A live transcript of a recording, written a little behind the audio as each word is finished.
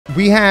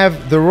We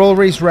have the roll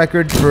race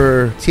record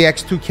for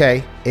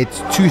TX2K. It's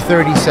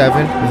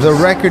 237. The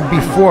record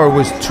before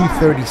was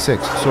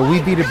 236. So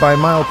we beat it by a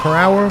mile per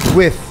hour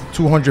with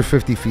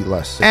 250 feet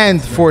less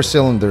and 4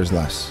 cylinders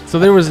less. So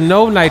there was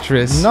no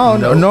nitrous. No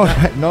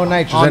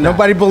nitrous. And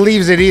nobody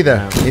believes it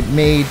either. It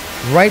made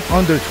right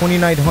under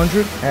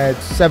 2,900 at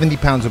 70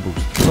 pounds of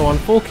boost. So on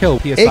full kill,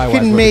 PSI It wise,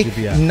 can where make would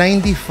you be at?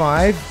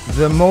 95.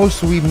 The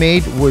most we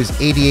made was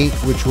 88,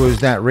 which was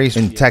that race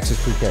in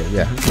Texas 2K.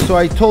 Yeah. So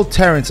I told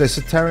Terrence, I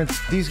said, Terrence,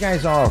 these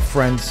guys are our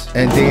friends,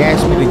 and they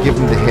asked me to give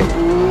them the hit.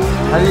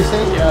 How do you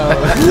say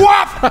it?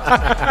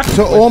 Whop!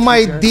 So all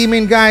my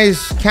demon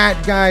guys,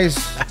 cat guys,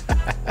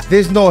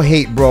 there's no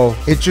hate, bro.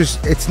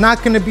 It's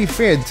not gonna be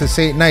fair to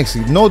say it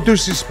nicely. No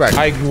disrespect.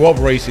 I grew up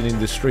racing in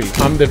the street.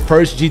 I'm the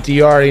first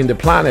GTR in the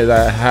planet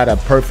that had a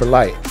perfect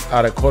light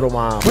at a quarter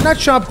mile. We're not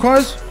shop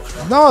cars.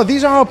 No,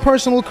 these are our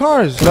personal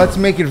cars. Let's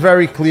make it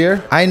very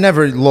clear. I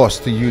never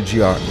lost to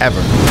UGR,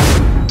 ever.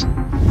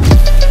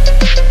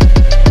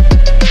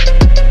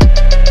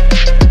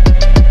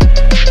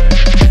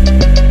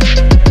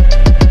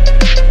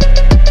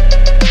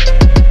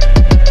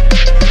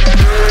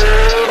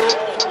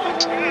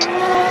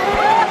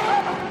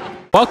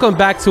 Welcome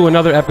back to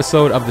another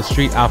episode of the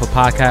Street Alpha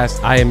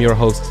Podcast. I am your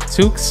host,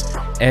 Tukes,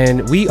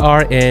 and we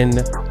are in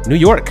New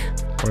York.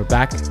 We're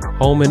back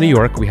home in New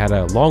York. We had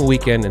a long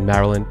weekend in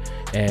Maryland,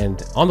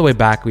 and on the way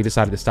back, we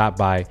decided to stop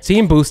by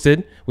Team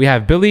Boosted. We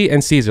have Billy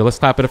and Cesar. Let's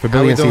clap it up for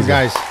Billy and Cesar. How we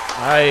doing, guys?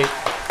 Hi.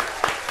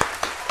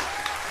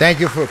 Thank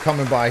you for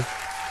coming by.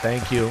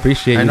 Thank you.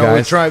 Appreciate you I know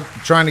guys. we're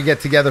trying to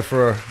get together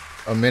for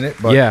a minute,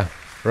 but Yeah,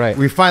 right.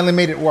 we finally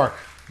made it work.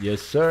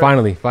 Yes, sir.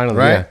 Finally, Right?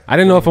 yeah. I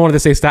didn't know if I wanted to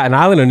say Staten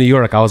Island or New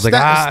York. I was like,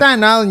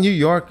 Staten Island, New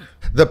York.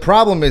 The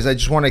problem is, I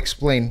just want to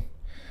explain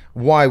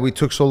why we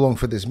took so long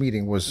for this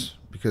meeting was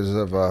because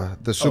of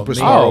the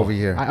superstar over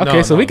here.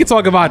 Okay, so we can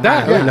talk about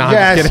that. Yeah. No,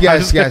 I'm just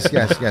Yes.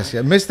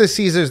 kidding. Mr.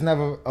 Caesar's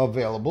never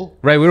available.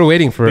 Right, we were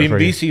waiting for Been for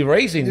you. busy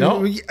racing,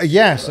 no?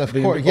 Yes, of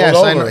Been course. all Yes,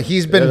 I know. over.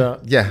 He's been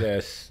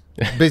Yes.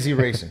 busy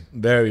racing.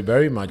 Very,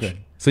 very much.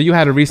 So you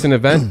had a recent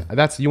event.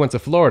 You went to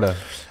Florida,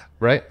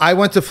 right? I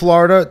went to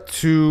Florida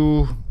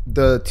to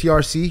the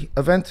TRC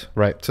event,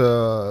 Right.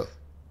 to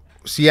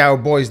see our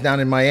boys down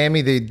in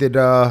Miami. They did.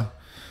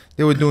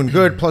 They were doing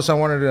good. Plus,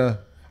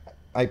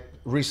 I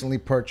recently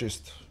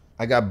purchased.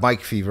 I got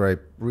bike fever. I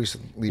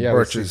recently Yeah, we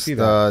purchased see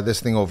that. this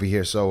thing over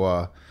here.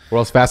 So,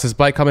 World's fastest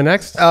bike coming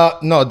next.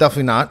 no,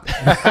 definitely not.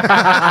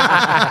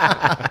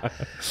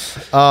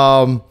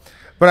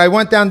 But I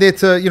went down there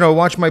to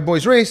watch my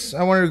boys race.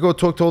 I wanted to go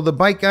talk to all the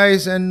bike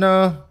guys, and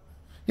now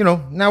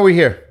we're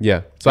here.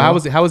 Yeah. So how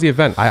was the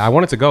event? I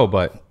wanted to go,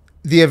 but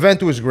The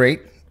event was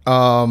great.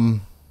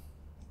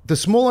 The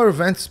smaller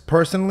events,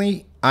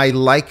 personally, I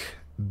like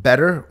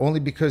better only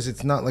because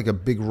it's not like a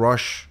big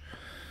rush.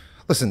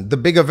 Listen, the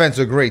big events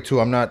are great too.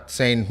 I'm not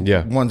saying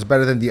one's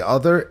better than the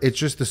other. It's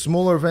just the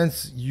smaller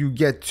events, you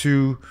get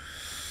to,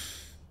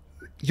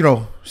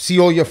 see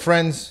all your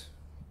friends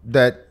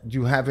that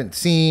you haven't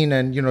seen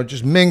and,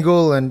 just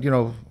mingle and,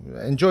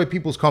 enjoy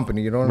people's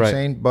company. You know what I'm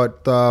saying?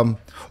 But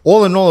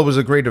all in all, it was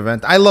a great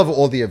event. I love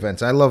all the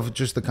events. I love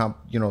just the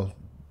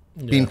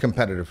being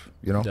competitive,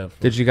 Definitely.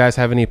 did you guys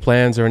have any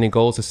plans or any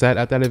goals to set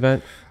at that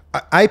event?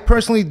 I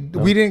personally,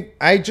 we didn't.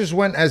 I just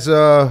went as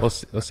a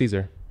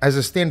Cesar.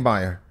 stand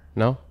buyer.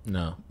 No.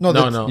 No.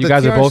 No. You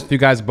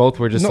guys both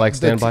were just like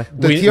standby.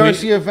 The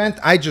TRC event,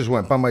 I just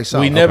went by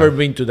myself. We never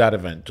been to that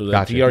event, to the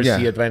Gotcha. TRC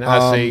Yeah. event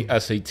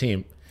as a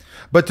team.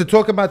 But to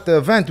talk about the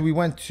event, we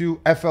went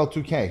to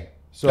FL2K.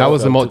 So That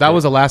was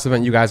the last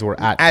event you guys were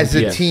at as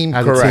a Yes. team,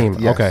 as correct? a team.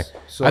 Yes. Okay.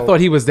 So, I thought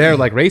he was there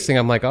like racing.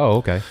 I'm like, oh,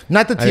 okay.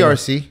 not the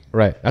TRC,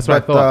 Right. That's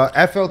what I but thought.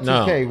 FL2K.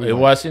 No, we it went.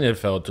 wasn't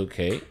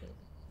FL2K.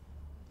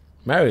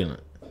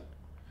 Maryland.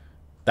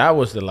 That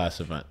was the last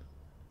event.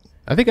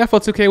 I think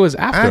FL2K was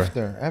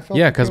after. FL2K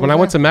Yeah, because when was I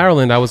went to after.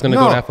 Maryland, I was going to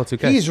go No, to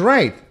FL2K. he's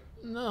right.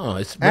 No,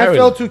 it's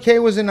Maryland.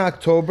 FL2K was in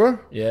October.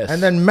 Yes.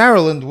 And then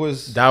Maryland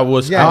was. That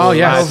was Yes, Oh,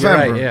 yes, you're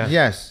November. right, yeah.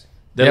 Yes.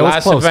 the Yeah, it was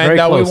last close, event very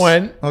that close. we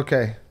went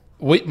Okay.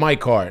 with my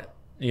car.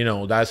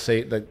 That's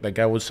like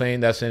I was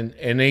saying, that's an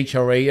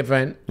NHRA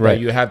event. Right. That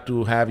you have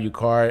to have your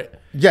car.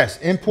 Yes,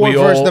 import We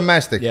versus all-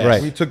 domestic. yes.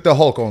 Right. We took the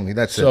Hulk only.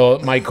 That's it. So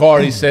my car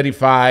is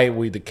certified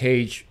with the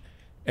cage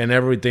and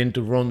everything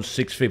to run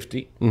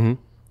 650. Mm-hmm.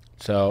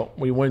 So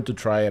we went to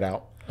try it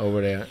out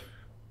over there.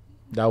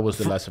 That was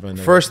the last event.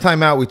 First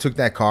time out, we took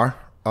that car.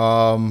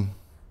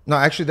 No,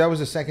 actually, that was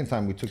the second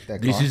time we took that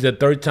car. This is the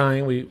third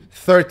time we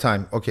Third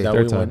time. Okay. that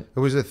Third we time. went. It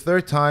was the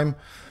third time,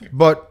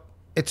 but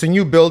it's a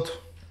new build,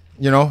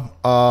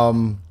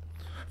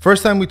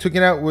 First time we took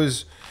it out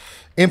was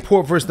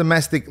import versus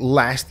domestic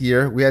last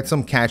year. We had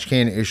some catch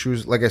can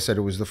issues. Like I said,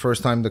 it was the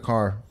first time the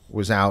car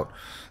was out.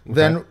 Okay.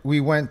 Then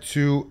we went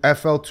to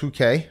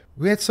FL2K.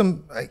 We had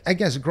some, I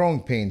guess,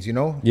 growing pains,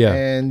 Yeah.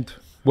 And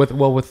With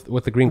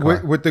the green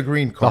car. with the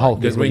green car. The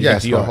Hulk. The green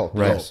Yes, GTR. the Hulk.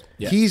 Right.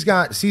 Yes.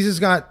 Caesar's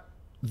got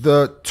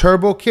the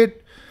turbo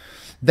kit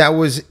that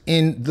was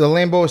in the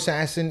Lambo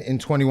Assassin in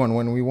 21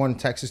 when we won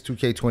Texas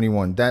 2K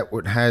 21. That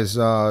has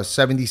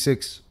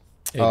 76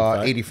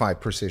 85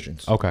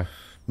 precisions. Okay.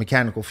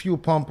 Mechanical fuel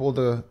pump, all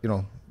the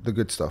the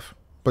good stuff.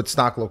 But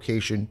stock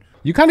location.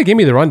 You kind of gave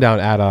me the rundown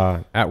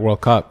at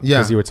World Cup because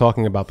Yeah. you were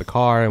talking about the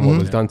car and what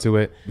was done to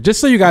it. Just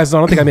so you guys know,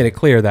 I don't think I made it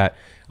clear that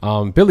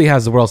Billy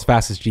has the world's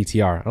fastest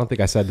GTR. I don't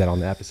think I said that on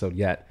the episode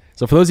yet.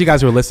 So for those of you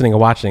guys who are listening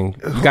and watching,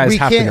 you guys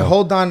have to know.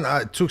 Hold on,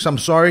 Tux, I'm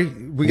sorry.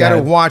 We got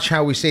to watch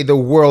how we say the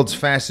world's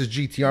fastest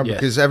GTR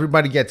because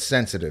everybody gets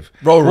sensitive.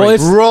 Roll Well,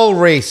 race. it's- Roll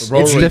race.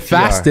 It's the GTR.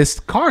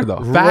 fastest car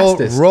though.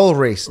 Fastest. Roll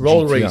race.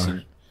 Roll GTR.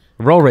 racing.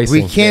 Roll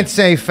racing. We can't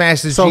say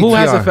fastest So GTR. who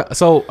has a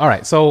so all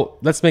right, so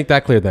let's make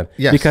that clear then.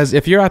 Yes. Because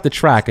if you're at the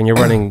track and you're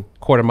running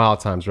quarter mile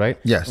times, right?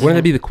 Yes. Wouldn't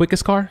it be the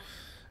quickest car?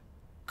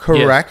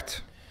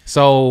 Correct.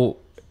 So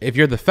if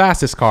you're the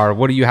fastest car,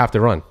 what do you have to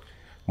run?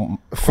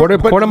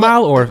 Quarter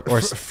mile or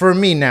For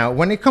me now,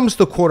 when it comes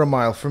to quarter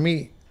mile, for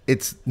me,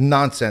 it's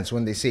nonsense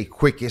when they say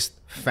quickest,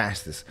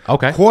 fastest.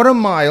 Okay. Quarter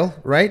mile,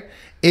 right,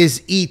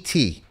 is ET.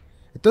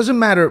 It doesn't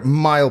matter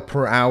mile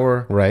per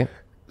hour. right?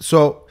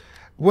 So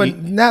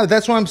now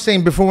that's what I'm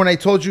saying before when I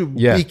told you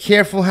be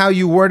careful how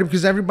you word it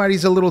because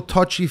everybody's a little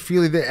touchy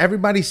feely.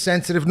 Everybody's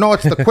sensitive. No,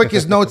 it's the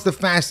quickest. No, it's the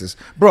fastest.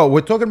 Bro,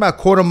 we're talking about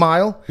quarter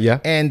mile. Yeah.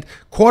 And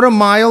quarter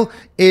mile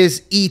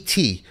is ET.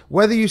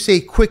 Whether you say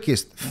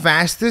quickest,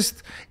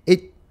 fastest,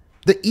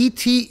 the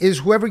ET is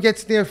whoever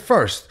gets there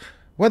first.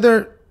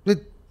 Whether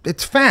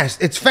it's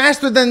fast. It's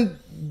faster than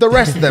the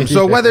rest of them.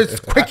 So whether it's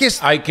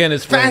quickest, I can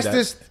explain that.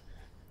 fastest.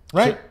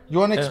 Right? You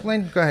want to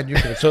explain? Go ahead. You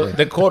can So explain.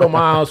 the quarter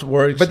miles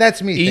works. But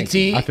that's me ET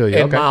thinking. I feel you,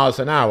 and okay. miles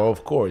an hour,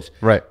 of course.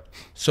 Right.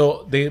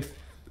 So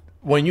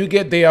when you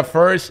get there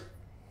first,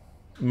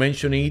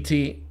 mention ET,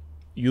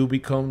 you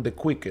become the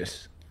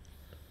quickest.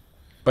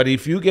 But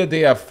if you get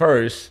there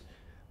first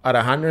at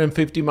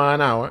 150 mile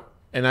an hour,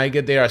 and I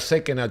get there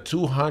second at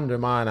 200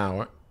 mile an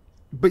hour,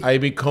 But I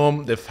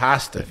become the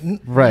fastest.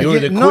 Right. You're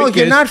the No, you're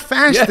quickest. not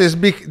fastest.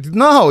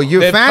 No, you're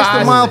The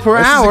faster mile per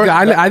This is a hour.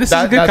 good- this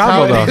is a good That's how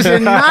combo it though. is. You're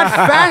not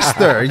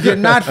faster. You're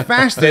not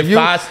faster. The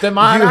faster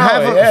mile an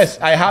hour. Yes,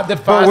 I have the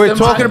But faster. we're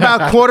talking mile.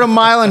 about quarter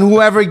mile and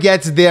whoever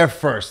gets there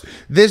first.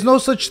 There's no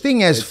such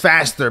thing as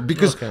faster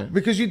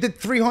because you did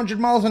 300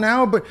 miles an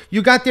hour, but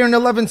you got there in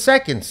 11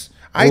 seconds.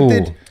 I Ooh.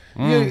 did.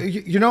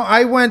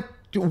 I went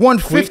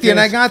 150 and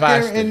I Quickest, got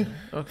there faster.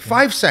 in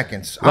 5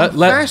 seconds. I'm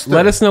Let faster.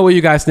 us know what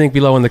you guys think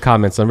below in the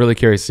comments. I'm really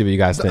curious to see what you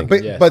guys think.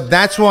 But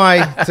that's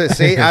why to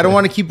say I don't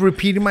want to keep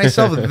repeating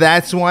myself.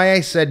 That's why I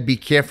said be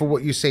careful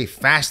what you say.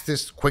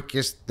 Fastest,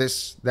 quickest,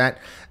 this, that.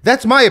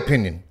 That's my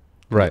opinion.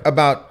 Right.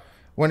 About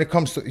when it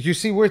comes to you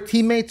see we're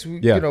teammates.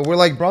 Yeah. We're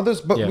like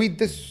brothers, but Yeah. we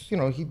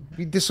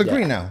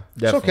disagree now.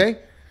 definitely. It's okay.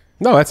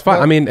 No, that's fine.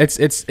 Well- I mean,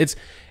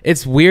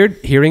 it's weird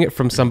hearing it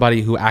from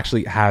somebody who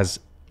actually has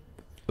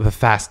the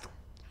fast.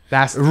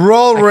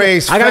 Roll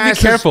race. I gotta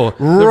fastest, be careful.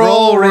 The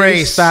Roll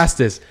race.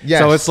 fastest. Yes.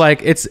 So it's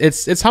like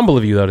it's humble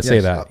of you though to say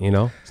Yes. that.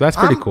 So that's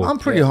pretty cool. I'm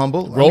pretty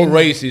humble. I Roll mean,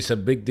 race is a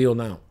big deal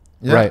now.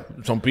 yeah. Right.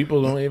 Some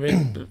people don't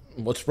even.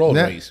 What's roll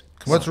Yeah. race?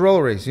 Come What's on.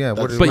 roll race? Yeah.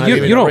 What is But not you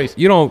even a race.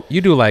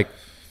 you do like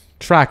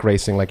track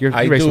racing, like you're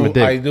racing with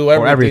Dick I do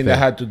or everything that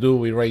had to do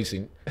with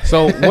racing.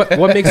 So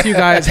what makes you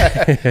guys?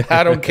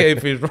 I don't care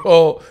if it's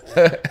roll.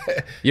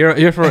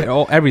 you're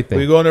for everything.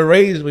 We're gonna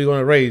race. We're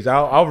gonna race.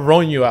 I'll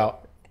run you out.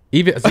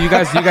 Even so, you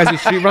guys do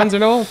street runs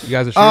at all? You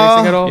guys are street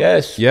racing at all?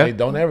 Yes. Yeah. I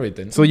done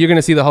everything. So you're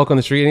gonna see the Hulk on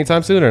the street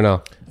anytime soon or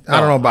no? I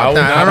don't know about I will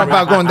that. I don't know never-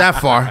 about going that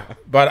far.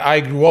 But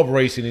I grew up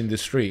racing in the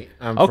street.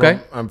 Okay.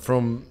 I'm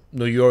from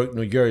New York,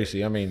 New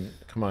Jersey. I mean,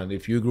 come on.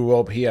 If you grew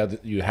up here,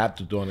 you have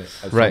to do it. At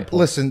some Right. point.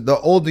 Listen, the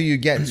older you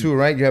get too,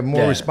 right? You have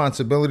more Yeah.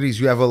 responsibilities.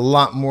 You have a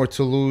lot more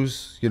to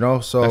lose.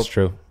 So That's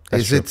true.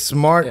 That's is true. it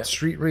smart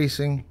street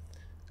racing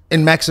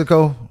in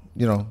Mexico?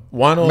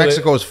 One of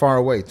Mexico is far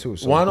away too.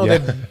 So One of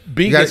the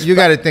biggest. you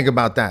got to think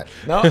about that.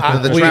 No,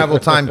 the travel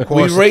time We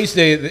cost. raced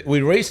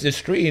the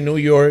street in New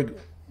York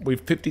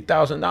with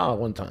 $50,000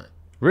 one time.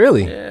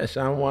 Really? Yes,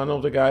 I'm one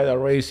of the guys that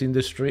raced in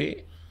the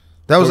street.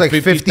 That was for like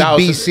 50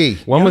 50,000. BC.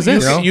 When was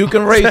this? You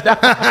can race that.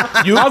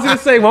 I was gonna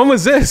say, when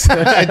was this?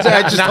 I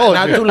just told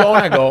not you. too long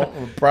ago,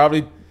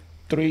 probably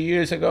 3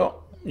 years ago.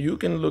 You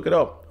can look it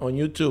up on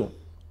YouTube.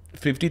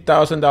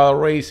 $50,000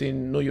 race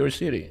in New York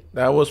City.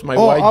 That was my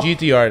white up-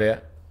 GTR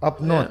there. Up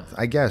north,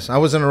 I guess. I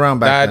wasn't around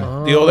back That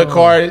then. the other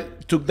car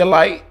took the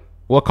light.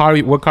 What car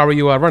were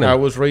you running? I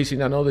was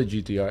racing another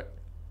GTR.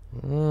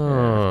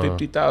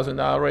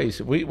 $50,000 race.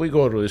 We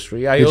go to the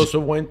street. I also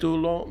went to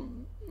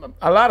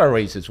a lot of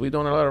races. We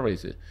done a lot of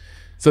races.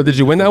 So did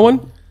you win that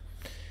one?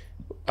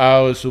 I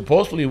was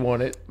supposedly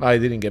won it. I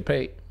didn't get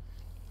paid.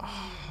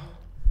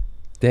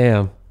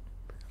 Damn.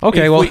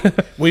 Okay,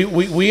 If well,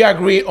 we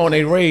agree on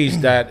a race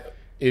that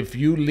if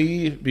you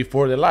leave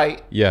before the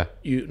light, yeah,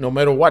 you no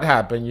matter what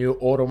happened, you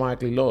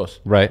automatically lost.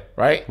 right,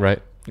 Right?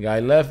 right. The guy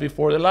left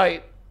before the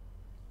light.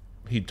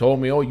 He told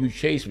me, "Oh, you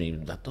chased me."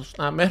 That does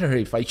not matter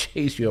if I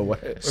chase you or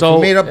what. So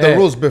We made up the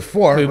rules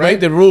before, We right?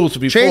 made the rules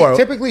before.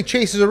 Typically,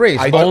 chase is a race.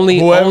 I but only-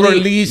 whoever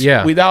leaves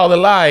yeah. without the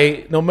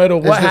light, no matter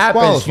what it's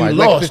happens, you disqualified,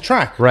 lost. like the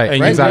track. Right, And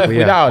you exactly. left Yeah.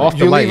 without it. Off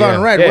the You light, leave yeah.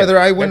 on red, Yeah, whether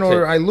I win that's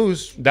or it. I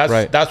lose. That's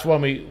Right. that's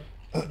when we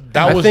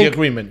That was the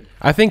agreement.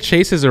 I think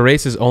chases or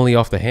races only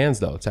off the hands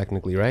though,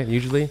 technically, right?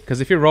 Usually, because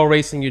if you're roll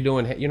racing,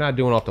 you're not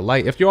doing off the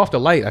light. If you're off the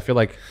light, I feel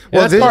like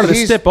that's part of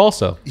the stip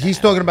also. He's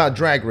talking about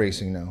drag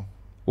racing now.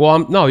 Well,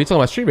 no, you're talking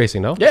about street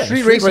racing, no? Yeah,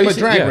 street racing, but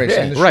drag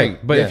racing, in the street.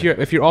 Right. But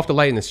if you're off the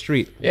light in the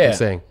street, I'm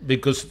saying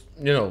because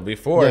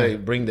before they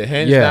bring the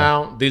hands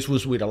down, this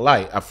was with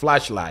a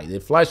flashlight.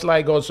 The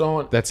flashlight goes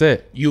on. That's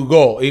it. You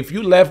go. If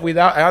you left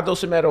without, it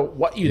doesn't matter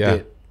what you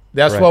did.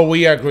 That's what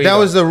we agreed. That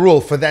was the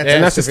rule for that.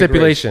 And that's the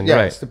stipulation,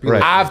 right?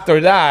 Stipulation. After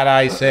that,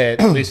 I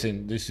said,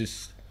 "Listen, this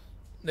is."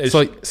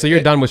 So you're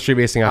done with street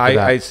racing after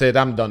that? I said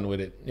I'm done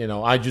with it.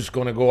 I'm just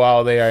gonna go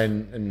out there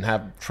and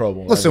have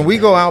trouble. Listen, we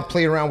go out,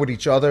 play around with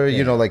each other.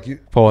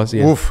 Pause.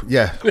 Yeah. Woof,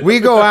 yeah. We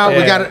go out.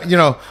 We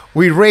got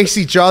we race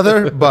each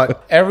other,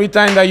 but every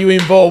time that you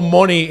involve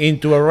money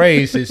into a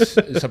race,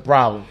 it's a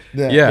problem.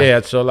 Yeah.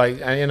 So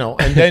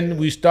and then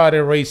we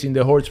started racing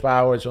the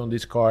horsepowers on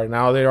this car.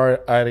 Now they are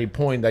at a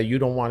point that you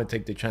don't want to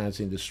take the chance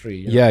in the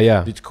street.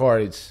 Yeah. This car,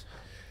 it's.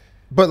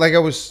 But like I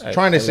was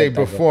trying to say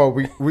before,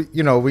 we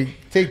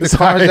take the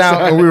cars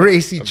out and we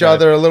race each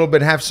other a little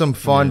bit, have some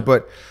fun.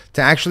 But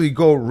to actually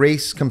go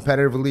race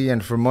competitively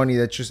and for money,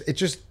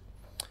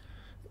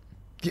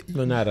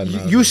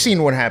 you've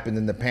seen what happened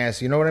in the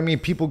past. You know what I mean?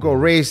 People go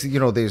race.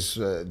 There's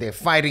they're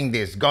fighting.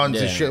 There's guns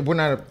and shit. We're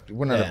not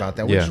about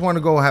that. We just want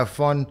to go have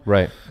fun,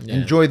 right?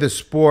 Enjoy the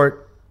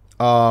sport.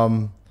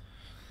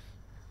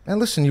 And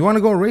listen, you want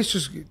to go race?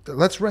 Just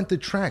let's rent the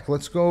track.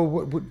 Let's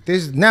go.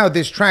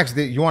 There's tracks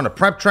that you want a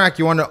prep track.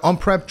 You want an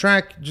unprep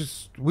track.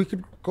 We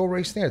could go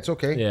race there. It's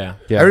okay. Yeah.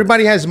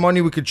 Everybody has money.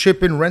 We could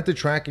chip in, rent the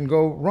track, and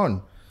go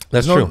run.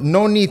 That's true.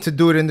 No need to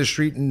do it in the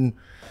street and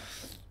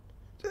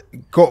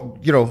go.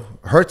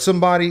 Hurt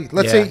somebody.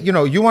 Let's say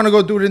you want to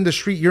go do it in the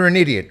street. You're an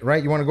idiot,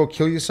 right? You want to go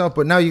kill yourself,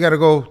 but now you got to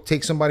go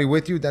take somebody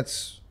with you.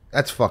 That's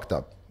fucked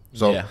up.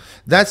 So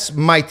that's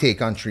my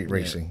take on street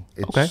racing.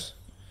 Okay.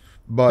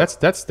 But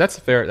that's a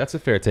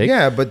fair take.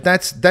 Yeah, but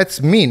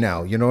that's me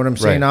now. You know what I'm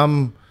saying?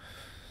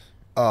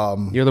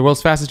 Right. You're the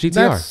world's fastest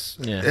GTR.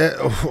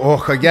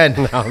 Again.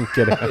 No, I'm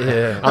kidding.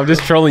 I'm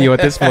just trolling you at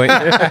this point.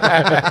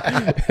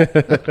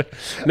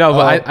 No,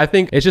 but I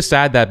think it's just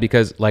sad that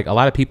because like a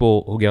lot of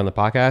people who get on the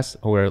podcast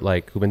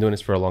who've been doing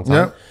this for a long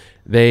time,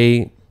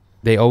 they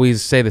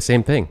always say the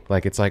same thing.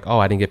 Like it's like, oh,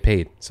 I didn't get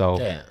paid. So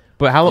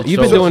but how you've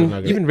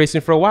been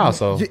racing for a while,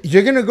 so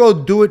you're gonna go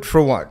do it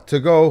for what?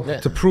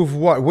 To prove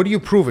what? What are you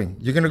proving?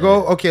 You're gonna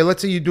go, okay,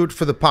 let's say you do it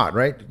for the pot,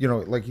 right?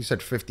 Like you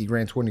said, 50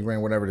 grand, 20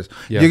 grand, whatever it is.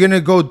 You're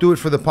gonna go do it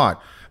for the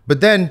pot. But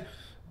then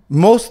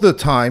most of the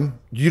time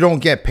you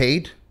don't get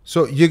paid.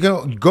 So you're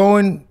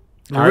going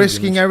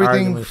risking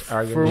everything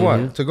for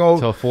what? To go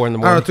till 4 in the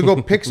morning. To go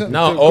pick some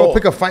go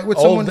pick a fight with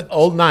someone?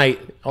 All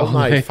night.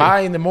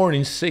 5 in the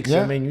morning, 6.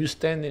 Yeah. I mean, you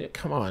stand there,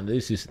 come on,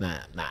 this is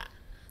not.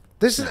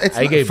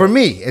 For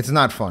me, it's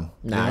not fun.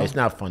 It's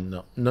not fun.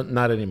 No,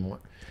 not anymore.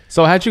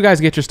 So how'd you guys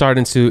get your start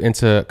into?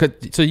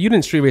 So you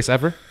didn't street race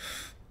ever?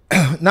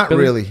 Not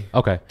really.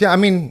 Okay. Yeah, I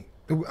mean,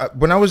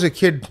 when I was a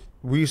kid,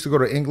 we used to go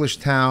to English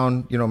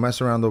Town,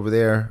 mess around over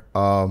there.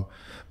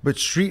 But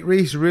street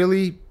race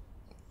really.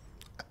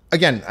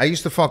 Again, I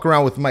used to fuck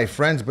around with my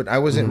friends, but I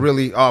wasn't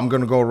really. Oh, I'm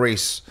gonna go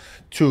race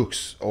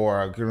Tukes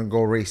or I'm gonna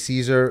go race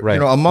Cesar. Right.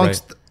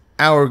 Amongst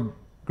our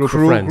group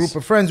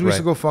of friends, we used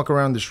to Right. go fuck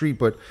around the street,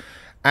 but.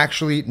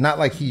 Actually, not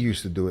like he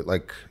used to do it.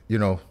 Like,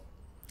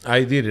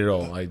 I did it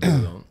all. You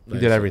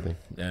did everything.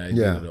 Yeah, I did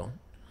it all.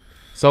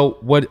 So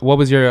what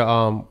was your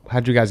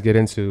how'd you guys get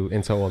into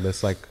all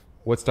this? Like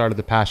what started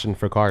the passion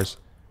for cars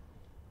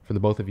for the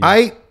both of you?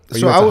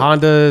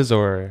 Hondas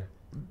or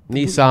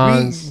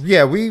Nissans?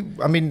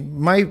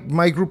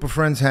 My group of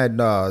friends had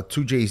 2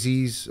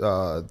 JZs,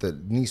 the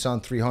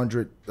Nissan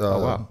 300,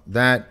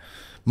 that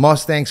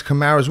Mustangs,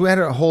 Camaros. We had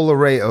a whole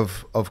array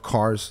of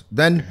cars.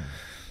 Then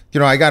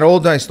I got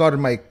older. I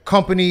started my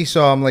company,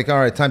 so I'm like, all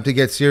right, time to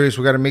get serious.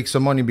 We got to make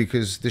some money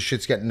because this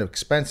shit's getting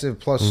expensive.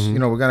 Plus, we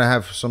got to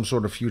have some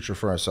sort of future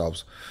for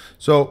ourselves.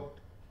 So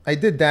I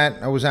did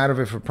that. I was out of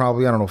it for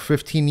probably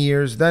 15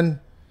 years.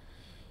 Then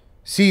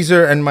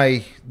Cesar and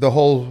the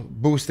whole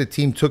boosted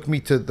team took me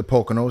to the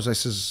Poconos. I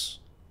says,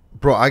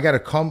 bro, I got to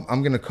come.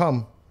 I'm gonna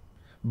come,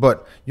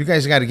 but you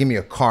guys got to give me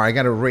a car. I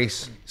got to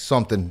race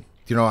something.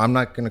 I'm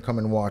not gonna come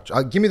and watch.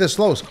 Give me the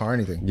slowest car,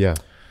 anything. Yeah.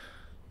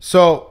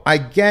 So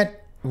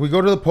we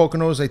go to the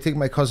Poconos. I take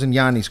my cousin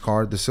Yanni's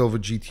car, the silver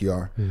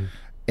GTR,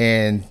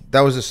 and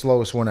that was the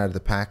slowest one out of the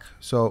pack.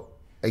 So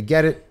I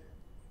get it.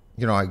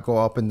 I go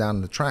up and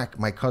down the track.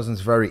 My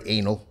cousin's very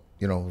anal,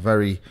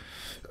 very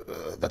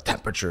the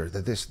temperature,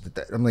 this,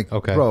 that. I'm like,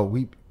 okay, bro,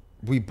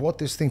 we bought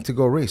this thing to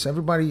go race.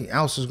 Everybody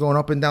else is going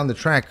up and down the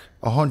track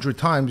 100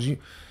 times,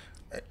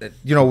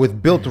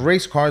 with built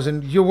race cars,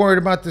 and you're worried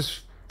about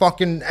this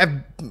fucking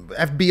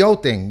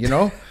FBO thing,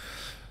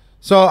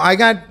 So I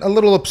got a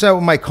little upset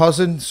with my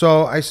cousin.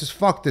 So I says,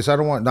 "Fuck this! I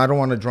don't want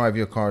to drive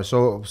your car."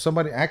 So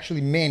somebody,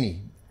 actually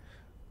Manny,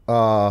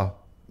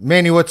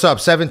 what's up?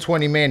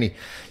 720 Manny.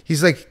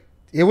 He's like,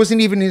 it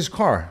wasn't even his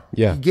car.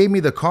 Yeah. He gave me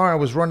the car. I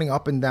was running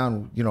up and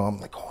down. I'm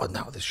like, oh,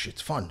 now this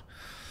shit's fun.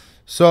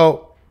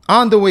 So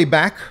on the way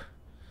back,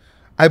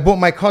 I bought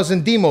my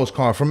cousin Demo's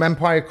car from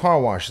Empire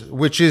Car Wash,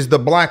 which is the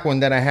black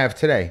one that I have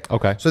today.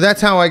 Okay. So that's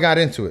how I got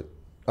into it.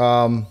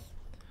 Then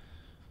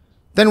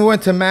we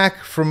went to Mac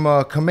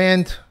from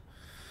Command,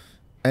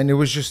 and it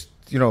was just,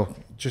 you know,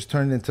 just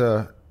turned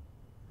into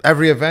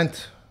every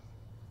event.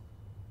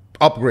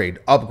 Upgrade.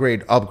 That's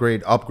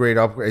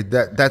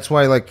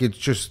why, like, it's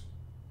just,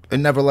 it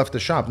never left the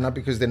shop. Not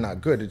because they're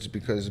not good. It's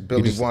because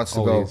Billy wants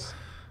to go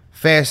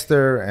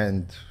faster,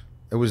 and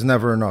it was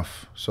never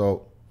enough.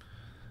 So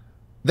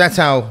that's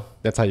how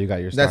you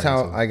got your start. That's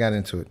how I got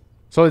into it.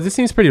 So this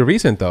seems pretty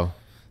recent, though.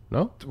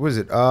 No? What is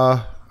it?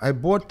 I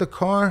bought the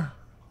car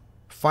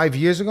 5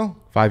 years ago.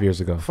 5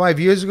 years ago. 5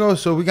 years ago.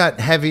 So we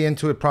got heavy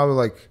into it probably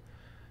like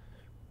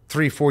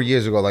 3-4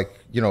 years ago.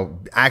 Like, you know,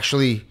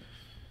 actually,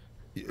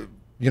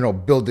 you know,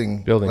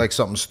 building like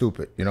something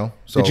stupid, you know.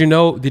 So Did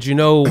you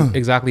know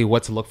exactly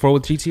what to look for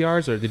with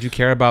GTRs, or did you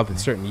care about the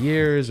certain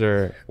years,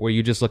 or were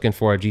you just looking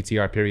for a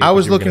GTR period? I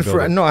was looking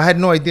for, no, I had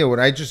no idea what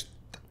I just,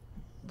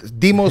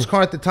 Demo's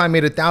car at the time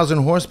made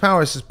 1,000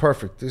 horsepower. This is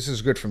perfect. This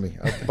is good for me.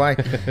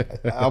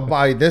 I'll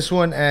buy this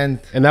one. And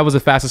that was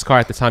the fastest car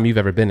at the time you've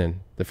ever been in.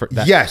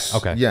 Yes.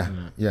 Okay. Yeah.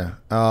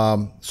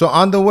 So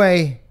on the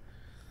way,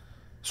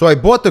 so I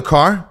bought the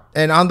car,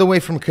 and on the way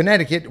from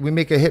Connecticut, we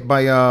make a hit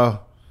by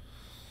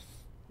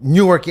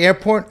Newark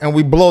Airport, and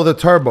we blow the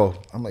turbo.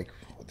 I'm like,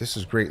 this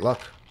is great luck.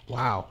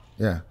 Wow.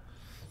 Yeah.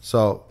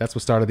 So that's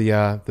what started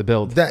the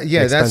build.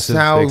 That's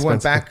how we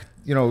went back.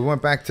 You know, we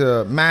went back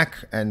to Mac,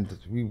 and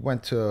we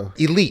went to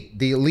Elite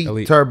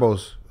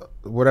turbos,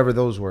 whatever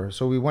those were.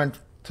 So we went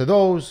to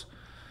those.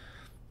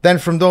 Then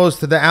from those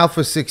to the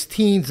Alpha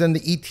 16s and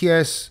the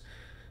ETS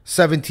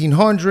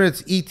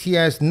 1700s,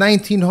 ETS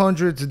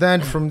 1900s.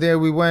 Then from there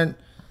we went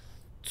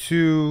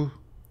to...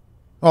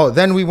 Oh,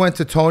 then we went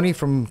to Tony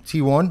from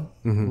T1.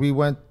 We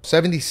went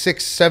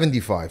 76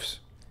 75s.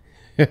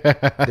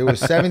 There was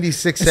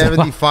 76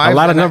 75. A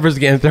lot of numbers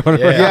getting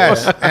thrown around.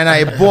 Yes, and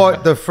I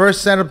bought the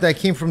first setup that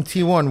came from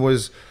T1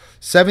 was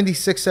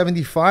 76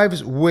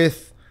 75s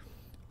with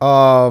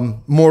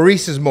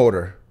Maurice's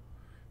motor.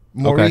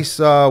 Maurice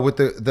with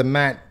the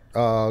matte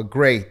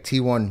gray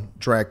T1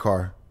 drag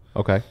car.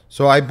 Okay.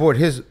 So I bought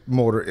his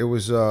motor. It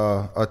was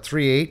a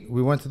 3.8.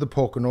 We went to the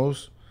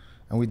Poconos.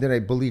 And we did, I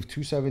believe,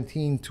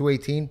 217,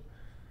 218.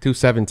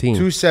 217.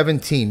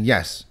 217,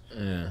 yes.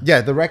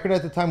 Yeah, the record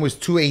at the time was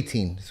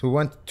 218. So we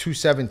went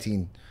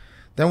 217.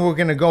 Then we were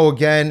going to go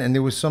again, and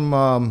there was some,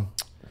 I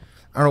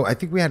don't know, I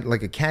think we had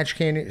like a catch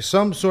can,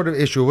 some sort of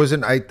issue. It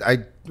wasn't,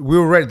 we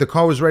were ready, the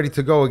car was ready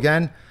to go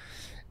again.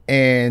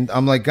 And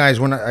I'm like, guys,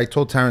 I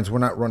told Terrence, we're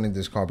not running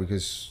this car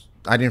because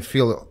I didn't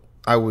feel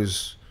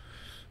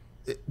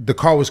the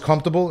car was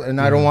comfortable,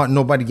 and I don't want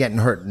nobody getting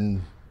hurt,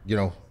 and, you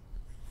know.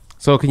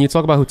 So can you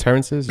talk about who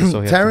Terrence is?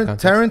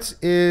 Terrence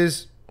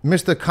is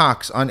Mr.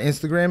 Cox on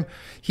Instagram.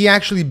 He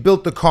actually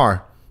built the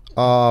car.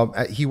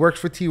 He works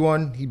for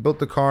T1. He built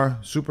the car.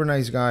 Super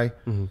nice guy.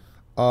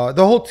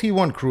 The whole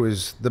T1 crew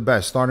is the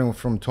best, starting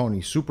from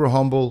Tony. Super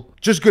humble,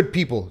 just good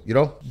people. You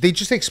know, they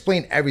just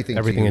explain everything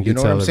to you. In You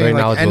know detail. what I'm saying?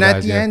 Like, and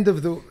at the end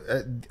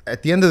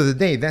of the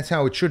day, that's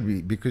how it should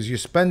be, because you're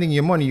spending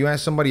your money. You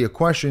ask somebody a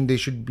question, they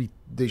should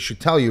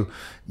tell you,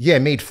 yeah,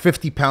 it made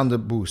 50 pound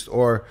of boost,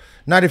 or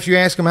not. If you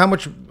ask them how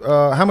much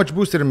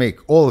boost did it make,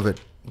 all of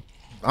it.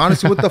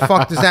 Honestly, what the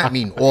fuck does that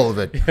mean? All of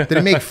it. Did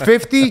it make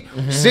 50,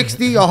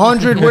 60,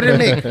 100? What did it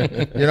make?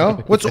 You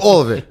know, what's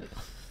all of it?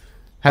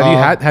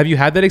 Have you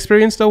had that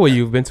experience though, where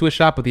you've been to a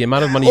shop with the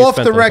amount of money you off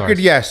spent the on record? cars?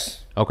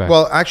 Yes. Okay.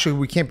 Well, actually,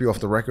 we can't be off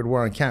the record.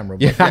 We're on camera.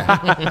 But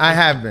yeah, I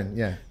have been.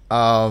 Yeah.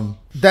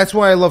 That's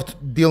why I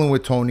loved dealing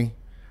with Tony.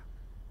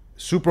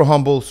 Super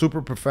humble,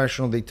 super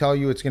professional. They tell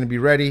you it's going to be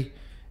ready.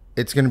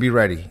 It's going to be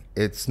ready.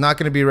 It's not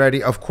going to be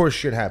ready. Of course,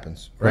 shit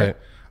happens, right?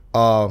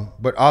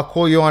 But I'll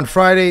call you on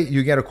Friday.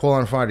 You get a call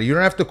on Friday. You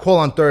don't have to call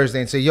on Thursday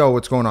and say, yo,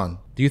 what's going on?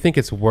 Do you think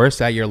it's worse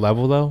at your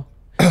level though,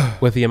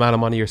 with the amount of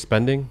money you're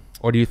spending?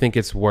 Or do you think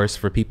it's worse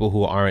for people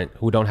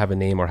who don't have a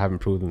name or haven't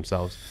proved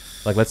themselves?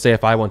 Like, let's say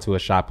if I went to a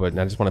shop and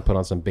I just want to put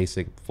on some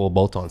basic full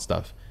bolt-on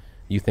stuff,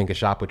 you think a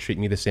shop would treat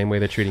me the same way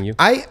they're treating you?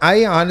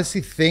 I honestly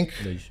think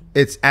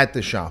it's at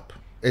the shop.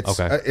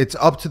 It's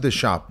up to the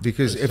shop,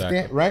 because if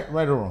they right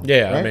or wrong.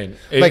 Yeah, right? I mean,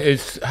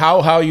 it's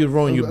how you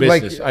run your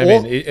business. Like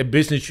A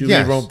business should be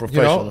run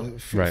professional. You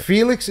know,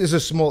 Felix is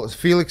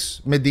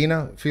Felix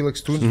Medina, Felix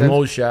Toons.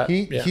 Small shop.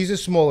 He's a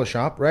smaller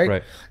shop, right?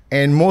 Right.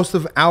 And most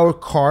of our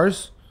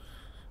cars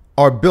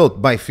are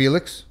built by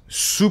Felix.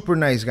 Super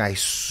nice guy,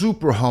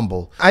 super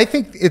humble. I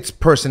think it's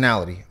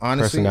personality.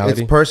 Honestly,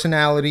 it's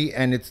personality,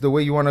 and it's the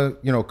way you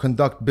want to,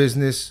 conduct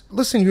business.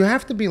 Listen, you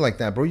have to be like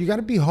that, bro. You got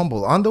to be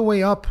humble. On the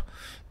way up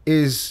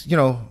is,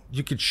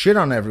 you could shit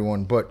on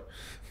everyone, but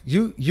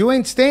you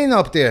ain't staying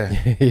up there.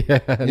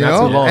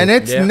 And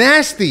it's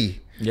nasty.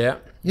 Yeah.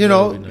 You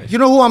know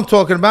who I'm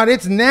talking about.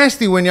 It's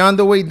nasty when you're on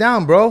the way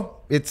down, bro.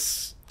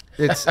 It's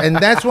and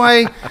that's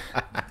why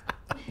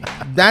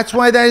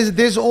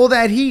there's all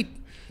that heat.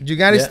 You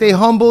got to stay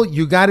humble.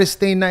 You got to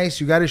stay nice.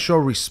 You got to show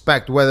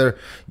respect, whether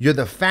you're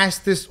the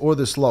fastest or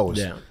the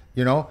slowest.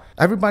 You know,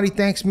 everybody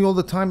thanks me all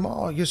the time.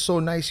 Oh, you're so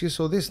nice. You're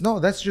so this.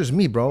 No, that's just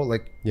me, bro.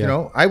 Like, you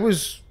know,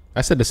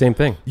 I said the same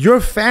thing. You're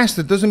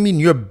faster doesn't mean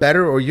you're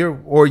better or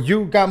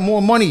you got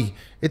more money.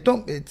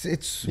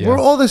 We're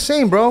all the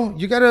same, bro.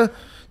 You gotta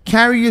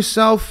carry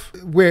yourself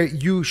where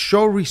you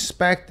show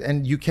respect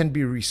and you can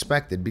be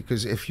respected.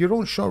 Because if you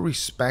don't show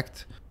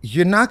respect,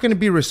 you're not going to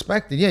be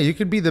respected. Yeah, you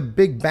could be the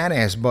big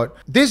badass, but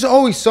there's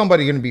always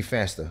somebody going to be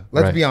faster.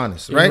 Let's be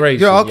honest, right?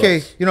 Racing,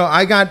 okay, yes.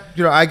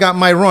 I got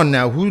my run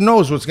now. Who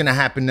knows what's going to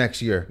happen next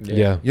year?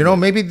 Yeah.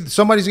 Maybe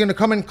somebody's going to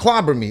come and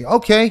clobber me.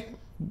 Okay,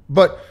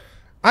 but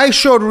I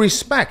showed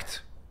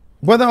respect.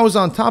 Whether I was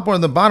on top or on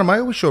the bottom, I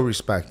always show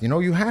respect.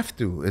 You have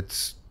to.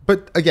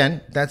 But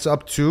again, that's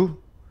up to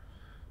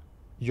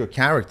your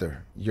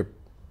character.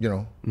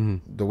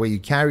 The way you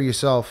carry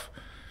yourself.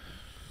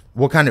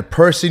 What kind of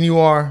person you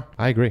are.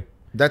 I agree.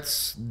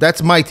 That's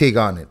my take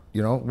on it.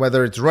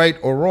 Whether it's right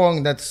or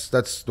wrong, that's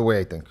the way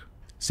I think.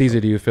 Cesar,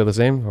 do you feel the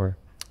same or?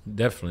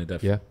 Definitely.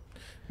 Yeah.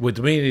 With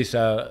me, it's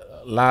a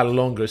lot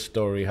longer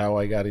story how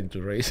I got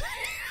into racing.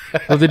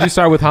 Well, did you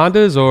start with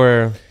Hondas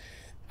or?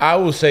 I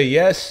would say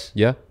yes.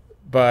 Yeah.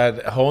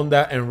 But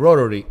Honda and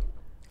rotary.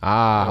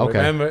 Okay.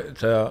 Remember?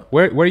 So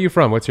Where are you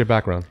from? What's your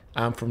background?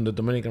 I'm from the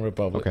Dominican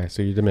Republic. Okay,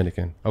 so you're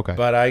Dominican. Okay.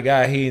 But I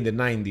got here in the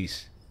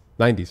 90s.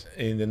 90s.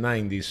 In the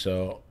 90s,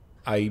 so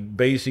I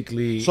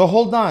basically. So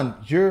hold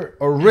on, you're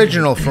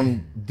original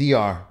from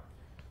DR.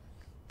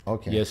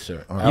 Okay. Yes,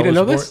 sir. You didn't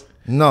know this?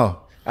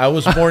 No. I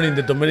was born in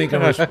the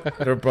Dominican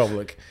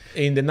Republic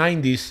in the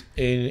 90s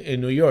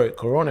in New York,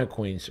 Corona,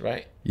 Queens,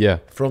 right? Yeah.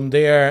 From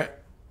there,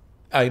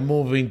 I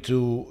moved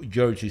into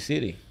Jersey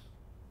City.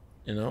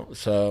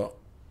 So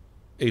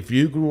if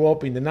you grew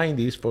up in the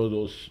 90s, for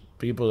those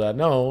people that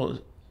know,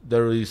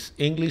 there is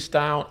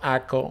Englishtown,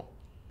 Acco,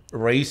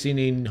 racing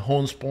in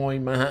Holmes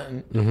Point,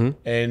 Manhattan,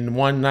 and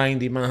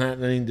 190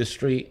 Manhattan in the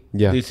street.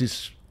 Yeah. This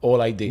is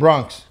all I did.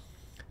 Bronx.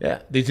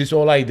 Yeah, this is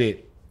all I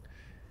did.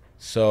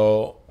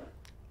 So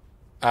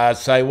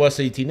as I was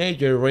a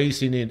teenager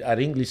racing at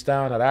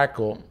Englishtown at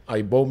Acco,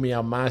 I bought me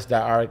a Mazda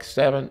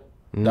RX-7.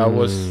 That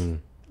was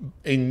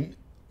in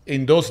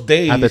those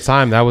days. At the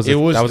time, that was the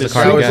car. That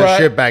was the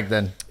shit back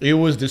then. It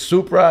was the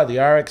Supra, the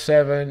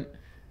RX-7,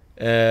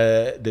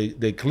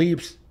 the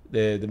Eclipse,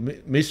 the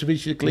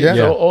Mitsubishi Eclipse,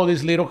 all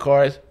these little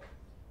cars.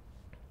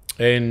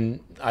 And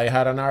I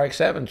had an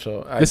RX-7.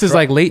 So this is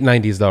like late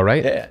 90s though,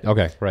 right? Yeah.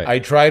 Okay, right. I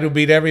try to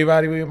beat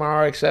everybody with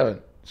my RX-7.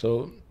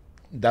 So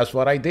that's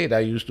what I did.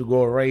 I used to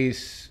go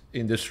race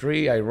in the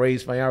street. I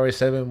raced my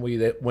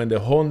RX-7 when the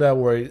Honda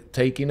were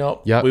taking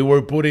up. Yep. We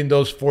were putting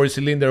those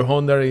 4-cylinder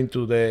Honda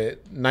into the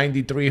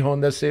 93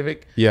 Honda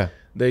Civic. Yeah.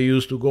 They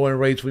used to go and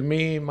race with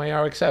me in my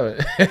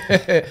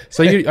RX-7.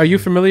 So are you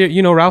familiar?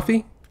 You know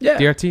Ralphie? Yeah.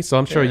 DRT. So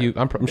I'm sure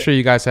I'm sure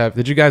you guys have.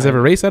 Did you guys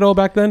ever race at all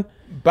back then?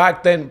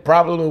 Back then,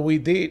 probably we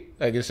did.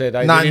 Like I said,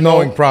 I Not didn't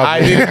knowing know,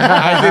 probably.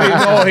 I didn't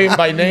know him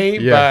by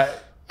name, Yeah. but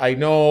I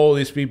know all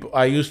these people.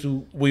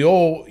 We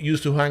all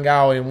used to hang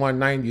out in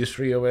 190th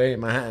Street over there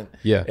in Manhattan.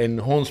 Yeah. In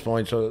Holmes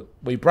Point. So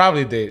we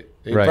probably did.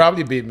 They Right.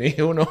 probably beat me.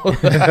 Who knows?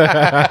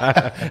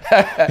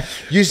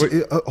 You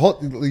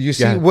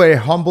see where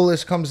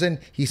humbleness comes in?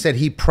 He said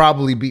he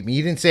probably beat me.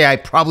 He didn't say I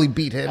probably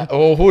beat him.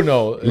 Oh, who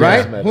knows?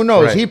 Right? Yeah. Who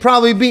knows? Right. He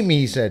probably beat me,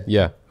 he said.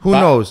 Yeah. Who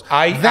knows?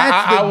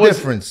 That's the was,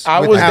 difference.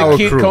 I with was our the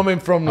kid crew. coming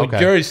from New Okay.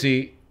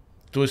 Jersey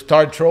to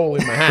start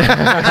trolling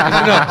Manhattan.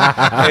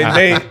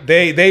 And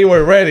they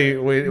were ready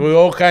with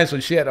all kinds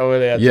of shit over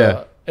there. Yeah.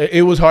 So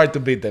it was hard to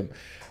beat them.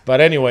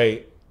 But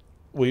anyway,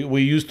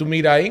 we used to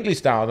meet at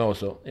Englishtown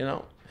also,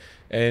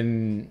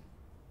 And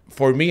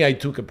for me, I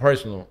took it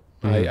personal.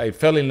 I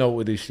fell in love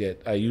with this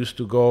shit. I used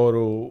to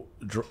go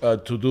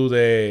to do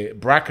the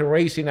bracket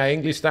racing at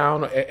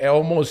Englishtown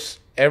almost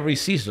every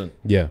season.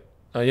 Yeah.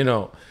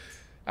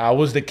 I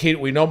was the kid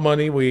with no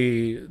money,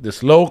 with the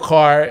slow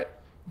car.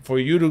 For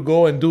you to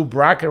go and do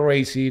bracket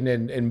racing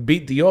and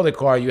beat the other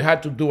car, you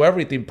had to do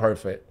everything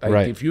perfect. Like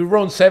Right. if you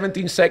run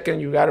 17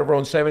 seconds, you got to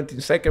run 17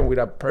 seconds with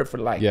a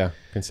perfect light. Yeah.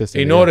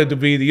 Consistent. In order to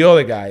be the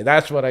other guy.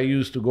 That's what I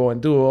used to go and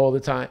do all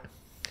the time.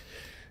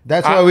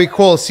 That's why we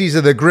call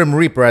Cesar the Grim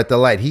Reaper at the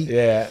light.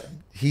 Yeah.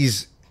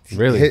 He's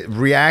Really?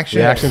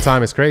 reaction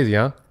time is crazy,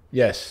 huh?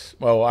 Yes.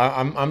 Well,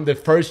 I'm the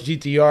first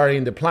GTR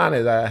in the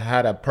planet that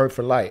had a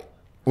perfect light.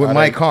 with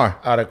my car.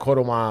 At a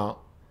quarter mile.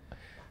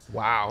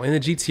 Wow. In the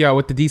GTR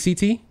with the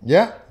DCT?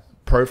 Yeah.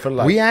 Perfect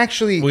light. We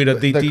actually with a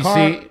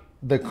DTC.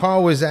 The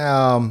car was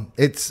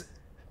it's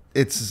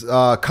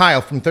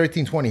Kyle from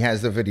 1320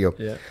 has the video.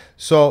 Yeah.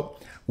 So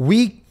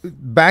we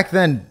back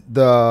then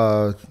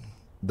the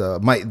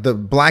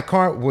black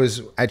car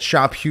was at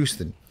Shop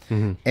Houston,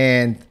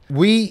 and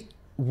we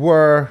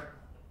were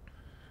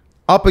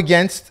up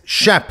against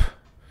Shep,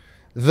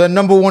 the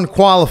 #1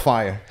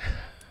 qualifier.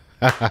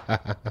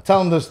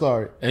 Tell him the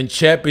story. And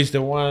Chep is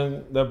the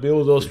one that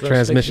built those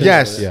Transmissions.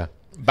 Yes. Yeah.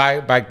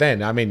 Back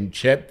then, I mean,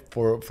 Chep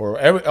for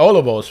all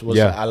of us was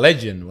Yeah. a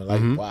legend. We're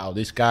like, wow,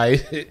 this guy,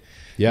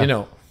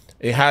 Yeah.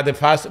 it had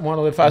one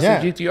of the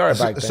fastest GTR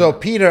back then. So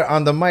Peter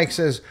on the mic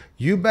says,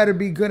 "You better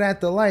be good at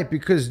the light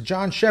because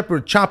John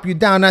Shepard chop you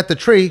down at the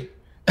tree."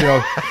 You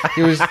know,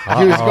 he was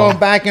going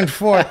back and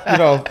forth.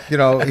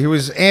 He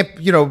was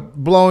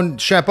blowing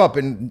Shep up,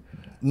 and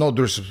no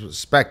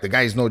disrespect, the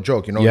guy's no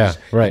joke. You know, Yeah,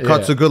 right. He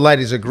cuts a good light.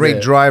 He's a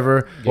great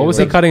driver. What was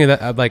he cutting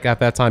at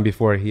that time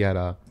before he had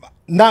a?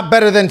 Not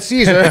better than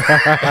Cesar at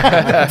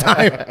that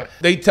time.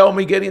 They tell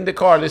me get in the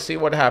car. Let's see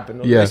what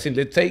happened. Yeah. Listen,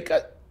 let's take.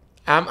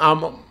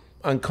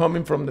 I'm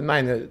coming from the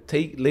 9.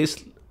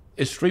 Let's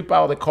strip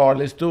out the car.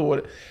 Let's do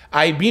it.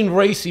 I've been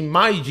racing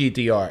my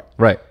GTR.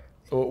 Right.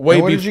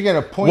 What did you get,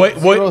 a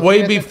point?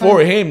 Way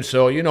before him.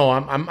 So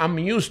I'm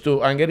used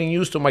to. I'm getting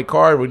used to my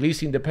car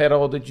releasing the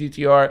pedal of the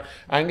GTR.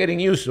 I'm getting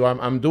used to.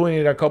 I'm doing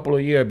it a couple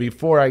of years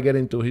before I get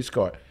into his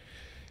car.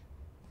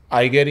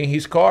 I get in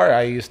his car.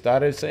 I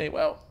started saying,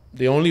 well,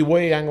 the only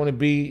way I'm going to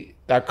be.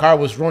 That car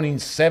was running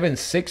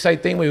 7.6. I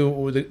think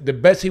the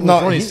best he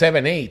was running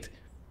 7.8.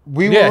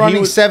 We were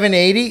running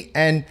 780,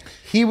 and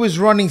he was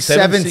running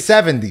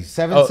 770s,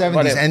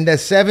 770s, and the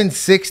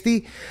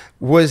 760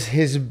 was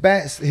his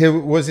best.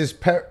 Was his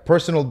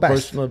personal best.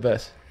 Personal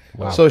best.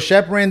 Wow. So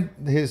Shep ran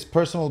his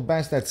personal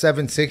best at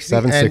 760,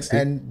 760.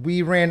 and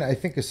we ran, I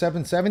think, a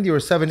 770 or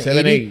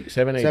 780.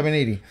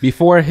 780.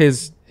 Before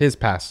his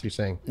pass, you're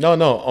saying? No,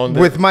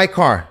 with my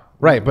car.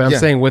 Right, but I'm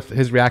saying with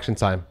his reaction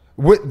time.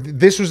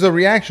 This was the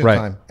reaction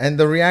time, and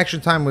the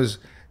reaction time was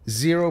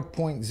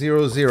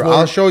 0.00.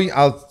 I'll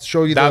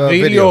show you that the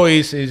video.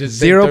 Is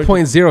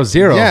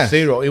 0.00. Yeah.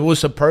 0. It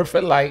was a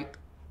perfect light,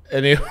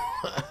 and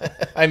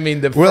I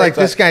mean we're like,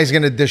 this guy's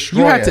gonna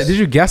destroy us. Did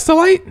you guess the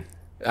light?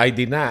 I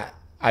did not.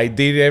 I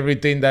did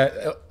everything that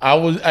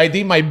I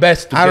did my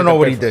best. I don't know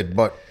what he did,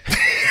 but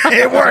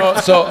it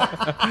worked. So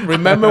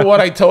remember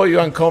what I told you.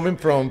 I'm coming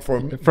from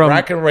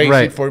Rack and Racing.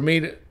 Right. For me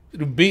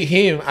to beat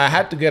him, I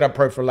had to get a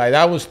perfect light.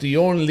 That was the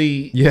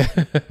only. Yeah.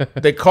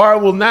 The car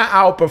will not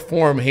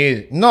outperform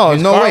his. No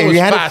way. He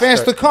had a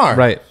faster car.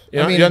 Right.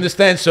 You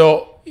understand?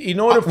 So in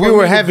order for we me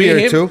were to heavier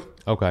beat him, too.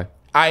 Okay.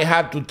 I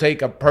had to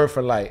take a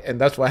perfect light, and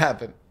that's what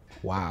happened.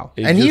 Wow.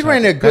 And he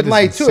ran a good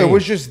light too. It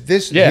was just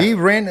this. Yeah. He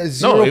ran a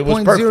it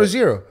was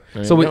 0.00.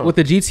 So with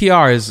the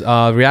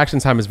GTRs, reaction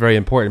time is very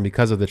important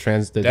because of the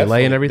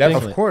delay and everything.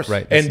 Definitely. Of course.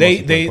 Right. And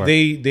that's the most important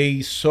part.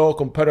 they so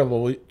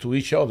comparable to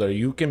each other.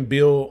 You can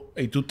build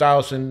a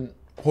 2,000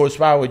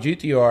 horsepower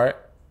GTR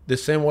the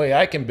same way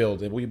I can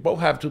build it. We both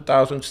have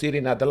 2,000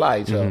 sitting at the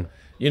light. So,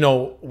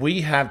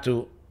 we have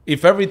to,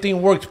 if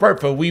everything works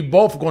perfect, we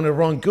both going to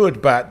run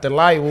good, but the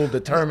light will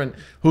determine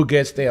who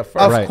gets there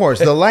first. Of course,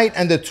 the light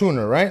and the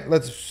tuner, right?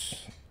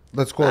 Let's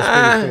call it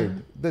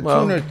spade.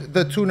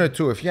 The tuner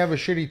too. If you have a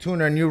shitty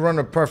tuner and you run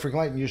a perfect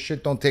light and your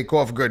shit don't take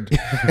off good,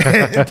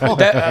 it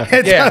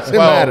doesn't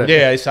matter.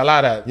 Yeah, it's a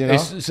lot of,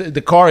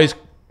 the car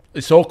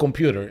is all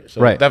computer.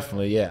 So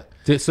definitely, yeah.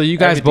 So you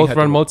guys both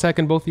run Motec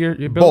in both your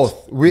builds?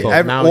 Both.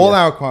 All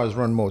our cars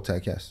run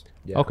Motec, yes.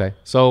 Yeah. Okay.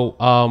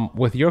 So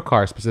with your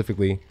car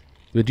specifically,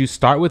 did you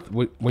start with the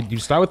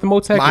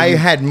Motec? I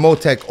had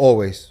Motec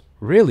always.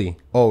 Really?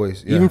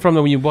 Always. Yeah. Even from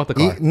when you bought the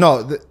car?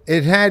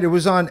 It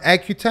was on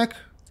Accutech.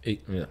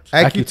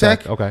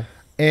 Accutech. Okay.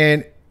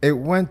 And it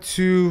went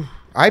to,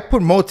 I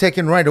put Motec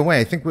in right away.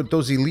 I think with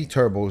those Elite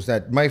turbos,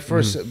 that my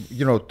first,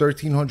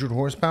 1,300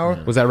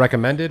 horsepower. Was that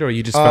recommended, or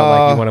you just felt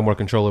like you wanted more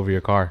control over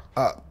your car?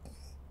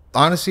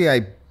 Honestly,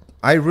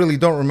 I really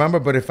don't remember.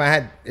 But if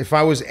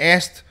I was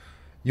asked,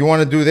 you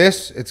want to do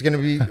this? It's gonna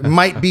be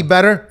might be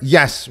better.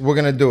 Yes, we're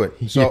gonna do it.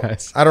 So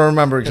Yes. I don't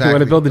remember exactly. You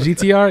want to build the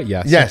GTR?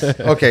 Yes. Yes.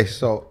 Okay.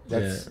 So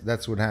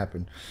that's what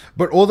happened.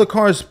 But all the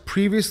cars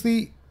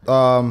previously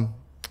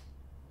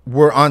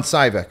were on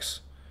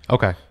Cyvex.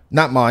 Okay.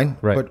 Not mine,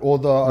 Right. but all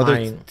the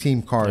other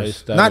team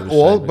cars. Not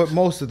all, but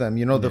most of them.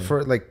 The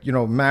first,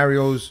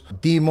 Mario's,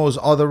 Demo's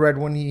other red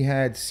one he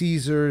had,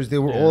 Cesar's. They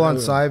were all on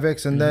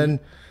Cyvex, and then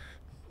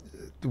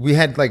we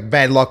had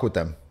bad luck with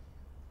them.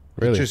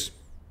 Really?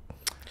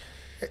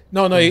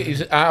 No.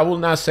 I will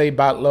not say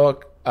bad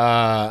luck.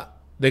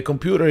 The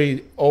computer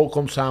all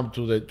comes down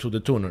to the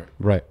tuner.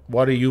 Right.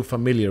 What are you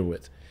familiar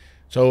with?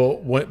 So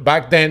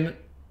back then,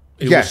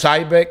 it was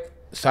Cyvex.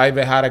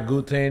 Cyvex had a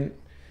good thing.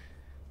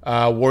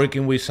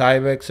 Working with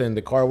Cyvex and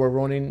the car were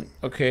running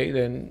okay,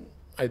 then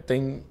I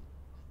think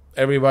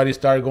everybody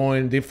started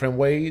going different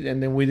ways,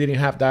 and then we didn't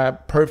have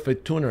that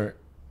perfect tuner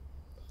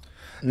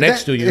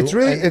next to you. It's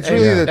really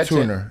the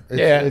tuner.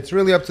 It's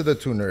really up to the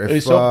tuner.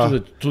 It's up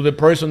to the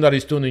person that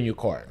is tuning your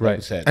car. Like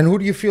I said. And who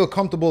do you feel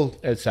comfortable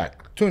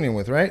exactly tuning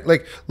with, right?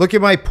 Look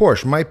at my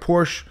Porsche. My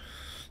Porsche,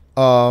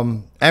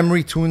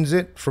 Emery tunes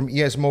it from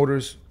ES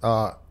Motors.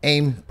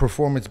 AIM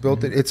Performance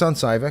built it. It's on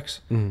Cyvex.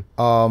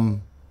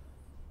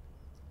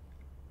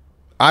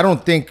 I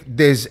don't think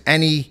there's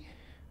any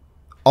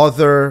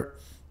other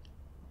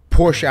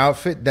Porsche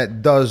outfit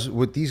that does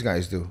what these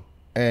guys do,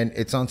 and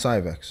it's on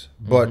Cyvex.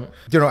 But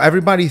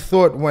everybody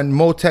thought when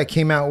Motec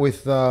came out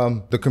with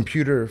the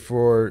computer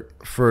for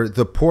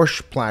the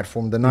Porsche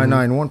platform, the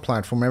 991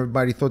 platform,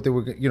 everybody thought they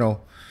were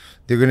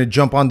they're gonna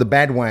jump on the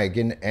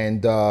bandwagon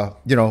and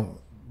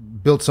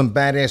build some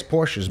badass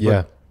Porsches.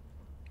 But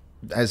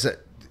as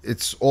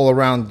it's all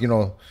around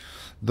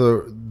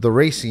the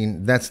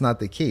racing, that's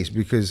not the case,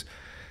 because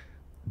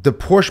the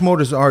Porsche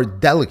motors are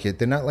delicate.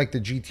 They're not like the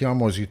GTR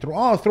motors. You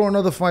throw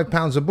another 5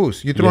 pounds of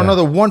boost. You throw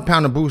another 1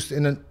 pound of boost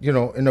in a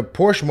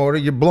Porsche motor,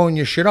 you're blowing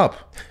your shit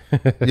up.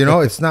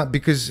 It's not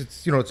because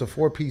it's it's a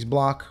 4-piece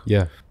block.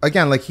 Yeah.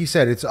 Again, like he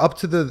said, it's up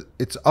to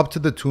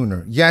the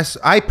tuner. Yes,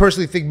 I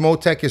personally think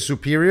Motec is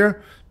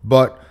superior,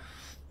 but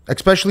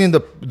especially in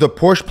the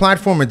Porsche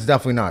platform, it's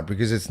definitely not,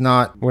 because it's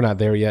not. We're not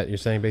there yet. You're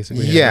saying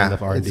basically. Yeah,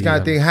 it's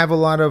got. They have a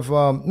lot of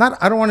not.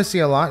 I don't want to say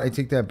a lot. I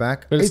take that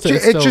back. But it's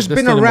just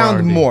been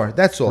around more.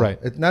 That's all. Right.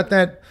 It's not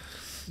that.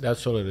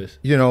 That's all it is.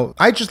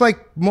 I just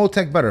like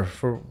Motec better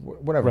for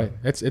whatever. Right.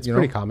 It's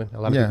pretty common.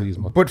 A lot of people use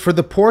Motec. But for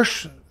the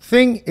Porsche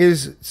thing,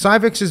 is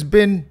Cyvex has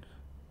been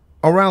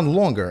around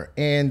longer,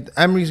 and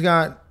Emery's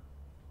got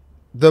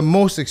the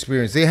most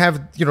experience. They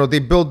have they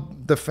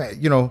build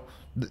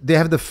they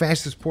have the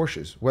fastest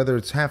Porsches, whether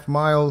it's half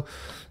mile,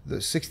 the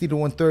 60 to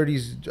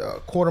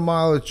 130s, quarter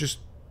mile. It's just,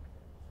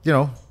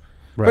 Right.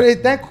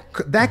 But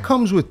that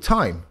comes with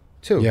time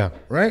too. Yeah.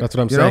 Right. That's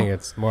what I'm saying.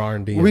 It's more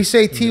R&D. We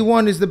say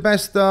T1 is the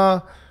best,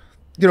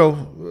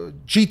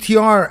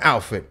 GTR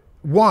outfit.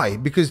 Why?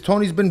 Because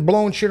Tony's been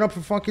blowing shit up for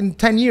fucking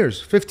 10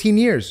 years, 15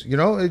 years. You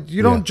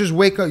don't just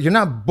wake up. You're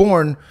not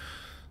born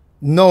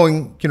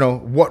knowing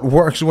what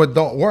works, what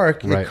don't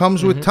work. It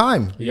comes with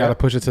time. You got to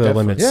push it to the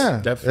limits. Yeah,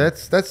 that's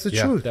the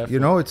truth.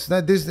 Definitely. It's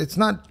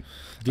not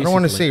I don't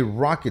want to say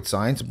rocket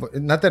science, but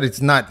not that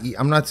it's not.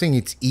 I'm not saying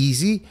it's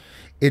easy.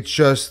 It's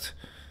just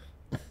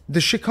the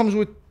shit comes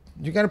with.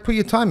 You got to put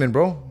your time in,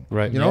 bro.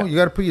 Right. You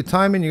got to put your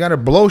time in. You got to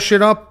blow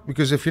shit up,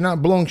 because if you're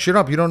not blowing shit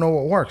up, you don't know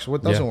what works,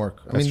 what doesn't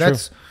work. I mean,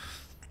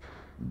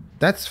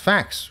 that's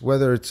facts.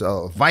 Whether it's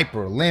a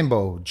Viper,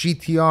 Lambo,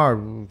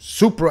 GTR,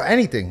 Supra,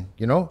 anything.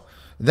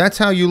 That's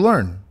how you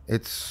learn.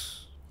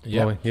 It's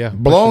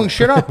blowing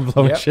shit up.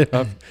 Blowing shit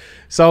up.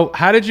 So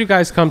how did you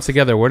guys come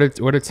together? Where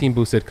did Team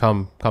Boosted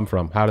come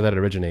from? How did that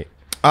originate?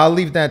 I'll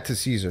leave that to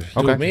Cesar.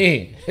 To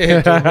me.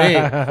 To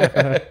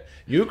me.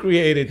 You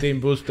created Team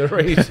Booster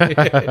Racing.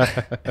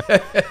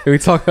 We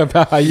talk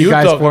about how you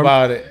guys talk formed.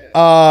 about it.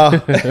 All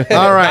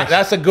right.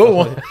 That's a good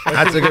one.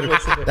 That's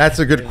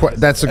a good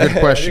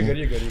question.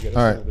 You're good.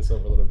 All right. This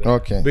over a little bit.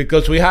 Okay.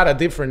 Because we had a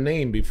different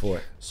name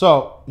before.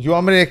 So you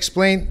want me to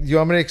explain?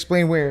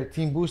 Where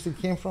Team Boosted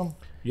came from?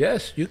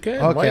 Yes, you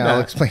can. Okay, Why not?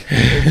 I'll explain.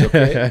 It's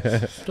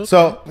okay.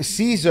 So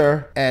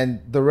Cesar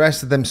and the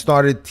rest of them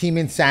started Team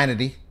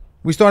Insanity.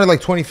 We started like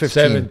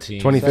 2015.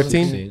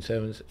 2015?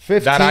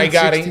 15, that I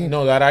got 16.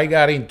 that I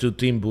got into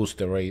Team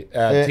Booster, right?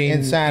 Team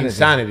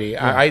Insanity.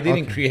 Yeah, I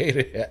didn't create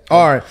it yet.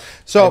 All right.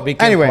 So I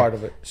became anyway, part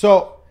of it.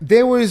 so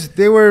they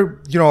were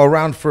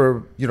around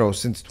for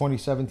since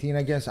 2017,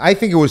 I guess. I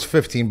think it was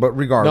 15, but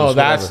regardless. No,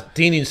 that's whatever.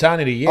 Teen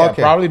Insanity. Yeah,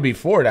 Okay. probably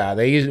before that.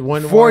 They used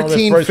one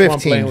 14, one of the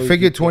first 15. one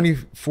Figure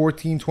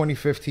 2014,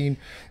 2015.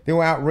 They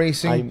were out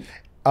racing.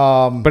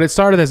 But it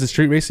started as a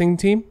street racing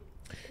team,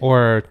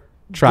 or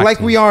track like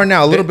team? we are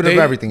now, a little bit of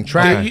everything.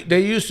 Track, They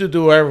used to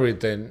do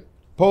everything.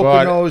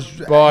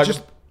 Poconos, But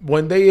just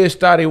when they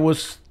started, it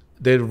was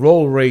the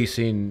road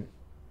racing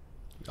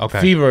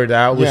fever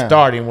that was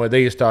starting when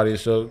they started.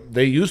 So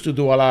they used to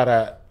do a lot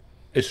of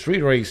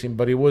street racing,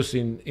 but it was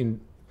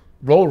in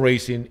road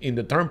racing in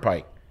the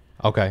turnpike.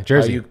 Okay,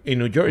 Jersey. In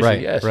New Jersey,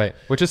 Right, yes. right.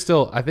 Which is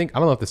still, I don't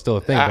know if it's still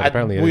a thing, but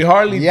apparently it we is.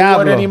 hardly do Yeah,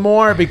 it bro.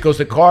 anymore because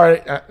the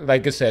car,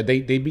 like I said,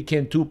 they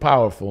became too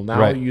powerful. Now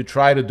Right. you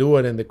try to do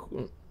it and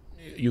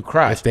you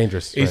crash. It's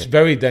dangerous, It's right.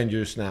 very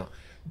dangerous now.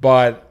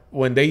 But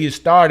when they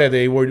started,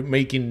 they were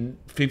making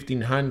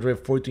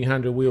 1,500,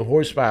 1,400 wheel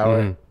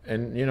horsepower. Mm-hmm.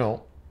 And,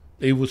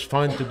 it was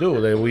fun to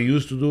do. We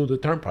used to do the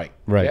turnpike.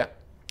 Right. Yeah.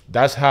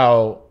 That's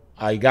how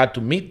I got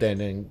to meet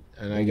them and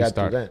I got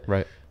to them.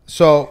 Right.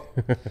 so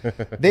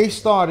they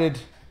started.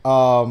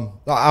 I'm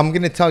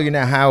going to tell you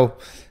now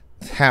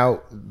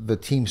how the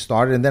team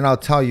started, and then I'll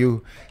tell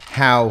you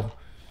how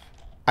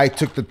I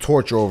took the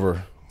torch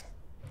over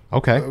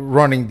Okay.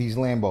 running these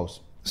Lambos.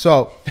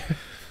 So,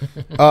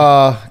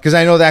 because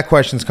I know that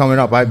question's coming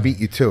up, I beat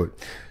you to it.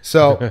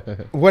 So,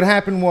 what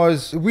happened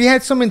was we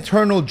had some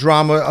internal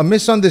drama, a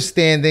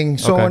misunderstanding,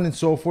 so Okay. on and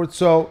so forth.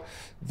 So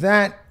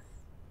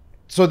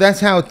that's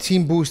how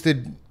Team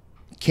Boosted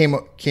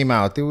came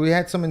out. We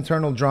had some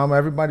internal drama.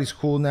 Everybody's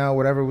cool now.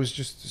 Whatever, it was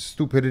just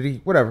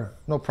stupidity. Whatever,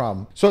 no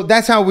problem. So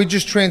that's how we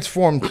just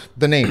transformed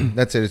the name.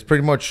 That's it. It's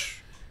pretty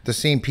much the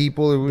same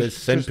people. It was The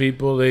same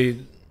people, they...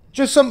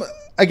 just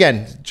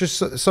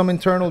some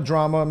internal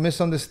drama,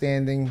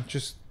 misunderstanding,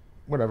 just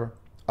whatever.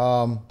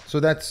 So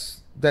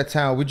that's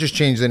how we just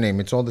changed the name.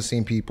 It's all the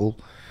same people.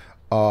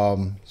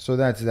 So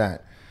that's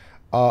that.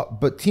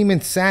 But Team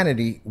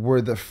Insanity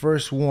were the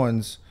first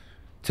ones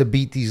to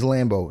beat these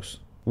Lambos.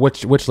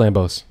 Which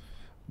Lambos?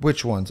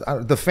 Which ones?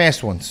 The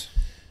fast ones.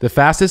 The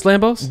fastest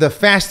Lambos? The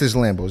fastest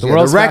Lambos. The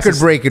world's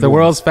record-breaking The ones.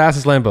 world's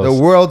fastest Lambos.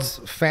 The world's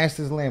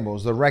fastest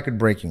Lambos. The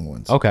record-breaking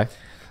ones. Okay.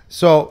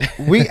 So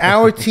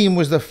our team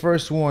was the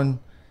first one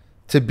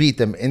to beat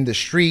them in the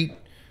street.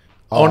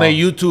 on a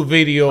YouTube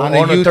video, On a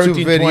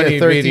YouTube video, 1320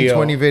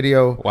 1320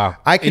 video. Wow.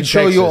 I can In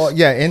show you all,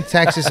 Texas. in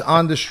Texas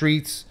on the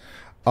streets.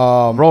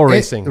 Roll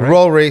racing. Right?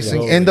 Roll racing.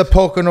 Roll in the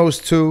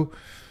Poconos too.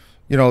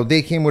 you know,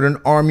 they came with an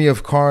army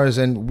of cars,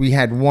 and we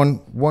had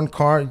one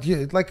car.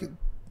 Like,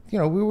 you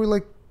know, we were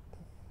like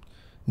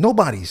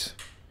nobodies.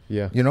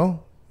 Yeah. You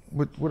know,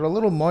 with a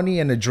little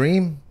money and a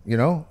dream. You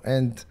know,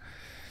 and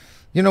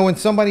you know, when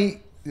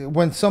somebody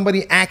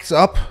acts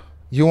up,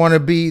 you want to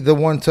be the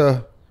one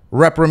to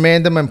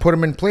reprimand them and put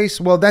them in place.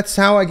 Well, that's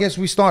how I guess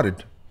we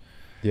started.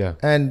 Yeah.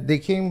 And they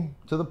came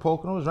to the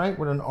Poconos, right,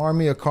 with an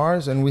army of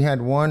cars, and we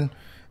had one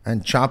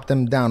and chopped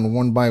them down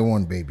one by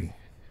one, baby.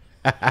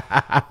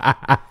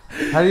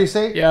 How do you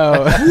say?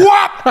 Yo.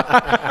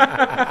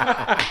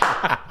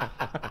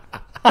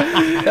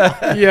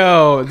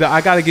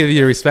 I got to give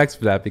you respect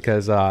for that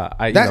because you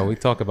know, we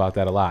talk about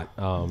that a lot.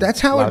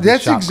 That's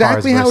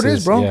exactly how it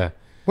is, bro. Yeah.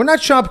 We're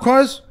not shop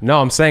cars.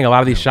 No, I'm saying a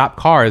lot of these shop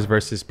cars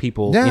versus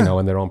people, you know,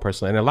 in their own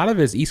personal, and a lot of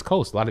it is East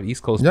Coast. A lot of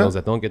East Coast builds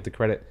that don't get the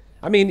credit.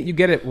 I mean, you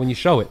get it when you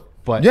show it,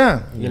 but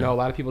you know, a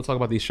lot of people talk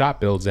about these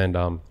shop builds, and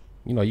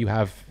you know, you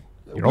have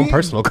your own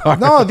personal car.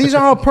 No, these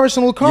are our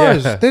personal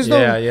cars. There's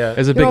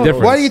there's a big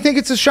difference. Why do you think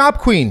it's a shop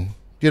queen?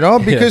 You know,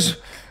 because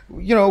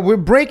you know, we're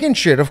breaking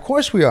shit. Of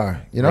course we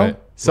are. You know, Right.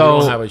 So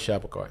we don't have a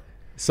shop car.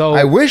 So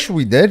I wish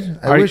we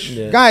did.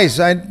 Guys,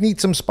 I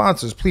need some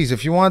sponsors, please.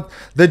 If you want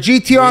the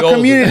GTR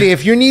community,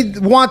 if you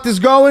want this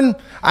going,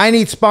 I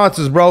need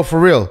sponsors, bro, for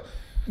real.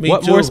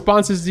 What more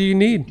sponsors do you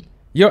need?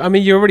 I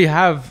mean, you already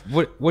have.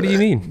 What do you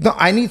need? No,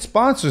 I need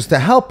sponsors to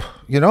help.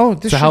 You know,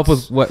 to help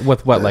with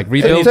what, like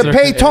rebuilds? To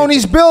pay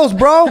Tony's bills,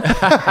 bro.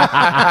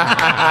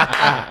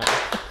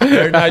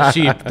 They're not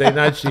cheap. They're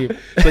not cheap.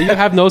 So you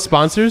have no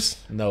sponsors?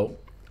 No.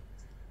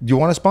 You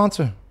want to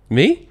sponsor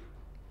me?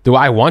 Do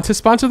I want to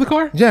sponsor the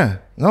car? Yeah.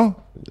 No.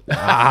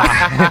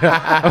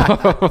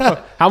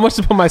 How much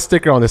to put my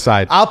sticker on the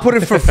side? I'll put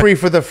it for free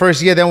for the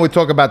first year. Then we'll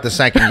talk about the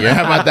second year.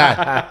 How about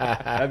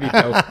that? That'd be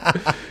dope.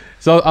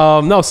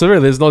 So no, so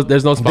really, there's no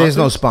sponsors. There's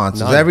no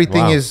sponsors. None.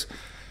 Everything is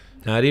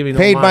not even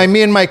paid by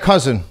me and my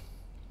cousin.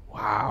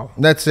 Wow.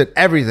 That's it.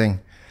 Everything.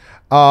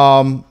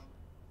 Actually,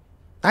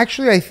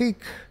 I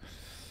think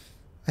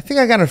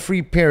I got a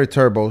free pair of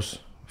turbos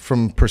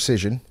from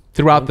Precision.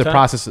 Throughout the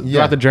process,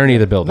 throughout the journey of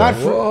the build. Not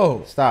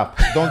free. Stop.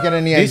 Don't get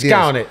any ideas.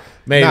 Discounted.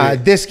 Maybe. Nah,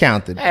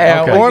 discounted.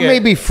 Okay. Or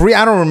maybe free.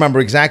 I don't remember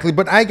exactly,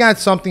 but I got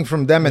something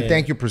from them, and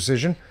thank you,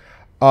 Precision.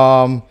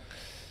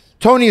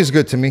 Tony is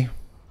good to me.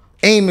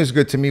 AIM is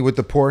good to me with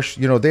the Porsche.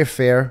 You know, they're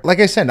fair. Like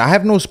I said, I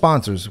have no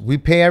sponsors. We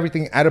pay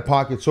everything out of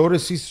pocket. So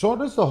does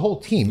the whole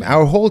team.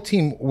 Our whole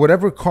team,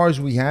 whatever cars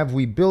we have,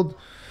 we build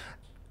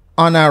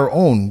on our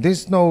own.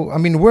 There's no, I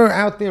mean, we're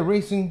out there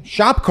racing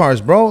shop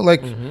cars, bro.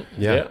 Like,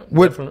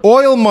 with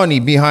oil money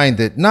behind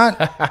it, not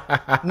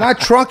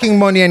trucking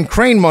money and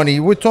crane money.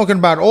 We're talking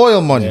about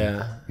oil money.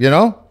 Yeah. You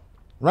know,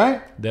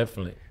 right?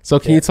 Definitely. So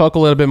can you talk a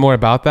little bit more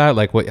about that?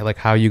 Like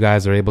how you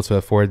guys are able to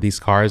afford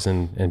these cars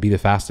and be the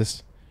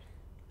fastest?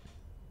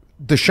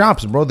 The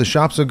shops, bro. The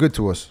shops are good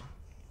to us.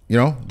 You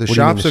know, the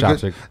shops are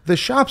good. The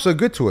shops are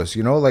good to us.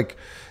 You know, like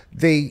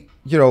they,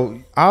 you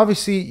know,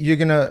 obviously you're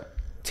gonna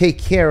take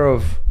care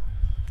of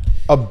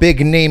a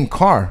big name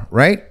car,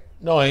 right?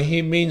 No, and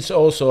he means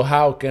also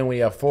how can we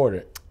afford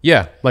it?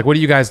 Yeah, like what do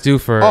you guys do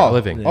for a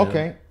living?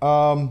 Okay.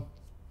 I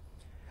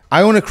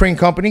own a crane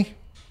company.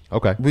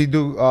 Okay. We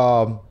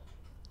do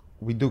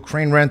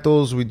crane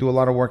rentals. We do a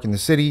lot of work in the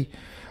city.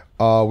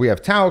 We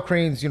have tower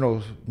cranes, you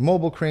know,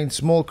 mobile cranes,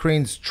 small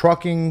cranes,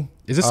 trucking.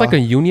 Is this like a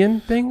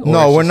union thing?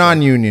 No, we're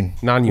non-union.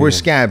 Non-union. We're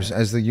scabs,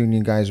 as the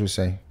union guys would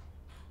say.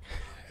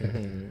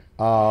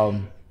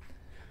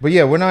 But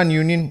yeah, we're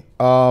non-union.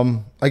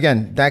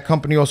 Again, that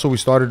company also, we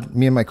started,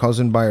 me and my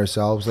cousin, by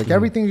ourselves. Like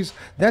everything is,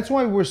 that's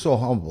why we're so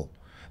humble.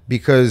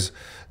 Because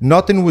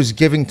nothing was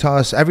giving to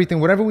us. Everything,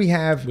 whatever we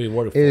have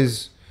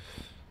is,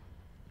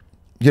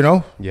 you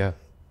know? Yeah.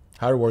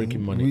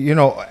 Hard-working money. You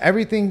know,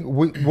 everything,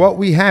 what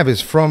we have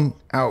is from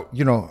our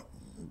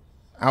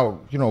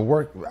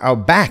work, our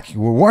back.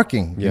 We're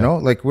working, you know?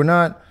 Like we're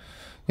not,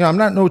 you know, I'm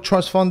not no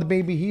trust fund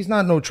baby. He's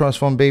not no trust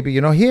fund baby.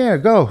 You know, here,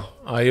 go.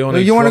 You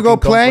want to go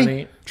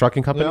play?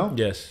 Trucking company? You know?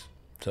 Yes.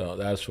 So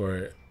that's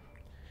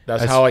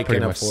how I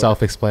can afford.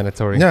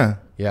 Self-explanatory. Yeah.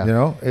 Yeah. You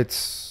know,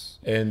 it's.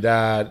 And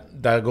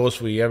that goes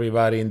with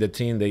everybody in the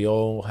team. They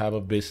all have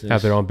a business.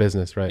 Have their own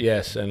business, right?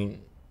 Yes.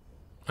 And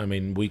I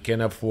mean, we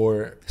can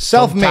afford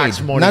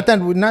self-made. Not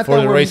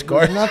the race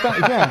car.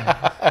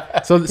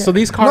 So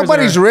these cars.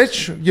 Nobody's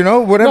rich, you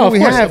know. Whatever we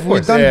have,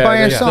 we've done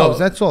by ourselves.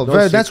 That's all.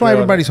 That's why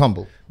everybody's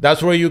humble.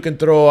 That's where you can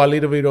throw a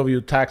little bit of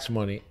your tax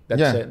money.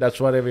 That's it. That's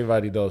what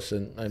everybody does.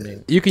 And I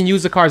mean, you can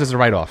use the cars as a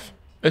write-off.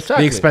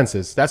 Exactly. The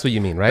expenses. That's what you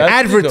mean, right?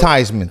 That's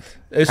advertisement.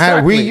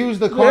 Exactly. We use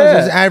the cars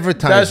as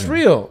advertising. That's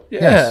real. Yeah.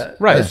 Yes.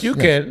 Right. Yes. You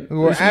can.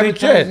 We're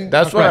advertising.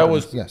 That's what I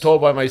was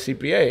told by my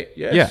CPA.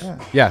 Yes. Yeah.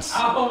 Yes.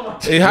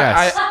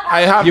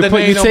 I have the name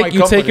on my company.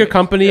 You take your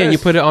company and you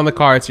put it on the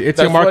car. It's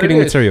your marketing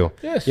material.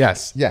 Yes.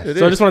 Yes.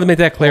 So I just wanted to make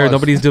that clear.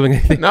 Nobody's doing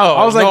anything. No.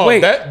 I was like,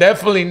 wait.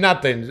 Definitely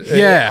nothing.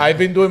 Yeah. I've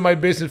been doing my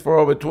business for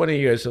over 20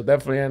 years, so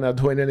definitely I'm not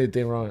doing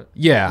anything wrong.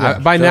 Yeah.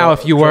 By now,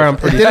 if you were, I'm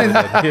pretty sure.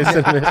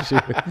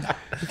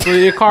 So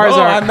your cars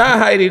are. I'm not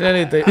hiding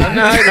anything. I'm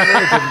not hiding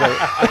anything, though.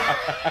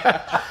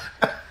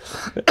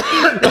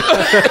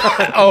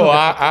 Oh,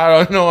 I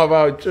don't know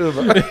about you.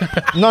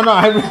 But No,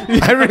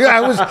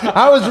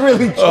 I was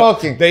really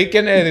talking. they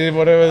can edit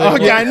whatever they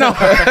Okay, I want.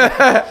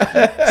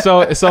 know.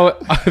 So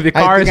the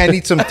I cars. think I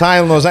need some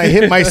Tylenols. I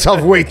hit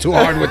myself way too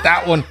hard with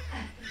that one.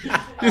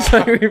 It's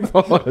like we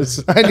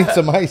pause. I need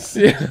some ice.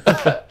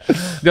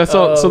 Yeah,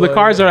 so the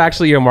cars are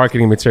actually your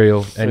marketing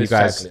material, and you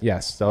guys, Exactly.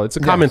 yes. So it's a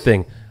common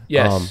thing.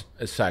 Yes,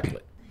 exactly.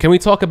 Can we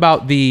talk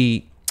about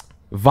the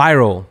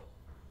viral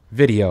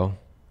video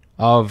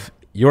of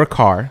your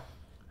car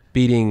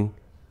beating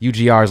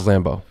UGR's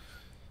Lambo?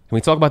 Can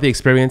we talk about the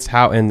experience,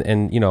 how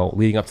and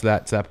leading up to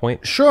that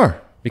point? Sure.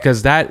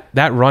 Because that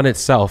run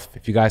itself,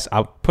 if you guys,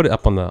 I'll put it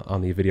up on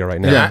the video right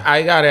now. Yeah,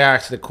 I gotta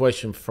ask the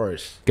question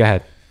first. Go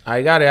ahead.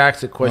 I gotta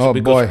ask the question Oh,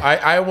 because boy.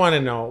 I want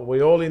to know.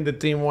 We all in the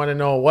team want to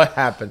know what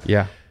happened.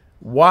 Yeah.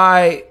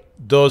 Why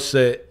does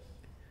it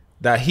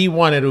that he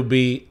wanted to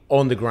be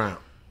on the ground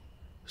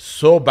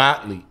so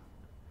badly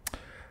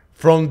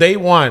from day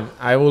one?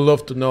 I would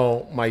love to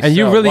know myself. And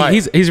you really, why.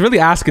 he's really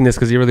asking this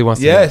because he really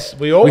wants to. Yes,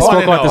 we all We want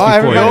spoke to know. about this Oh,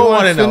 before. We everybody all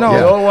wants want to to know. know.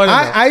 We all want to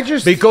know. I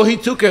just because he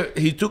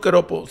took it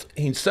up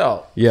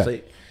himself. Yeah.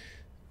 Say,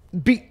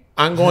 be.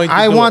 I'm going. To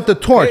I do want it. the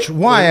torch. Okay,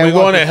 Why? We're I want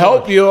going to the help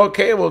torch. you.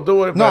 Okay, we'll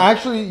do it. No, but-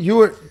 actually, you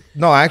were.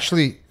 No,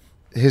 actually,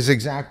 his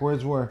exact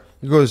words were.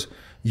 He goes,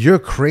 "You're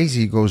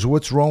crazy." He goes,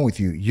 "What's wrong with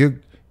you?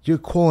 You're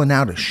calling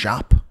out a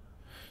shop.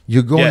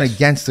 You're going Yes.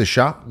 against the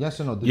shop." Yes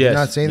or no? Did you Yes,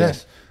 not say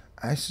yes.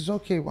 that? I says,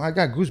 "Okay, well, I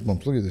got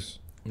goosebumps. Look at this."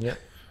 Yeah.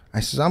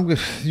 I says, "I'm good.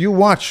 You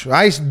watch.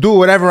 I do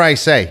whatever I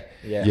say.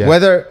 Yeah. Yeah.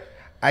 Whether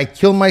I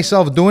kill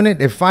myself doing it.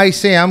 If I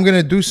say I'm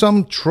gonna do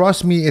something,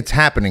 trust me, it's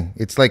happening.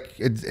 It's like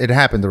it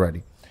happened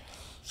already."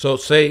 So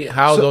say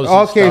how So-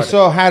 those. okay,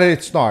 so how did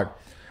it start?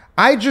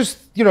 I just,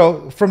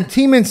 from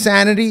Team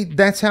Insanity,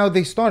 that's how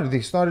they started.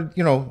 They started,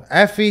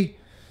 Effie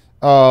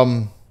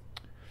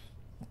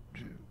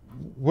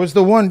was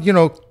the one,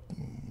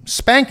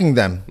 spanking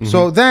them.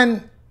 So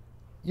then,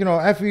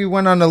 Effie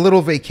went on a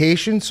little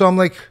vacation. So I'm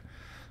like,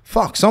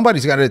 fuck,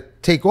 somebody's got to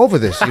take over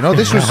this.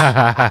 This was.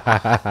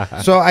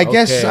 So I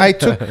guess Okay. I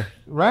took,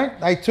 right?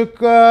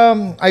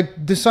 I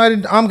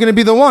decided I'm going to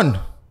be the one.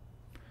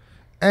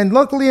 And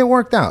luckily it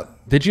worked out.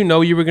 Did you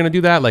know you were gonna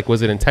do that? Like,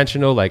 was it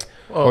intentional? Like,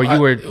 or you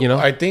were,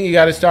 I think you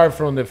got to start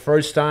from the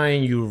first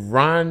time you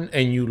ran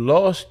and you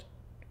lost.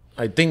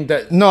 I think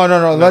that. No.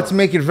 Let's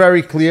make it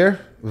very clear.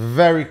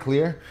 Very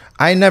clear.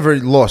 I never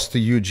lost to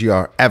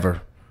UGR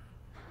ever.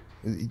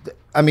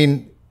 I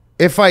mean,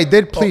 if I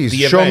did, please the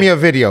show event. me a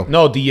video.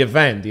 No, the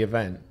event.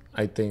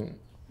 I think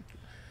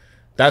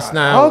that's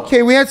now.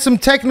 Okay, we had some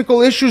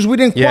technical issues. We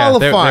didn't Yeah,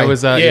 qualify. there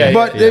was, Yeah,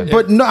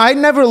 but no, I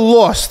never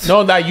lost.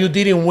 No, that you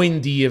didn't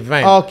win the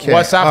event. Okay,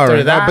 What's all after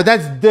right, that? But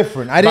that's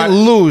different. I didn't But-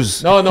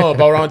 lose. No, but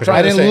what I'm trying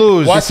I to didn't say.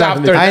 lose. What's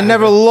after I that?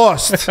 never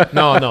lost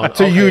No.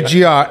 to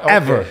UGR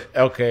ever.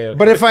 Okay.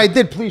 But if I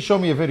did, please show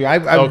me a video. I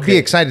would be Okay.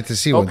 excited to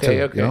see one too.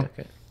 Okay.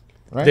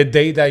 Right? The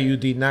day that you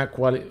did not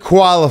qualify.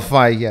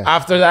 Qualify, yes.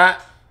 After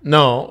that,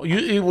 no.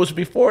 It was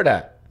before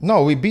that.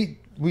 No,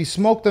 we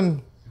smoked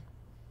them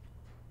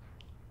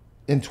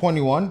in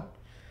 21.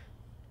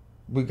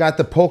 We got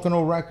the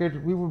Pocono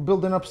record. We were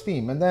building up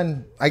steam, and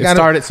then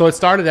it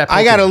started at.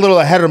 I got a little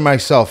ahead of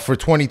myself for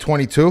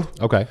 2022,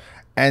 Okay.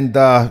 and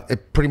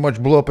it pretty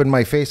much blew up in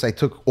my face. I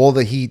took all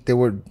the heat. They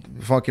were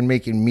fucking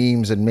making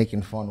memes and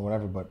making fun,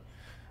 whatever. But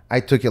I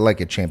took it like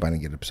a champ. I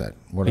didn't get upset.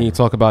 Whatever. Can you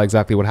talk about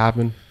exactly what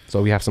happened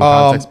so we have some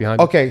context behind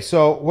it? Okay,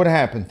 so what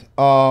happened?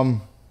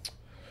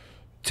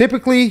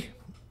 Typically,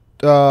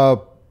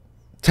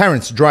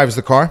 Terrence drives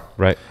the car.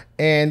 Right.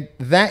 And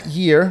that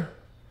year,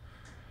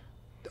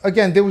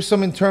 again, there was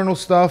some internal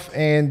stuff,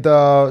 and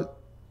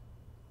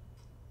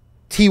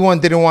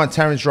T1 didn't want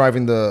Terrence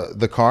driving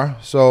the car.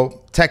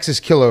 So Texas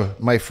Killer,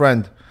 my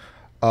friend,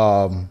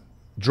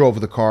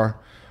 drove the car.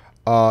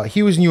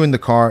 He was new in the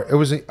car. It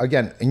was,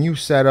 again, a new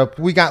setup.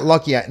 We got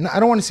lucky. I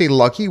don't want to say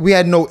lucky. We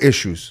had no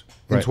issues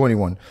in Right.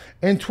 21.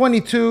 In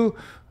 22,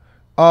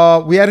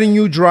 we had a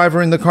new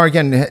driver in the car.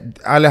 Again,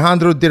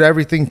 Alejandro did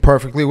everything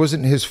perfectly. It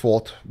wasn't his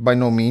fault by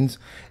no means.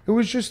 It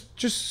was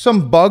just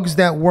some bugs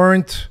that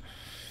weren't,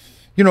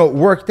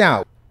 worked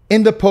out.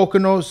 In the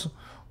Poconos,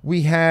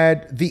 we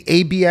had the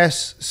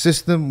ABS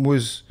system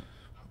was,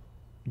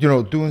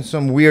 doing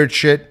some weird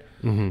shit.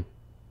 Mm-hmm.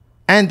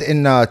 And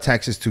in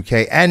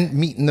Texas2K, and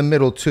meet in the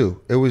middle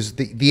too. It was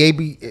the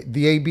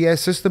ABS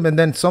system, and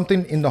then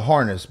something in the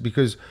harness,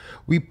 because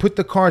we put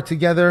the car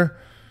together,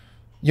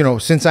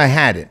 since I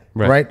had it,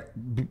 right?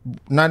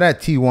 Not at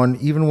T1,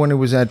 even when it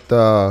was at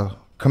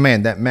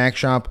Command, that Mac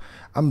shop.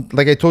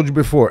 Like I told you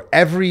before,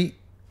 every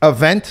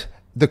event,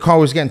 the car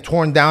was getting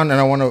torn down, and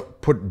I want to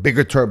put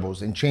bigger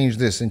turbos and change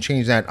this and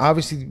change that.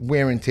 Obviously,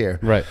 wear and tear.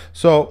 Right.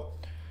 So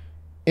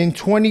in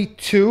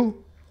 22,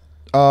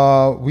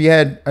 we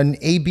had an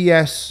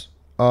ABS,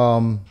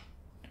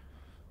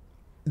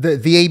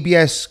 the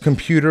ABS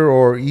computer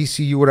or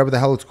ECU, whatever the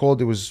hell it's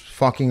called. It was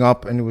fucking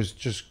up, and it was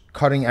just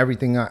cutting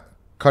everything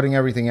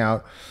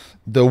out.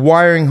 The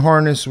wiring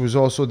harness was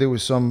also, there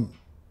was some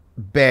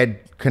bad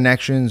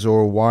connections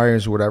or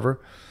wires or whatever.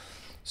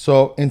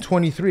 So in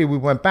 23, we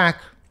went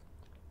back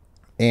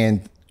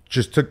and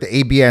just took the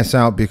ABS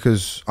out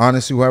because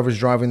honestly, whoever's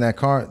driving that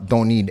car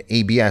don't need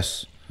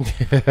ABS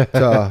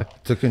to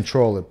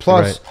control it.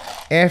 Plus,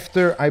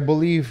 after I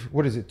believe,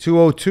 what is it,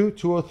 202,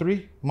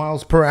 203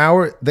 miles per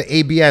hour, the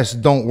ABS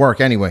don't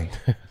work anyway.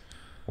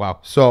 Wow.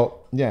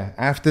 So yeah,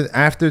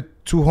 after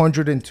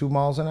 202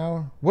 miles an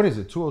hour, what is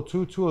it,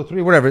 202,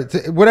 203,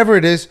 whatever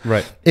it is,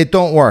 it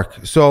don't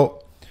work.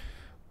 So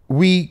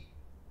we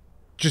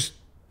just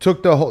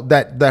took the whole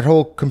that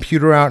whole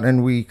computer out,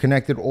 and we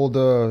connected all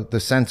the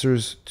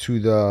sensors to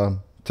the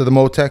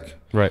Motec.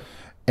 Right.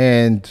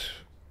 And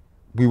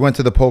we went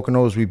to the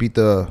Poconos. We beat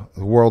the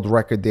world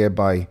record there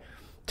by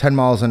 10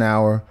 miles an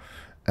hour.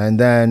 And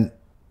then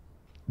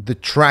the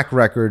track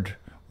record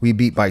we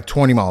beat by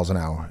 20 miles an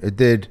hour. It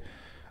did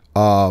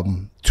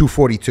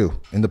 242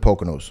 in the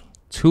Poconos.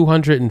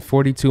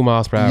 242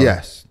 miles per hour.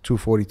 Yes,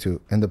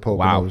 242 in the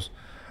Poconos.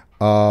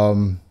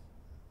 Wow.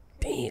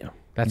 Damn.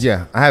 That's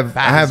I have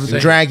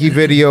draggy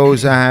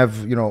videos. I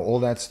have, you know, all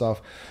that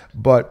stuff.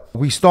 But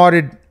we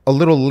started a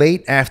little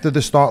late after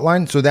the start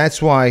line, so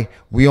that's why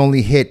we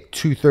only hit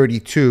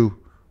 232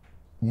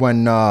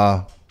 when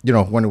you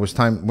know, when it was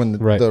time, when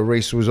the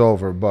race was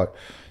over. But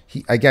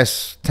I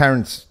guess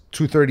Terrence,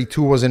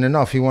 232 wasn't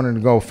enough. He wanted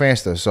to go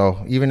faster.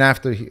 So even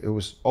after it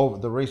was over,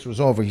 the race was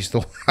over, he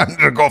still wanted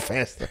to go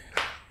faster.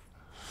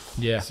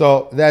 Yeah.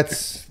 So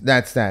that's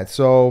that.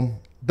 So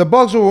the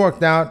bugs were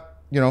worked out.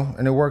 You know,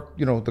 and it worked.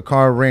 You know, the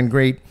car ran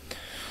great.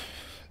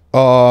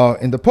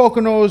 In the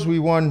Poconos, we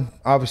won,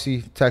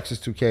 obviously,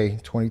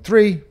 Texas2K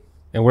 23.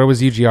 And where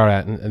was UGR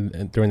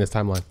at during this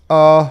timeline?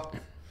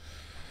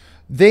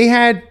 They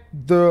had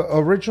the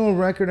original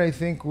record, I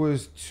think,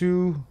 was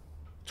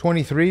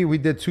 223. We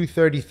did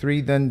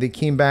 233. Then they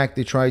came back.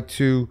 They tried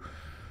to,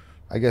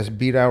 I guess,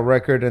 beat our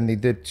record, and they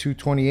did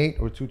 228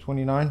 or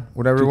 229,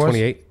 whatever it was.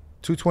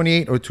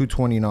 228 or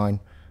 229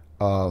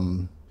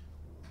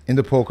 in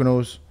the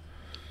Poconos.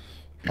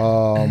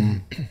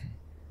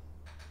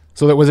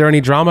 So was there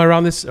any drama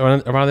around this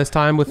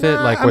time with it?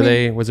 Like,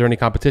 was there any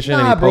competition?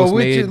 Any posts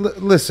made?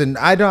 Listen,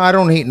 I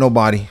don't hate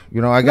nobody.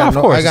 You know,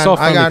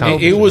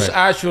 It was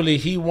actually,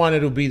 he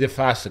wanted to be the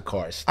faster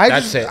cars.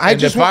 That's it.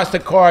 The faster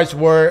cars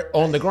were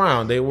on the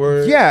ground. They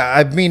were. Yeah,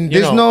 I mean,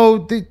 there's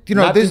nothing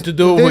to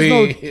do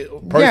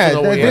with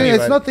personal.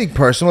 It's nothing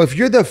personal. If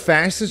you're the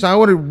fastest, I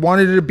would have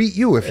wanted to beat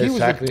you. If he was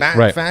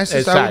the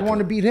fastest, I would want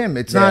to beat him.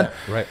 It's not.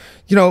 Right.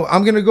 You know,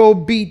 I'm gonna go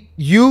beat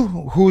you,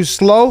 who's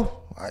slow.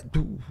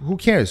 Who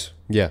cares?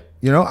 Yeah.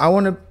 You know, I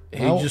want to.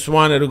 He just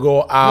wanted to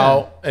go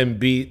out and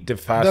beat the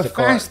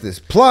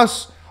fastest.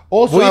 Plus,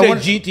 also with a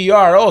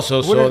GTR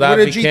also. So that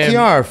became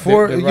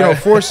GTR,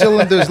 four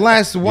cylinders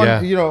less,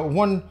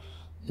 one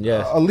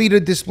a liter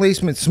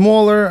displacement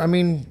smaller. I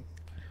mean,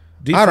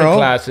 different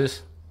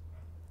classes.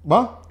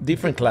 What?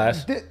 Different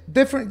class.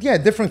 Different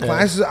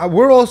classes.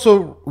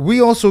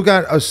 We also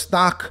got a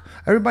stock.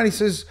 Everybody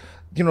says,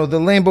 you know, the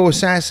Lambo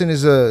Assassin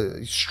is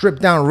a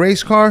stripped down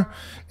race car.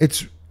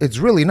 It's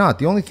really not.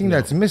 The only thing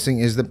that's missing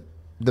is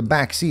the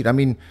back seat. I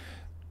mean,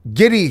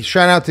 Giddy,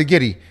 shout out to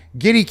Giddy.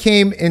 Giddy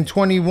came in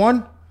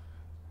 21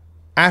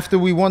 after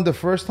we won the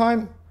first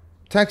time,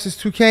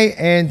 Texas2K,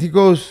 and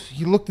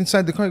he looked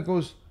inside the car, he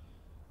goes,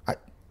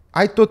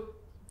 I thought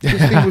this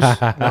thing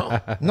was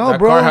no,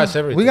 bro. Car has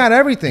everything. We got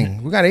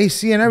everything. We got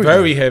AC and everything.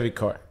 Very heavy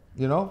car.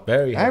 You know?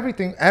 Very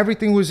heavy.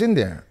 Everything was in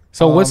there.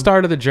 So what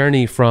started the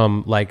journey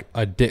from like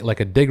a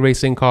dig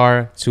racing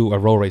car to a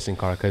roll racing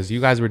car? Because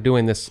you guys were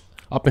doing this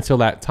up until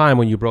that time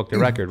when you broke the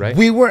record, right?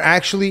 We were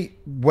actually,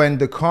 when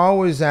the car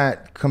was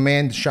at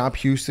Command Shop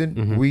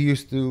Houston, we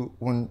used to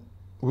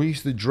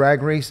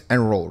drag race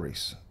and roll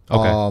race.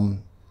 Okay.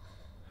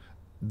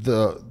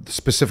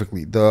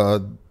 Specifically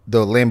the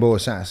Lambo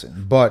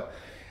Assassin. But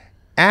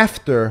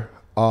after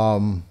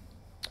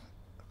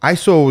I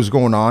saw what was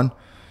going on,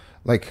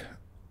 like,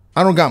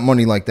 I don't got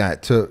money like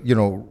that to, you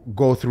know,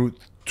 go through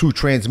 2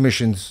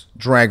 transmissions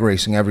drag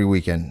racing every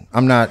weekend.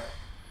 I'm not.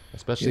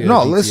 Especially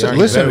listen.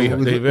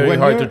 They're very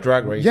hard to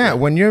drag race. Yeah,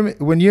 when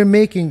you're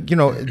making, you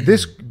know,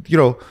 this, you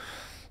know,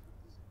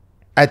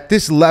 at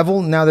this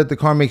level, now that the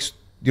car makes,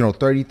 you know,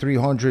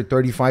 3,300,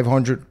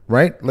 3,500,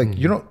 right? Like,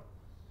 you know,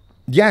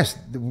 yes,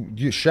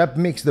 Shep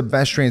makes the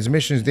best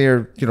transmissions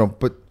there, you know,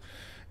 but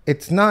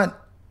it's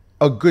not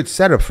a good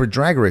setup for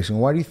drag racing.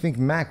 Why do you think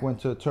Mac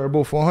went to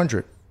Turbo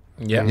 400?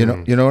 Yeah. You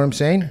know what I'm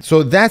saying?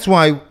 So that's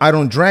why I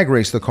don't drag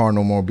race the car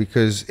no more,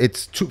 because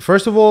it's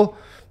first of all,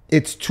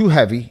 it's too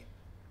heavy.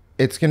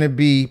 It's going to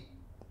be,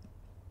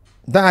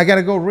 I got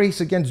to go race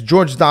against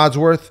George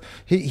Dodsworth.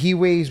 He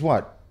weighs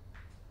what?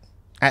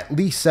 At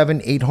least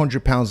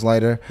 700-800 pounds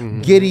lighter.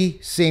 Giddy,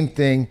 same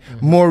thing.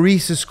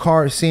 Maurice's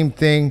car, same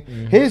thing.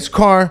 His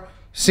car,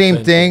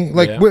 same thing.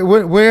 Like,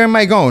 where am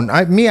I going?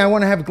 I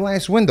want to have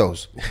glass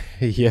windows,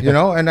 you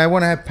know, and I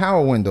want to have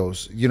power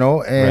windows, you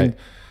know, and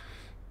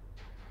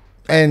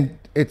I'm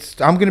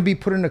going to be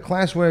put in a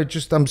class where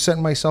I'm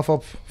setting myself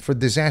up for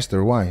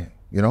disaster. Why?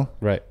 You know?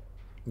 Right.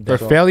 For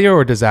failure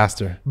or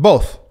disaster?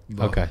 Both.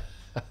 Okay.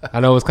 I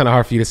know it was kind of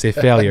hard for you to say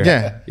failure.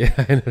 Yeah.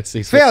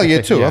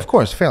 Failure too, of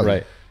course, failure.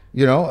 Right.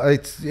 You know,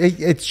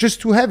 it's just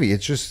too heavy.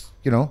 It's just,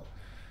 you know.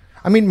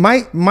 I mean,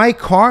 my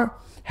car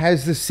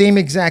has the same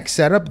exact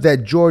setup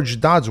that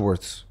George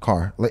Dodsworth's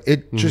car. Like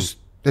it just,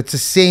 it's the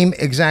same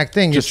exact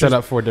thing. Just it's set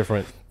up for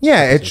different.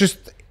 Yeah, it's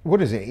just,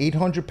 what is it,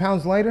 800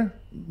 pounds lighter?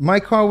 My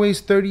car weighs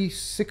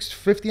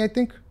 3650, I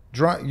think,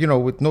 you know,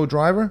 with no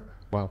driver.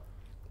 Wow.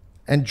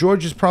 And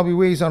George's probably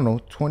weighs, I don't know,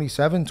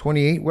 27,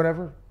 28,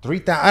 whatever.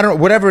 3,000, I don't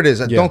know, whatever it is.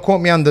 Don't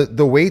quote me on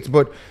the weights,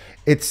 but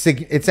it's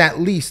at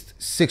least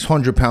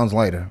 600 pounds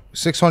lighter.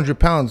 600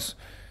 pounds.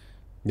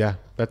 Yeah,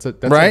 that's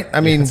right. I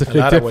mean, that's a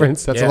big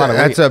difference. That's a lot of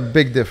weight. That's a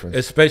big difference,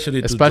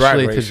 especially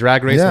to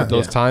drag race with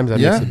those times. That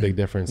makes a big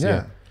difference.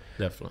 Yeah,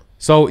 definitely.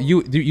 So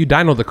you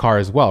dynoed the car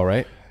as well,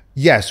 right?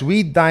 Yes,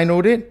 we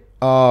dynoed it.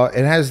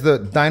 It has the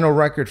dyno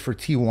record for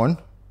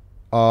T1.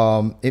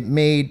 It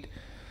made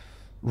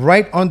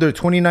right under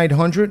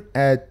 2,900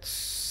 at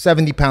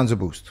 70 pounds of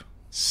boost.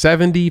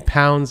 70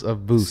 pounds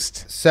of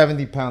boost.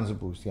 70 pounds of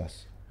boost.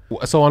 Yes.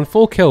 So on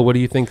full kill, what do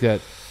you think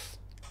that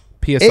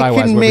PSI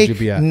wise, where would you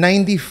be at?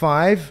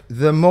 95.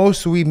 The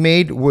most we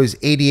made was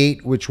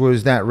 88, which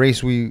was that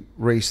race we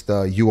raced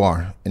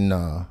UR in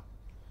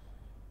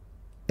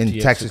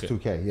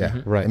Texas2K.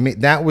 Yeah, right. I mean,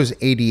 that was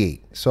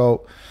 88.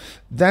 So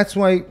that's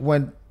why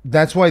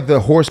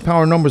the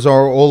horsepower numbers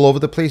are all over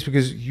the place,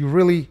 because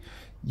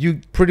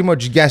you pretty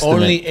much guessed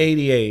only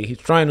 88. He's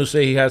trying to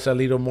say he has a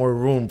little more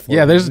room for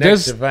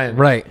there's event.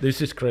 Right. This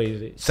is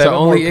crazy. So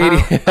only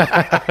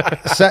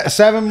 80.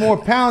 7 more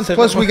pounds.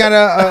 Plus we got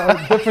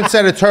a different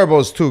set of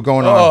turbos too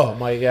going on. Oh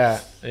my god.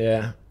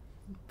 Yeah.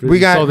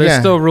 So there's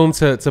still room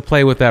to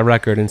play with that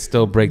record and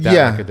still break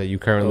that record that you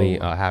currently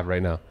have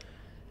right now.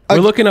 We're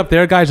looking up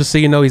there, guys, just so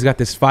you know. He's got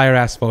this fire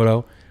ass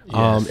photo.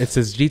 Yes. It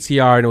says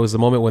GTR, and it was the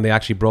moment when they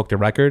actually broke the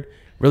record.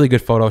 Really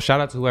good photo.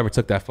 Shout out to whoever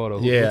took that photo.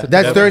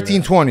 That's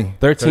 1320.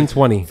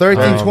 1320.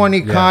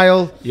 1320.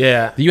 Kyle.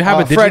 Yeah. Do you have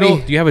a digital?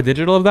 Freddie. Do you have a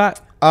digital of that?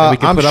 That we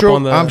can put up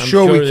on the. I'm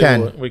sure we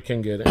can. We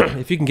can get it.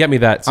 If you can get me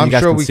that, so I'm you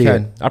guys sure can we see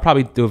can. it. I'll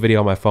probably do a video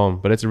on my phone,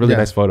 but it's a really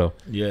nice photo.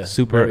 Yeah.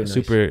 Super nice.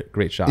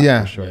 great shot.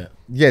 Yeah. For sure.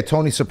 Yeah,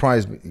 Tony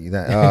surprised me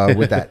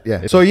with that.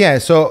 Yeah.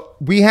 So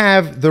we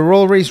have the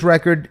roll race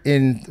record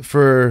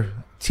for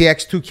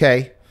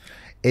TX2K.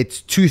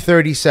 It's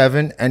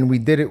 237, and we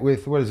did it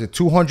with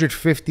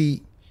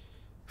 250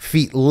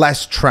 feet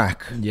less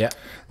track. Yeah.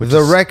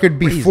 The record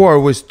before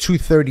was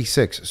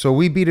 236. So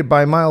we beat it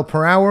by mile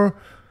per hour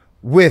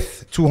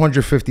with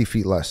 250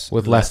 feet less.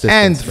 With less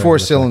and distance. 4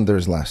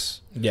 cylinders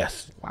less.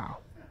 Yes. Wow.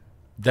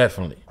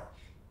 Definitely.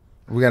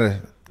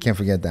 Can't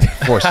forget that.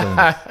 4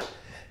 cylinders.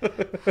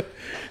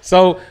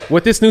 So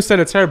with this new set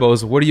of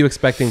turbos, what are you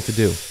expecting to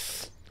do?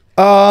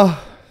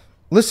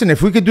 Listen,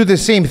 if we could do the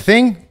same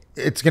thing,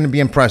 it's going to be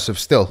impressive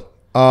still.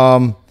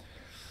 The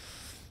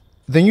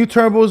new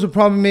turbos will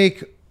probably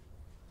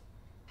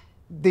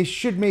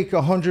should make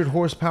 100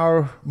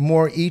 horsepower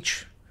more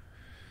each,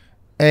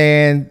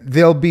 and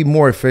they'll be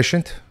more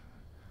efficient.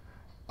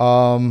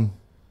 We'll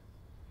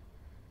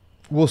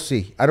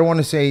see. I don't want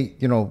to say,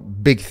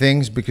 big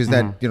things, because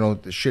that,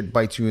 the shit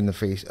bites you in the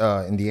face,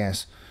 in the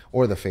ass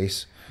or the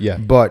face. Yeah.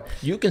 But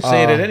you can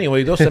say it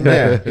anyway. It doesn't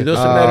matter. It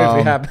doesn't matter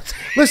if it happens.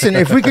 Listen,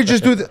 if we could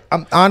just do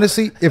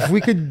honestly, if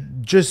we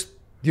could just,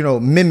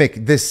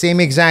 mimic the same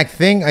exact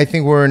thing, I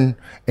think we're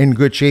in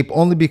good shape,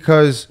 only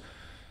because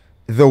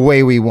the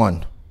way we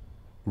won.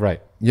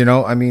 Right.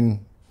 I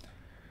mean,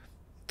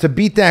 to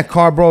beat that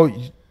car, bro,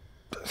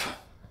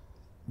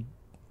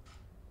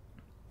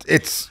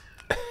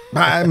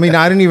 I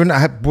don't even,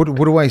 what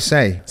do I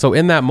say? So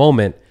in that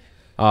moment,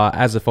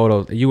 as a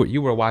photo,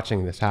 you were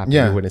watching this happen,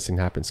 you were witnessing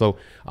it happen. So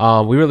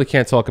we really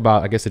can't talk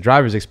about, I guess, the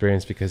driver's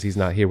experience, because he's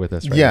not here with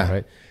us right now,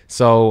 right?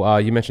 So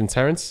you mentioned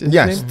Terrence.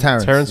 Yes,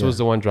 Terrence. Terrence was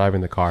the one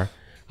driving the car.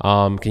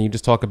 Can you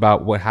just talk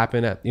about what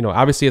happened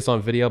obviously it's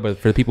on video, but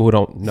for the people who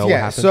don't know what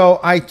happened?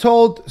 So I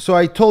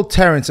told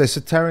Terrence, I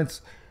said,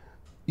 Terrence,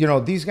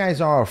 these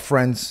guys are our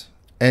friends,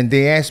 and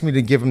they asked me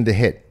to give him the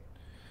hit.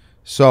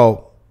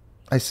 So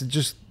I said,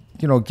 just,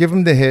 give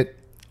him the hit.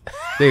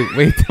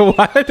 Wait,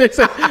 what? They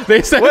said,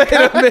 wait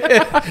a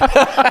minute.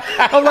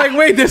 I'm like,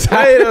 wait a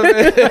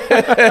minute.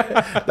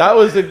 That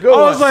was a good one.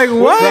 I was like,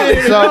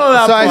 what? So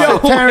I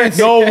said, Terrence.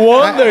 No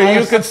wonder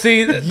you could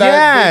see that.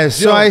 Yeah,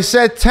 so I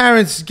said,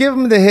 Terrence, give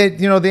him the hit.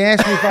 They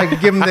asked me if I could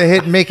give him the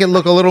hit, make it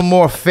look a little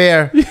more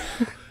fair.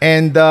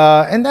 And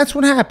that's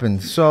what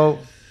happened. So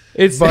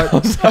if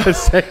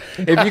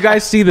you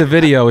guys see the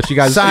video, which you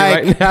guys see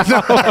right now,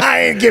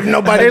 I ain't giving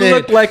nobody the hit. It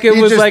looked like it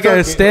was like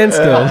a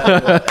standstill.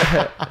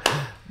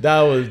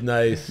 That was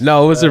nice.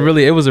 No, it was a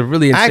really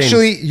insane.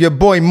 Actually, your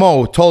boy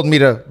Mo told me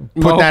to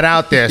put that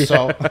out there.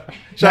 So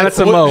shout out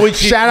to Mo.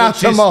 Shout out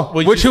to Mo.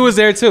 Who was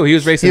there too. He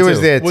was racing too. He was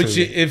there too. Which,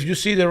 if you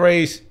see the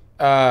race,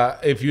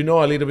 if you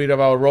know a little bit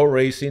about road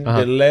racing,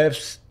 the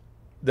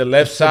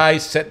left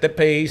side set the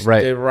pace,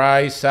 the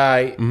right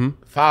side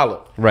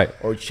follow,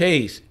 or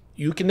chase.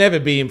 You can never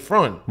be in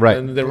front. Right.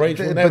 And the race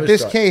will never But this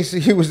start. case,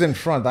 he was in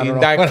front. I don't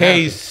know. In that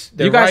case,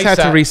 the you guys right had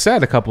to side,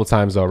 reset a couple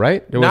times though,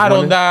 right? not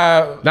on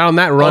that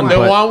run. The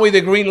one with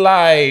the green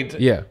light.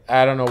 Yeah.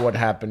 I don't know what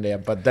happened there,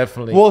 but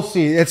definitely. We'll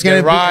see. It's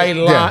going to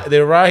be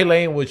the right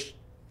lane, which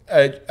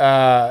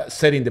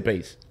setting the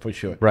pace for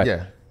sure. Right.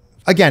 Yeah.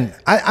 Again,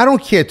 I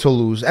don't care to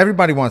lose.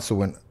 Everybody wants to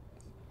win.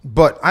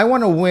 But I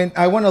want to win.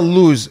 I want to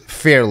lose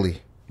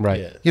fairly. Right.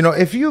 Yeah. You know,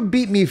 if you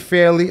beat me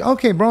fairly,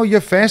 okay, bro,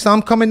 you're fast.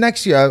 I'm coming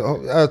next year.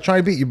 I'll try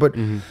to beat you. But,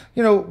 you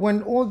know,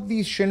 when all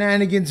these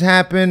shenanigans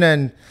happen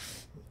and,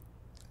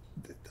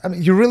 I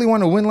mean, you really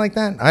want to win like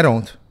that? I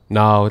don't.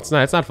 No, it's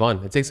not. It's not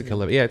fun. It takes a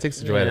killer. Yeah, it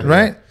takes a joy out of it.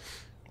 Right?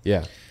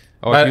 Yeah.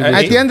 Or But if you at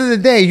lose- At the end of the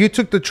day, you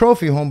took the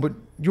trophy home, but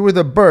you were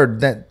the bird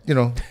that, you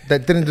know,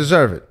 that didn't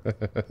deserve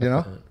it. You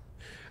know?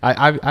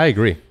 I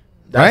agree.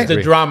 That's Right?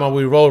 the drama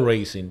with road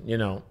racing. You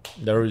know,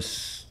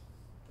 it's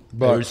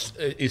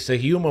a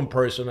human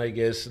person, I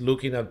guess,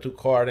 looking at two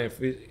cars. And if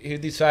he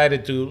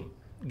decided to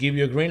give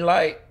you a green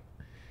light,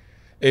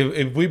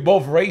 if we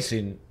both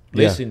racing,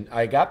 listen,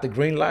 I got the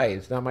green light.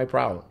 It's not my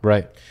problem.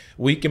 Right.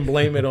 We can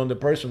blame it on the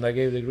person that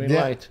gave the green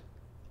Yeah. light.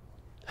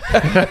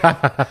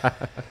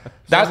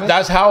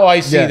 That's how I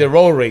see Yeah. the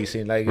road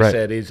racing. Like I Right.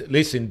 said, is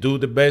listen, do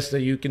the best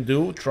that you can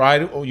do. Try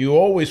to. You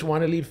always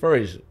want to lead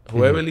first.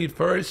 Whoever lead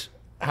first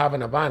have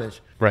an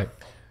advantage. Right.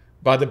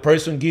 But the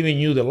person giving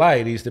you the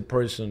light is the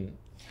person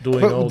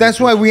doing all. But that's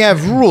the why we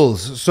have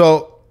rules.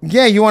 So,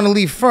 yeah, you want to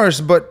leave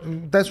first, but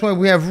that's why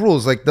we have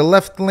rules. Like the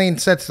left lane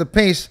sets the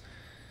pace.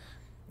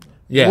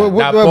 Yeah. What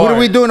that are part-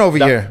 we doing over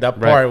that- here? That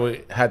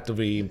part had to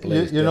be in You,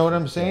 place. you know what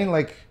I'm saying?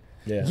 Like,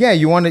 Yeah. yeah,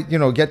 you want to, you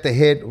know, get the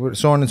hit,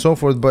 so on and so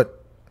forth. But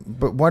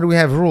why do we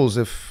have rules?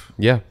 If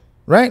Yeah.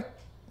 right?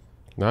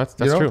 No, that's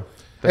You know? true.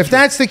 If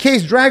that's the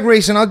case, drag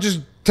racing, I'll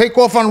just take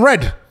off on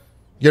red,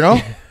 you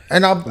know,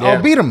 and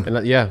I'll beat him.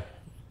 And yeah.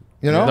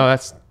 You know, No,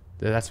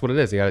 that's what it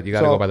is. You got to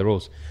So- go by the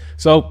rules.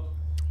 So,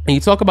 and you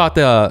talk about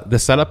the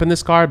setup in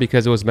this car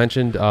because it was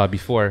mentioned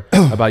before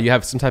about you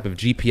have some type of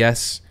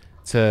GPS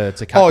to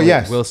calculate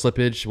yes. wheel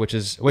slippage,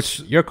 which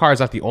your car is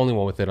not the only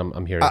one with it.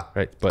 I'm hearing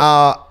right, but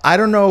I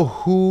don't know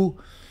who.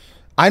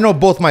 I know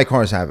both my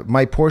cars have it.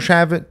 My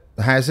Porsche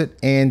has it,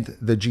 and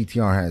the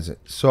GTR has it.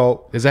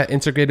 So is that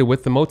integrated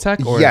with the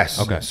Motec? Or? yes.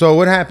 Okay. So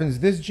what happens?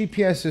 This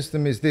GPS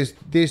system is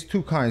there's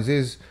two kinds.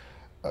 There's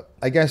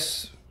I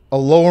guess a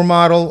lower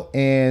model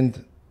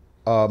and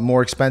a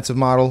more expensive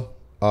model.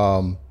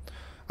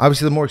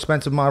 Obviously, the more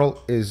expensive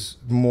model is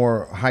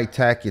more high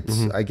tech. It's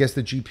I guess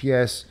the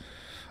GPS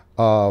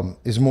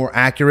is more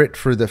accurate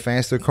for the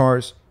faster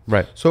cars.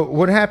 Right. So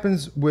what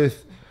happens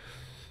with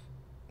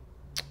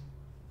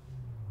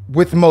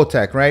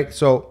Motec, right?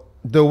 So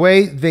the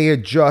way they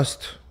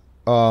adjust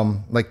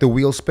like the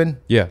wheel spin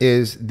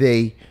is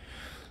they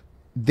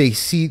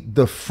see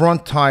the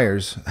front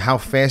tires, how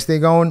fast they're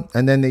going,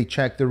 and then they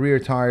check the rear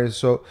tires.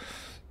 So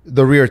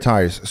the rear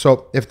tires.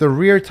 So if the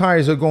rear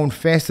tires are going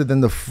faster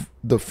than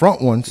the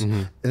front ones,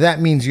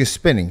 that means you're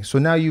spinning. So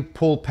now you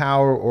pull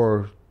power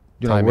or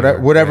you know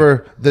Timing whatever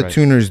right. the Right.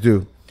 tuners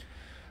do.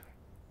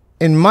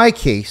 In my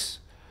case,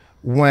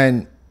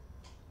 when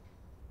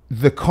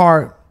the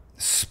car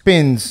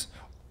spins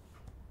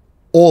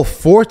all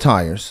four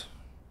tires,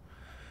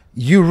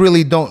 you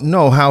really don't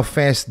know how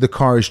fast the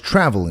car is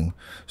traveling.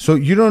 So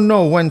you don't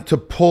know when to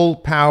pull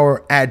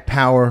power, add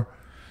power,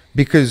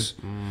 because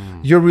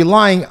you're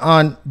relying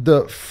on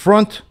the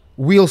front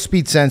wheel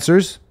speed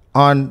sensors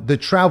on the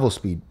travel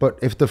speed. But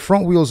if the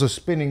front wheels are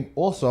spinning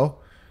also,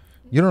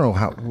 you don't know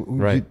how,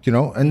 Right. you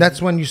know, and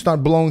that's when you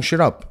start blowing shit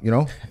up, you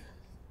know,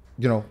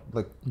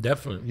 like,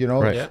 Definitely. you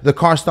know, Right. Yeah. the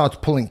car starts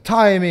pulling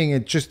timing.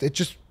 It just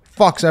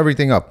fucks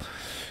everything up.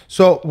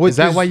 So Is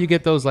that why you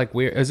get those like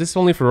weird? Is this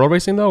only for road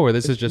racing though, or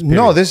this is just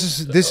No, period? this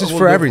is We'll for go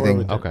for everything.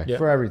 everything. Okay. Yeah.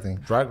 For everything.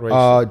 Drag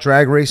racing.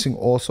 Drag racing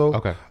also.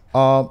 Okay.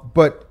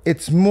 But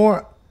it's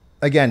more,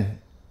 again,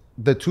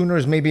 the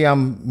tuners. Maybe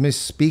I'm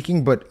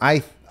misspeaking, but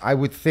I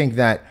would think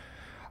that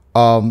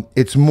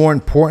it's more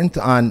important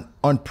on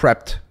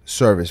unprepped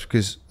service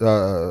because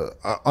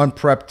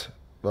unprepped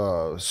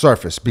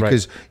surface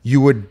because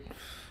you would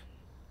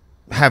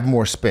have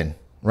more spin,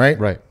 right?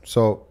 Right.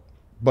 So,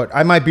 but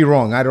I might be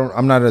wrong.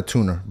 I'm not a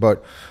tuner,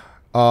 but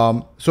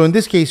so in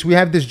this case we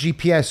have this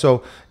GPS.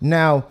 So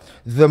now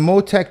the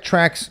Motec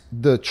tracks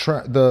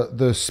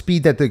the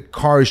speed that the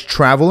car is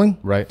traveling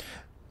Right.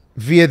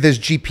 via this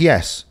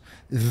GPS.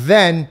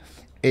 Then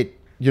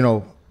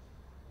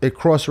it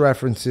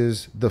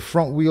cross-references the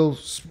front wheel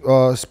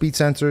speed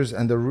sensors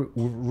and the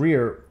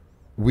rear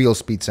wheel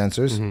speed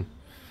sensors,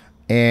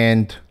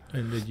 and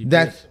And the GPS.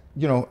 that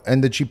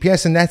and the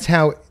GPS, and that's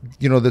how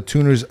the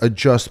tuners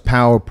adjust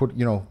power,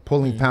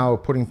 pulling power,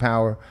 putting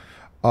power.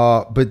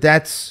 But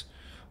that's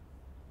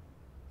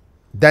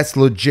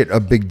legit a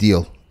big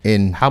deal.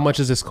 In How much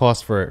does this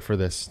cost for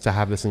this to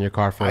have this in your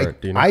car?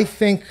 Do you know? I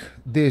think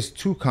there's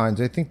two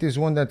kinds. I think there's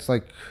one that's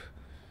like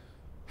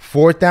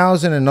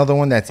 4,000, another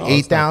one that's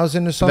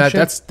 8,000 or something.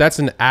 that's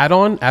an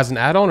add-on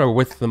or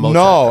with the Motec?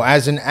 No,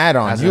 as an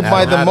add-on. As You an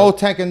buy the add-on.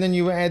 Motec and then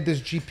you add this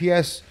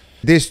GPS.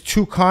 There's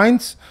two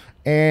kinds,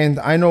 and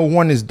I know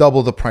one is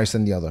double the price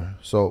than the other.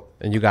 So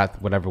And you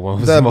got whatever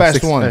one was the most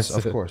best ones,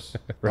 expensive. of course.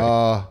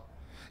 Right.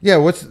 Yeah.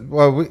 What's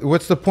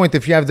the point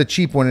if you have the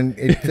cheap one and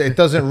it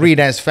doesn't read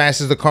as fast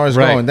as the car is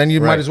Right, going? Then you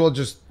right. might as well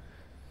just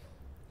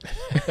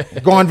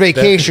Go on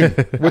vacation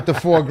with the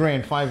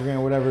 $4,000,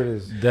 $5,000, whatever it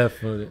is.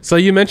 Definitely. So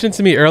you mentioned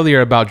to me earlier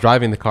about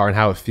driving the car and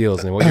how it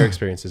feels and what your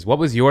experience is. What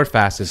was your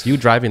fastest? You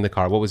driving the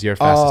car. What was your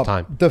fastest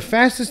time? The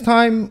fastest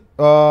time,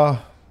 the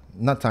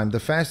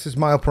fastest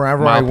mile per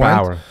hour I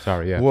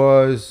went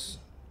was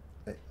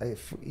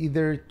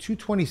either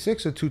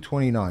 226 or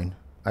 229.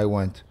 I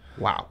went.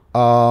 Wow.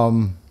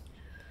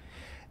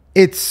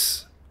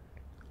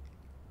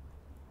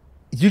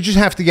 You just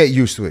have to get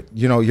used to it.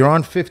 You know, you're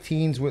on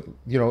 15s with,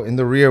 you know, in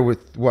the rear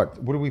with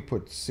what do we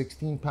put?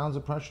 16 pounds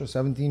of pressure,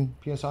 17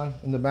 PSI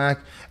in the back,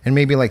 and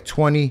maybe like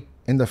 20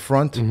 in the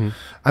front.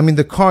 I mean,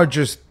 the car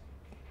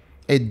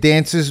it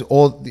dances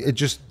it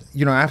just,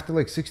 you know, after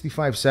like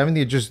 65,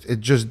 70, it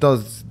just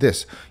does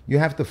this. You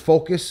have to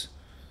focus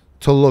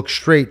to look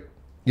straight,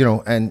 you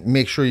know, and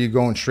make sure you're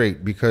going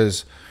straight,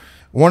 because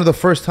one of the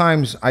first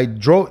times I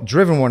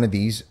driven one of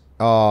these,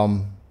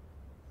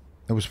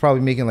 it was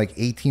probably making like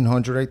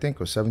 1,800, I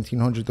think, or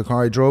 1,700, the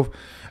car I drove.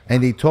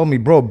 And they told me,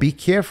 bro, be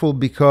careful,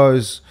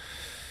 because,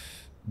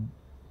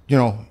 you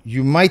know,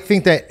 you might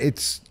think that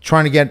it's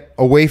trying to get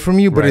away from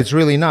you, but it's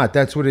really not.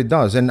 That's what it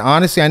does. And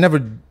honestly, I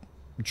never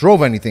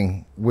drove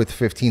anything with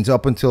 15s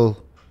up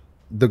until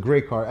the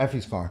gray car,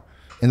 Effie's car,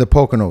 in the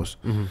Poconos.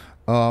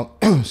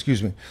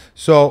 Excuse me.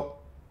 So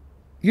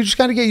you just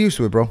got to get used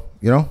to it, bro.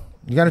 You know,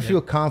 you got to feel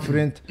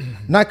confident,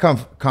 not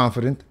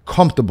confident,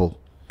 comfortable.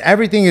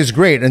 Everything is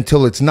great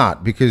until it's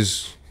not,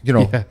 because, you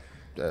know,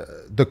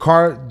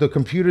 the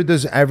computer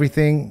does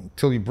everything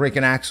till you break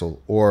an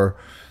axle, or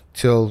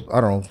till,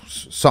 I don't know,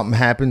 something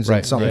happens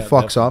and something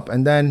fucks up,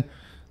 and then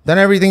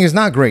everything is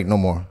not great no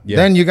more.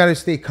 Then you got to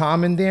stay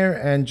calm in there,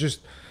 and just,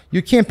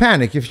 you can't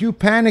panic. If you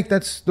panic,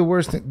 that's the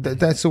worst thing.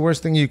 That's the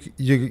worst thing you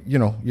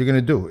know you're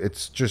gonna do.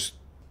 It's just.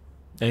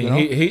 And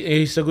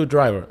he's a good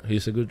driver.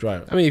 He's a good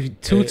driver. I mean, if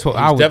he's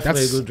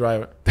definitely a good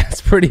driver.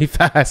 That's pretty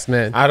fast,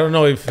 man. I don't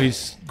know if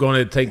he's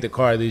going to take the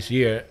car this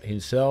year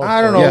himself.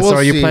 I don't know. Yeah, so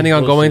are you planning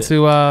on going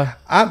to...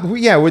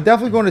 yeah, we're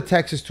definitely going to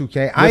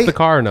Texas2K. With the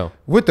car or no?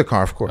 With the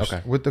car, of course.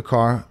 Okay. With the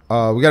car.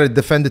 We got to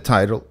defend the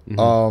title.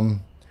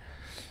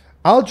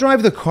 I'll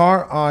drive the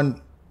car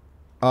on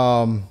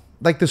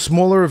like the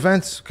smaller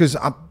events, because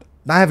I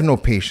have no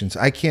patience.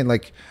 I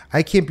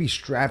can't be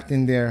strapped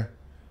in there,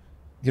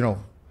 you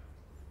know,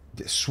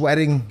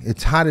 sweating.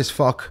 It's hot as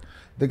fuck.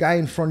 The guy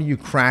in front of you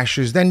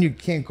crashes, then you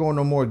can't go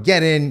no more.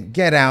 Get in,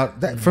 get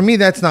out. For me,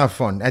 that's not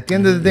fun. At the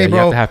end of the day, bro,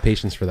 you have to have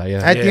patience for that.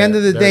 At the end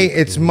of the day,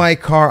 it's my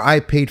car.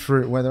 I paid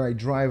for it, whether I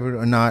drive it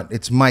or not.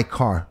 It's my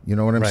car. You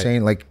know what I'm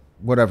saying? Like,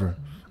 whatever.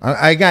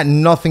 I got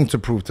nothing to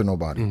prove to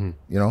nobody. You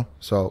know,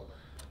 so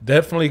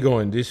definitely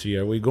going this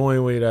year. We're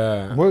going with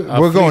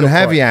we're going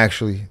heavy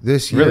actually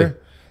this year. Really?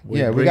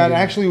 We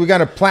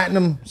got a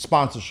platinum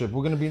sponsorship.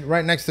 We're gonna be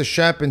right next to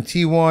Shep and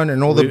T1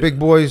 and all the big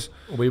boys.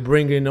 We're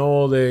bringing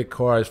all the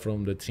cars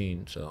from the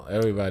team, so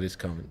everybody's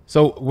coming.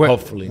 So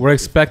we're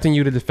expecting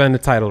you to defend the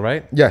title,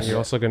 right? Yes. And you're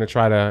also gonna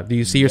try to. Do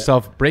you see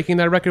yourself breaking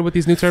that record with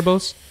these new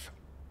turbos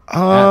at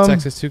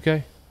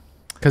Texas2K?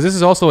 Because this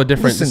is also a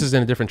different. This is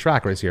in a different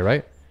track race here,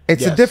 right?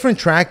 It's a different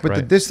track, but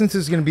the distance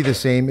is gonna be the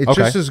same. It's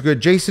just as good.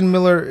 Jason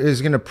Miller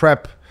is gonna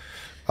prep.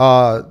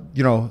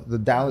 You know, the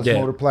Dallas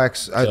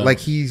Motorplex, like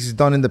he's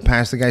done in the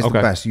past. The guy's the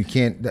best. You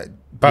can't.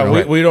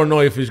 But we don't know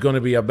if it's going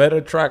to be a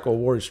better track or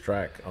worse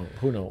track.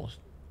 Who knows?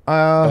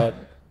 But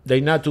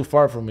they're not too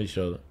far from each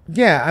other.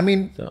 Yeah, I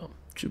mean, so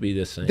it should be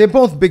the same. They're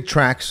both big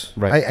tracks.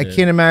 Right. I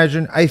can't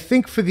imagine. I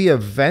think for the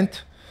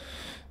event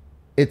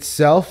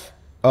itself,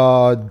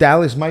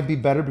 Dallas might be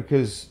better,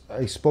 because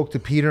I spoke to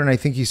Peter and I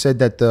think he said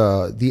that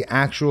the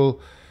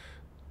actual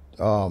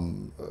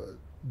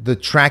the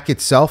track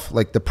itself,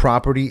 like the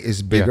property,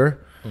 is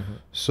bigger.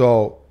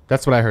 So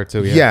that's what I heard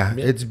too. Yeah,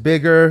 it's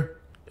bigger.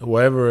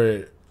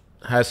 Whoever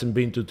hasn't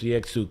been to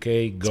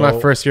TX2K, go. It's my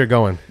first year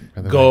going.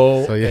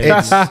 Go. So,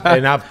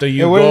 and after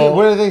you go,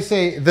 what do they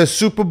say? The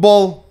Super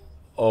Bowl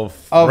of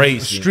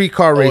racing,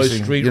 streetcar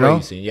racing, street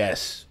racing.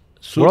 Yes.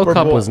 World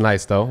Cup was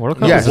nice though. World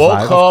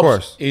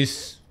Cup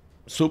is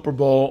Super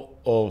Bowl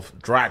of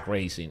drag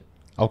racing.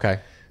 Okay.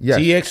 Yes.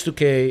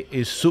 TX2K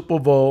is Super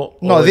Bowl.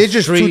 No, they're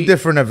just two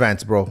different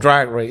events, bro.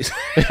 Drag race.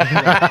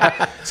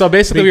 So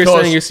basically, you're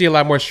saying you see a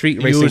lot more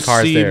street racing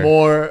cars there.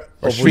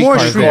 You see more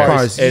street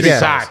cars.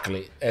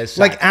 Exactly.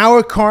 Like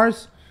our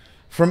cars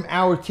from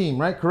our team,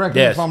 right? Correct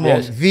me if I'm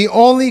wrong. The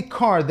only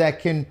car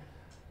that can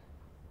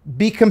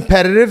be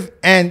competitive,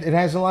 and it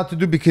has a lot to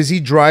do because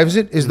he drives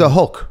it, is the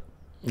Hulk.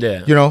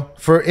 Yeah. You know,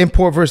 for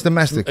import versus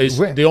domestic. It's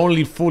the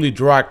only fully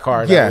drag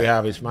car that we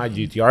have is my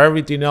GTR.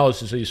 Everything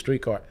else is a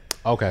street car.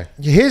 Okay.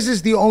 His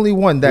is the only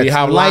one that's we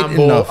have light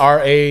Lambo, enough.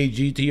 RA,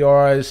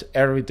 GTRs,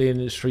 everything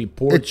is street.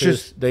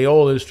 Porsches, they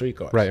all is street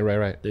cars.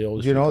 Right. They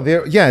all. You know,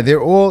 they're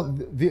all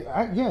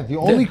the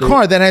only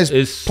car that has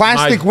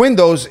plastic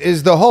windows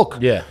is the Hulk.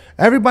 Yeah.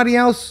 Everybody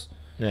else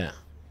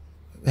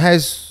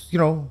has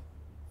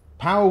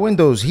power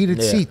windows,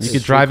 heated seats. You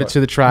could drive it to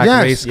the track,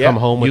 Yes. race, Yeah, come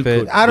home with you it.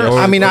 could. I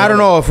don't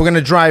know if we're gonna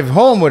drive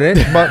home with it,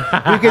 but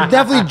we could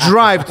definitely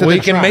drive to We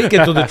the can track. make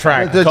it to the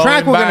track. The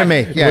track we're Coming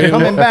gonna back, make. Yeah,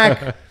 coming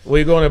back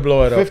we're gonna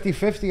blow it up.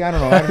 50-50. I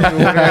don't know.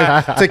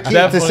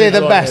 To say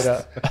the Definitely best.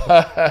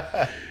 blowing it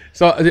up.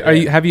 So,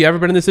 have you ever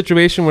been in this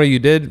situation where you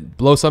did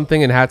blow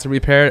something and had to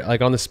repair it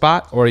like on the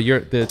spot, or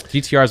the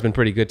GTR has been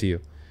pretty good to you?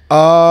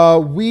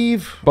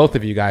 We've Both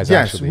of you guys,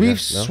 actually. we've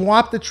yeah? No?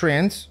 swapped the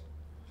trans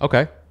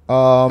Okay.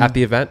 At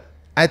the event.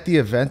 at the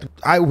event.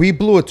 We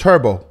blew a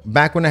turbo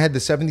back when I had the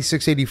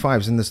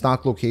 7685s in the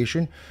stock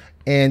location,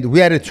 and we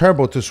had a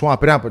turbo to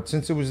swap it out. But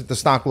since it was at the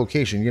stock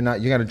location, you got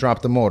to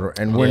drop the motor,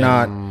 and we're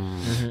not.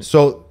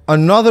 So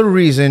another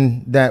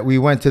reason that we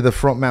went to the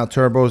front mount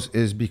turbos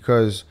is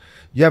because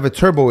you have a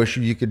turbo issue,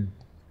 you could,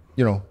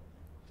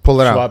 pull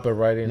it out. Swap it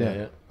right in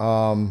there.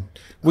 Yeah.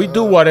 We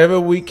do whatever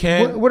we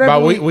can, whatever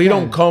but we we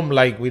don't can. come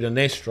like with an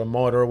extra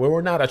motor.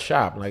 We're not a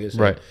shop, like I said.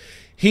 Right.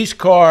 His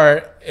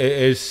car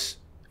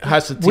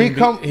has a team. We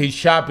come- His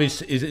shop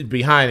is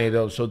behind it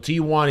though. So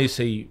T1 is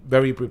a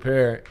very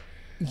prepared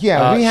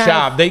Yeah, we have.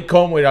 shop. They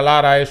come with a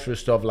lot of extra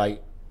stuff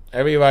like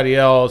everybody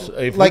else.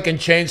 If Like- we can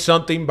change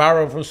something,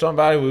 borrow from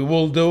somebody, we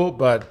will do.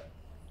 But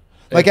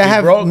Like if I it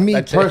have broke, me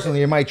that's it.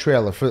 personally in my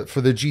trailer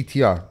for the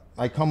GTR.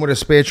 I come with a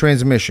spare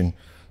transmission,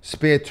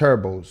 spare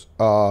turbos,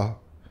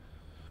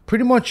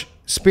 pretty much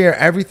spare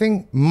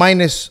everything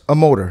minus a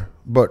motor.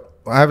 But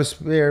I have a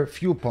spare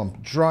fuel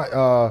pump,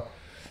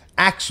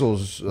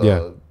 axles,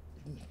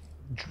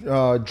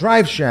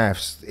 drive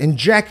shafts,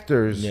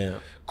 injectors, Yeah.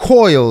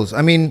 coils.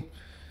 I mean,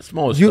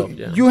 Small you stuff.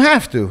 Yeah. you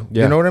have to.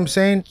 Yeah. You know what I'm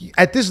saying?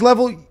 At this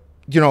level,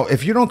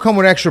 if you don't come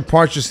with extra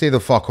parts, just stay the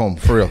fuck home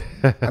for real.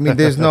 I mean,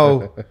 there's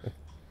no.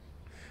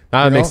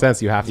 That makes know?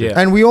 sense. You have to. Yeah.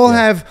 And we all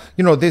have,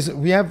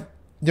 we have,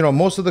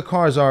 most of the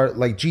cars are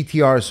like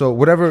GTR. So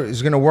whatever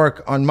is going to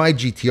work on my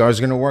GTR is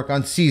going to work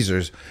on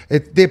Cesar's.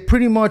 They're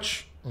pretty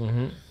much,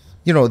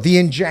 the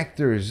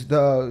injectors,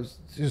 the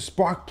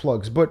spark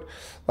plugs. But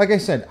like I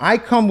said, I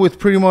come with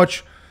pretty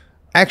much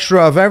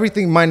extra of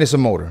everything minus a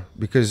motor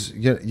because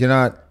you're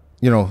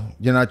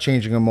not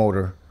changing a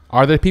motor.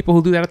 Are there people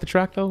who do that at the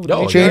track though?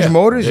 Oh, Change yeah.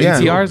 motors, yeah.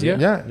 GTRs,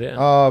 yeah.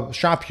 Yeah.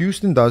 Shop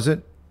Houston does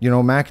it.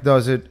 Mac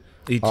does it.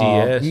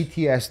 ETS.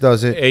 ETS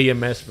does it.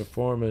 AMS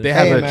performance. They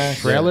have a AMS,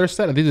 trailer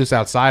set. They do this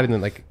outside and then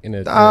like in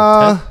a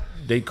Uh, tent.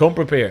 They come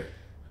prepared.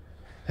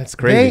 That's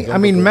crazy.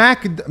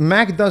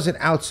 Mac does it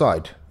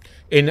outside.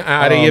 In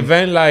at an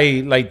event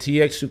like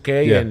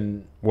TX2K Yeah.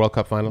 and World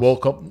Cup finals.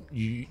 World Cup,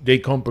 they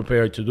come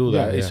prepared to do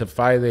that. Yeah, It's yeah. a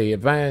 5-day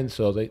event,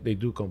 so they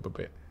do come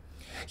prepared.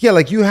 Yeah,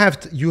 like you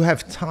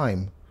have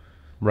time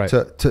right.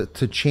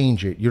 to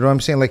change it. You know what I'm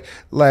saying?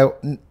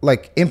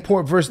 Like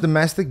import versus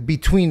domestic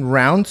between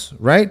rounds,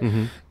 right?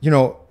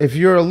 If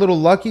you're a little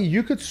lucky,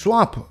 you could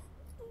swap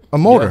a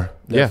motor.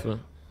 Yeah.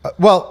 Definitely.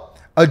 Well,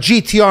 a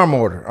GTR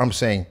motor. I'm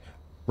saying,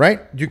 right?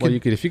 You Well,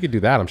 if you could do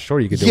that, I'm sure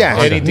you could do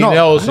Yeah. it. Anything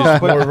else is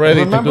more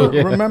ready remember,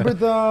 to do. remember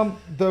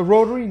the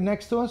rotary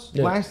next to us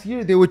last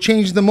year? They would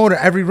change the motor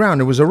every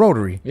round. It was a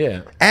rotary.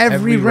 Yeah.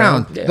 Every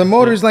round. Yeah. The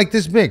motor's like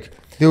this big.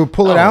 They would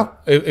pull it out.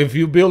 If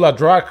you build a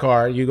drag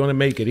car, you're gonna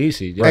make it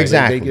easy. Right?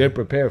 Exactly. They're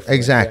prepared for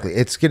Exactly.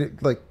 It's getting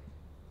like,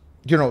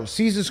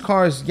 Caesar's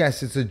cars.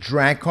 Yes, it's a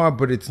drag car,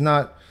 but it's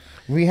not.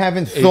 We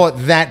haven't thought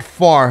that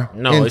far. It.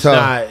 No, into, it's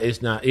not.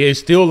 It's not. It's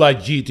still like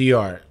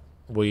GTR.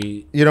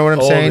 You know what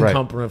I'm saying? All Right. the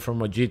component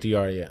from a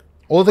GTR. Yeah.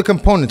 All the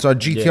components are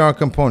GTR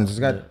components. It's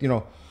got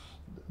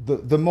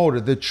the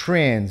motor, the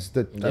trans,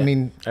 the the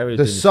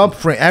Everything's-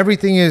 subframe.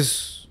 Everything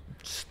is.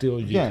 Still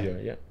GTR.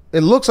 Yeah.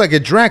 It looks like a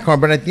drag car,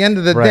 but at the end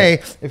of the Right.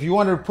 day, if you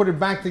wanted to put it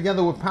back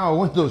together with power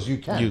windows, you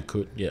can. You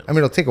could. Yeah. I mean,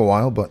 it'll take a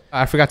while, but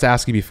I forgot to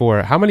ask you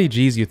before. How many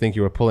G's you think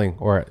you were pulling,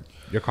 or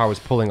your car was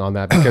pulling on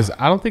that? Because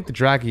I don't think the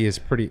draggy is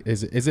pretty.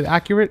 Is it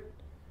accurate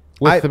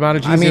with the amount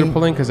of G's you're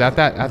pulling? Because at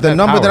the that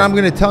number that power- I'm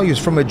going to tell you is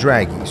from a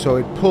draggy. So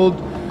it pulled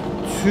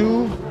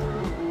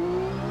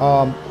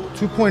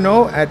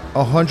 2.0 at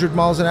 100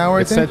 miles an hour.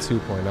 I it think. said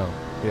 2.0.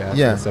 Yeah. that's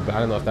Yeah. what it said, but I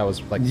don't know if that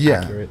was like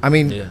Yeah, accurate. I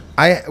mean,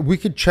 Yeah. we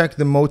could check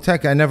the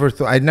Motec. I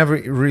never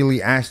really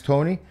asked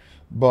Tony,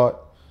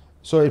 but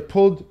so it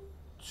pulled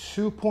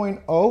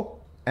 2.0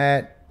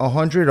 at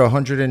 100 or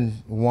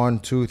 101,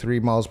 2, 3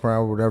 miles per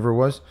hour, whatever it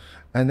was,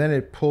 and then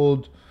it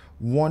pulled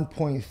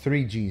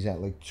 1.3 G's at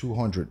like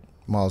 200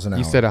 miles an hour.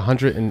 You said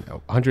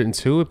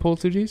 102 it pulled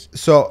 2 G's?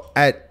 So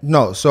at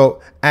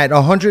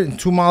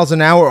 102 miles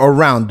an hour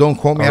around. Don't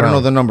quote me. I don't know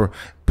Around. the number.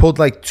 Pulled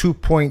like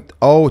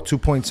 2.0, 2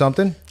 point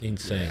something.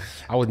 Insane.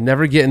 I would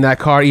never get in that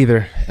car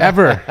either.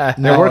 Ever.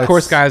 No, The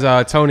workhorse it's-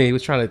 guys, Tony, he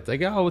was trying to like,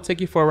 we'll take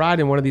you for a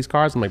ride in one of these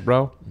cars. I'm like,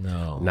 bro,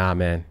 No. nah,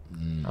 man.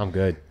 I'm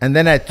good. And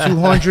then at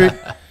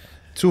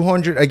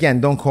 200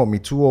 again, don't quote me,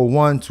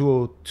 201,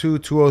 202,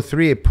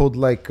 203, it pulled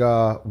like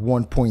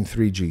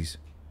 1.3 G's.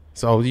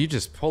 So you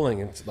just pulling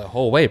it the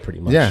whole way pretty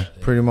much. Yeah,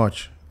 pretty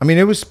much. I mean,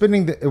 it was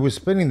spinning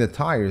the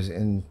tires,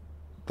 and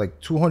like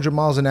 200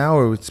 miles an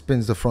hour, it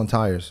spins the front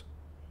tires.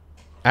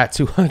 At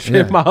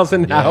 200 miles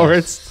an hour,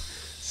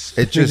 it's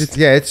It just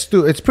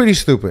it's pretty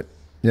stupid.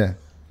 Yeah.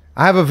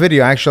 I have a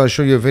video. Actually, I'll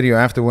show you a video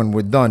after when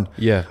we're done.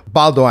 Yeah.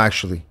 Baldo,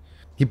 actually.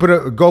 He put a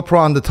GoPro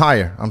on the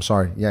tire. I'm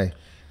sorry. Yeah.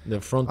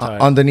 The front tire.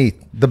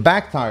 Underneath. The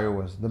back tire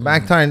was. The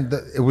back tire,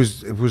 it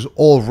was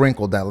all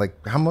wrinkled out. Like,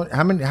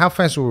 how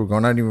fast were we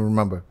going? I don't even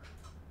remember.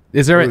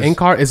 Is there an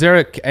in-car? Is there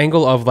an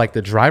angle of like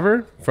the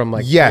driver from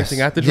like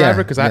facing at the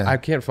driver? Because I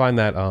can't find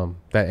that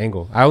that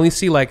angle. I only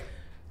see like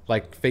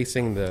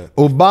facing the.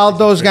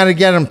 Ubaldo's got to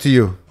get him to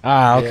you.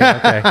 Ah,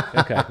 okay,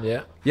 okay.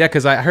 Yeah. Yeah,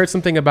 because I heard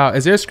something about.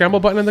 Is there a scramble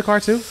button in the car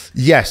too?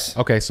 Yes.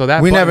 Okay, so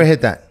that we button, never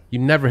hit that. You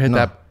never hit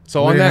that.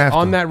 So we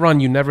on that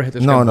run, you never hit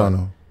the scramble button.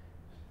 No.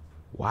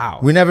 Wow.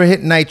 We never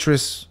hit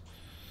nitrous.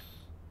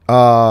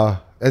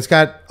 It's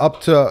got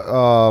up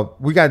to.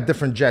 We got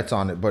different jets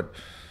on it, but.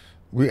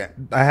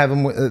 I have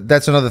them.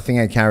 That's another thing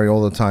I carry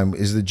all the time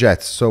is the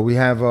jets. So we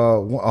have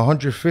a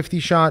 150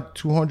 shot,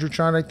 200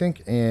 shot, I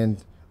think, and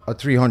a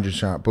 300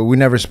 shot. But we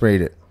never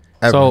sprayed it.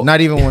 Ever. So,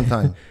 not even one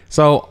time.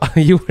 So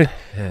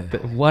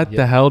what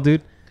the hell,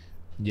 dude?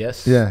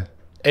 Yes. Yeah.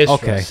 Extra,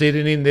 Okay.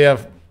 sitting in there.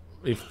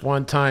 If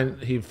one time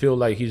he feel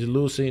like he's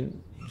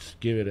losing, just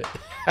give it.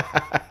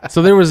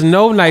 So there was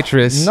no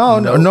nitrous. No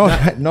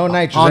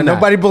nitrous. And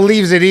nobody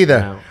believes it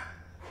either. No.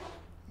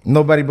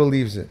 Nobody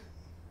believes it.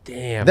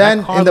 Damn. Then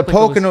in the looked like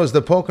it Poconos,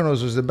 the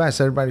Poconos was the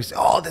best. Everybody said,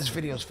 "Oh, this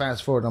video's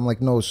fast forward." I'm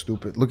like, "No,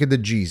 stupid. Look at the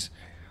G's.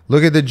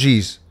 Look at the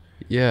G's."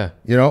 Yeah.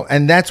 You know,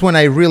 and that's when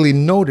I really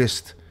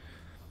noticed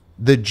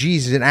the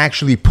G's it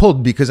actually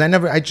pulled because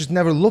I just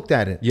never looked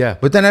at it. Yeah.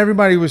 But then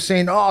everybody was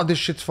saying, "Oh, this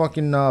shit's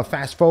fucking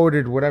fast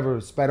forwarded, whatever,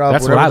 sped up."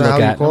 That's what I whatever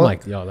look at. I'm it.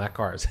 like, yo, that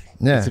car is.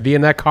 Yeah. To be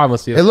in that car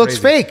must be. It looks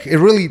crazy. fake. It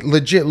really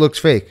legit looks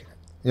fake.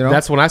 You know.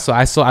 That's when I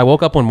saw. I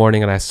woke up one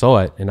morning and I saw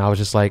it, and I was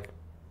just like,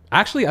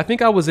 actually, I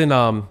think I was in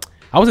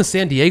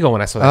San Diego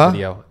when I saw that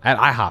video at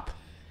IHOP,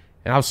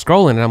 and I was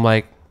scrolling and I'm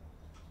like,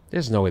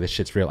 "There's no way this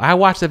shit's real." I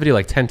watched that video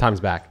like 10 times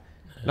back,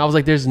 and I was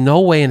like, "There's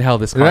no way in hell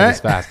this car is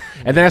fast."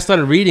 And then I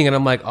started reading, and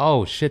I'm like,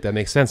 "Oh shit, that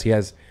makes sense. He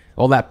has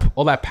all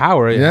that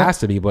power. It has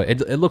to be, but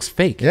it looks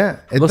fake. Yeah,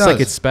 it looks like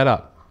it's sped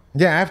up."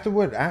 Yeah,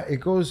 afterward it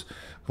goes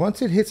once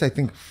it hits. I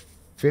think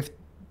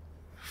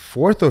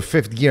fourth or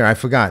fifth gear. I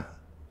forgot.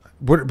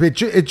 But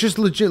it just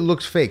legit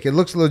looks fake. It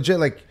looks legit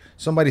like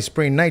somebody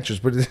spraying nitrous,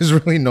 but there's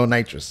really no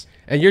nitrous.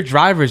 And your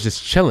driver is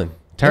just chilling.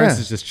 Terrence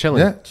is just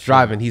chilling,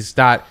 driving. He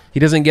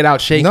doesn't get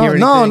out shaky or anything.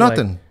 No,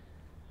 nothing.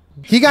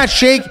 He got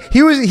shake.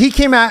 He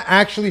came out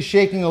actually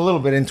shaking a little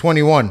bit in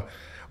 21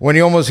 when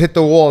he almost hit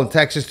the wall in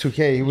Texas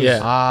 2K. He was, he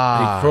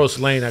crossed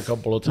lane a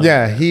couple of times.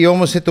 Yeah, he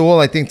almost hit the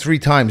wall. I think 3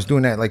 times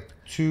doing that, like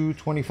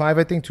 225.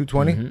 I think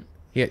 220. Mm-hmm.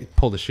 He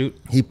pulled the chute.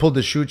 He pulled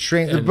the chute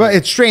straight, but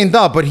it's straightened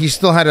up. But he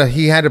still had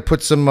to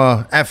put some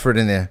effort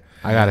in there.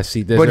 I gotta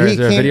see this. But is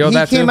there a video of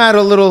that he came too? out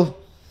a little,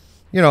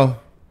 you know.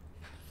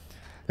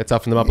 That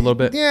toughened them up a little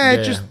bit. Yeah,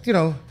 it just, you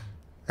know.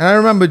 And I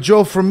remember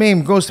Joe from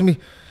Mame goes to me,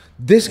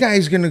 "This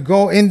guy's gonna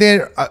go in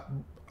there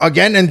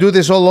again and do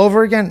this all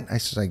over again." I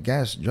said, "I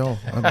guess, Joe.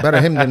 Better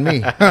him than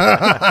me."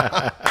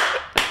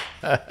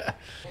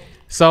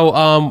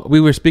 So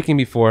we were speaking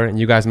before, and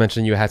you guys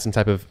mentioned you had some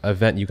type of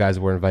event you guys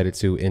were invited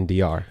to in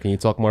DR. Can you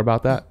talk more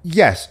about that?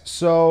 Yes.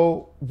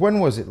 So when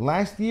was it?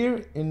 Last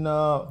year in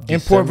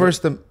import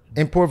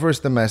versus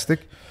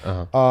domestic.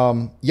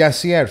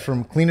 Yacier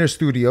from Cleaner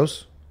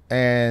Studios.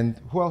 And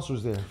who else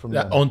was there from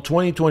them? On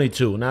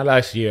 2022, not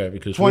last year,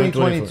 because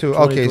 2022.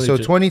 Okay, so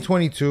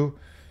 2022.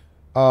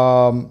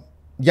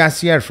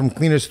 Yacier from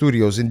Cleaner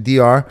Studios in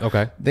DR.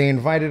 Okay. They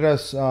invited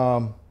us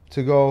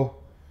to go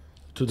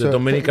to the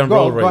Dominican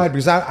road race. Go ahead,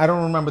 because I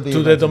don't remember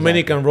the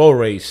Dominican road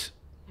race.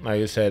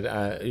 Like I said,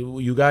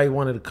 you guys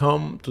wanted to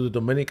come to the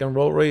Dominican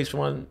road race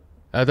one.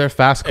 Are there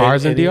fast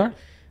cars in DR?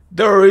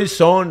 There is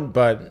some,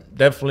 but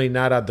definitely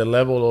not at the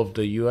level of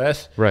the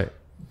U.S. Right.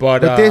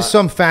 But there's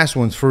some fast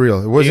ones for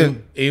real. It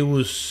wasn't. It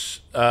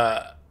was.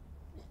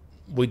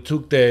 We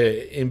took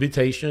the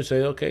invitation and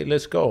said, "Okay,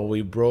 let's go."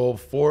 We brought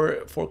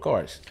four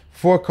cars.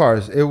 4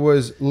 cars. It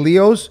was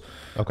Leo's.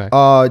 Okay.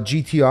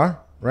 GTR,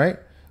 right?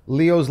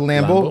 Leo's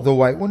Lambo, the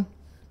white one.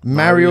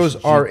 Mario's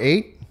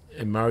R8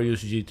 and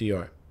Mario's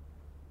GTR.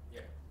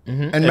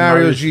 Mm-hmm. And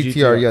Mario's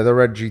GTR, yeah, the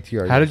red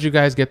GTR. How did you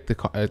guys get the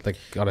car? Like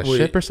on a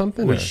ship or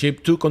something? We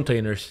shipped 2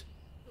 containers.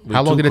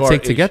 How long did it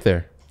take to get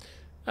there?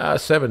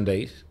 7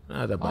 days.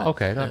 Not that bad. Oh,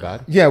 okay, not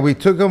bad. Yeah, we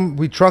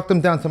trucked them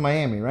down to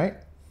Miami, right?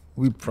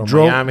 From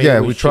Miami.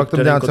 Yeah, we trucked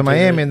them down to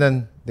Miami, and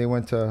then they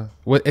went to.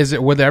 Would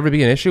there ever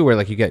be an issue where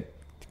like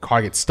car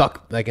gets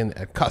stuck like in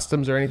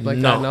customs or anything like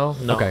that? No.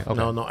 Okay.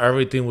 No.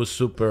 Everything was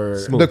super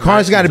smooth. The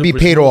car's got to be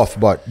paid off,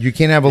 but you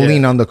can't have a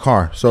lien on the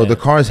car. So the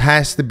cars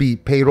has to be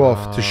paid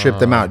off to ship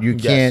them out. You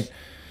can't.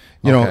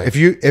 You know, if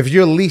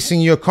you're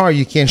leasing your car,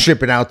 you can't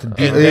ship it out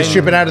to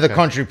ship it out of the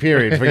country.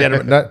 Period. Forget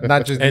it.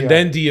 Not just. And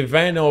then the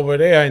event over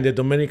there in the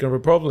Dominican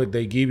Republic,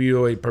 they give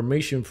you a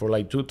permission for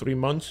like 2-3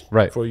 months,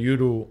 right? For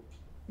you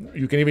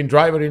can even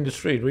drive it in the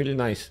street. Really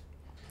nice.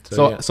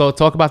 So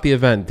talk about the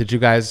event.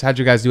 How'd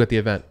you guys do at the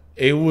event?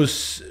 It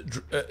was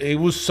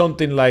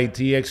something like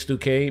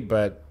TX2K,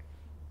 but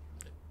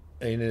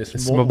in a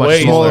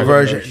smaller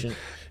version.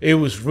 It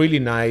was really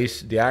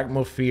nice. The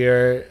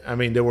atmosphere. I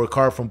mean, there were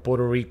cars from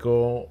Puerto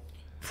Rico,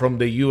 from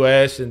the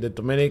U.S. and the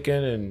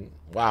Dominican, and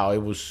wow,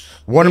 it was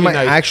one really of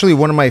my nice.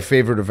 one of my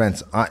favorite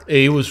events.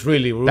 It was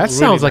really That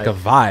sounds like nice. a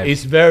vibe.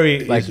 It's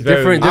very like it's very,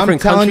 different I'm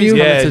telling countries. you,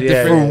 coming to yeah,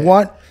 different. For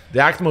what? the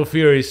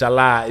atmosphere is a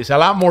lot. It's a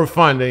lot more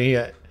fun than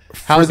here.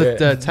 How's For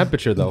the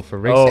temperature though for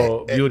racing?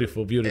 Oh,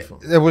 beautiful, beautiful.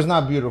 It was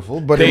not beautiful,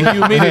 but The it,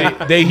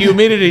 humidity, the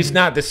humidity is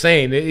not the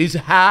same. It's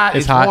hot.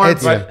 It's hot. Warm,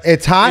 it's but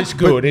it's hot. It's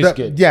good. but It's the-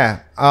 good. Yeah.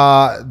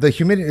 The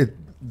humidity.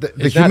 The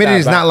It's not humidity that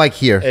is bad. not like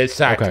here.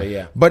 Exactly. Okay.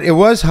 Yeah. But it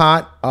was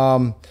hot.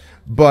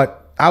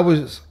 But I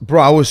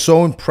was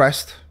so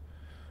impressed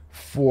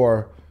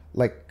for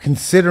like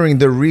considering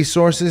the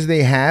resources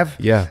they have.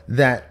 Yeah.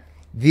 That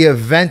the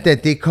event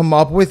that they come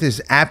up with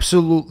is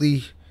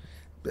absolutely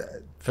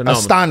Phenomenal.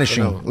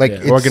 astonishing. Phenomenal. Like Yeah.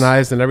 it's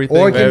Organized and everything.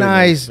 organ- Very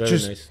nice, organized, very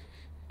just- nice.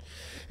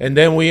 And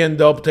then we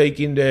end up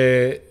taking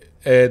the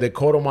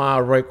quarter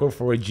mile record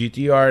for a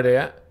GTR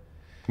there.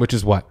 Which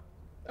is what?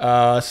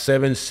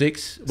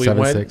 7.6. We 7.6.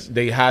 went.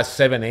 They had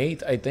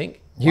 7.8, I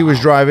think. he was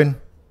driving.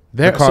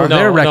 Their, car? so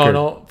their record.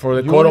 No. For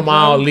the You quarter were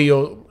mile,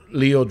 driving?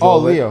 Leo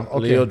drove it. Leo, okay.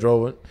 Leo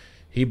drove it.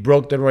 He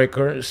broke the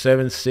record,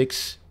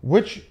 7.6.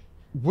 Which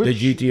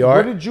GTR?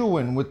 What did you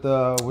win with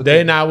the? With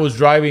Then I was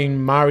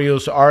driving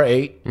Mario's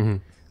R8. Mm-hmm.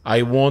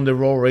 I won the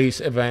road race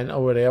event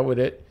over there with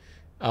it.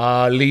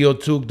 Leo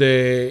took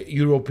the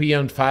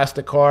European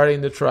faster car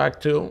in the track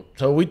too.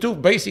 So we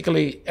took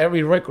basically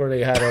every record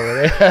they had over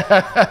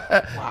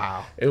there.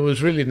 Wow. It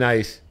was really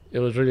nice. It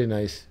was really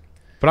nice.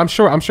 But I'm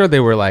sure they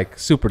were like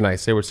super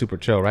nice. They were super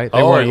chill, right?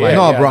 They Oh, weren't yeah. like.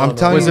 No, bro, I'm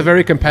telling Was you- it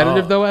very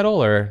competitive though at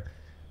all, or?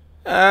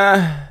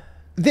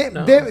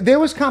 There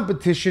was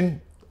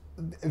competition.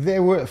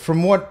 There were,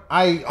 from what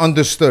I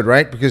understood,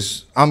 right?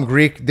 Because I'm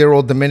Greek, they're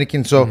all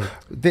Dominican. So,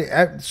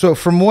 so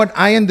from what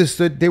I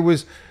understood, there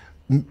was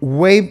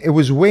it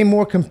was way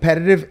more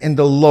competitive in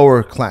the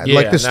lower class,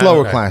 like the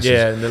slower classes.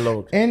 Yeah, in the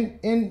lower.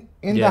 In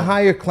the Yeah.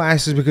 higher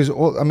classes, because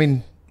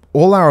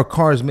all our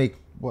cars make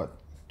what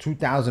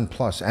 2,000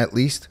 plus at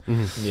least.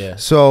 Yeah.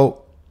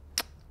 So,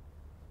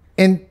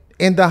 in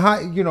the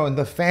high, in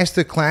the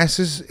faster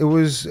classes, it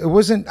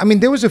wasn't. I mean,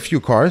 there was a few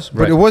cars,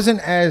 but Right. it wasn't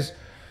as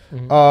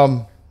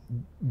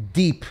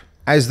deep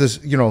as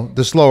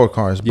the slower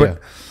cars. But Yeah.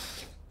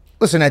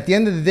 listen, at the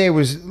end of the day, it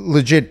was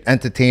legit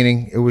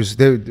entertaining. It was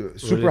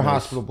super nice.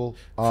 hospitable.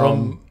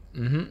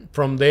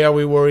 From there,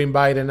 we were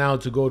invited now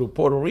to go to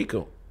Puerto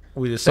Rico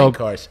with the So same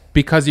cars.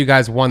 because you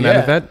guys won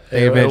that event,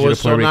 they it invited you was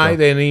to Puerto so Rico. nice.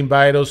 They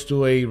invited us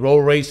to a road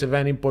race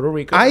event in Puerto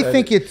Rico. I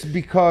think it's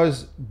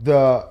because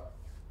the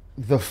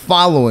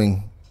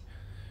following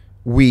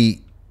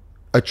we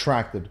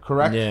attracted,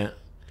 correct? yeah.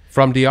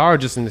 From DR or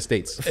just in the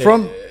States?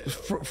 From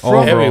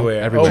Overall,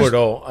 everywhere. everywhere.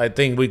 Overall, I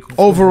think we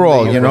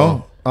overall,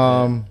 overall.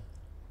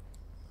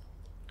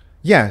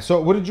 Yeah. So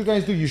what did you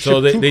guys do? You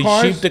So shipped they two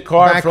cars shipped the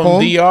car back from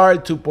home? DR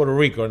to Puerto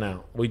Rico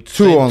now. We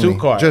Two sent only, two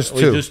cars. just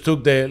we two. just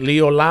took the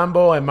Leo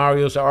Lambo and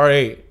Mario's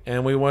R8,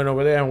 and we went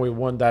over there and we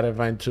won that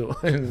event too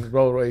in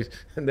road race.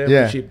 And then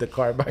Yeah. we shipped the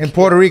car back. In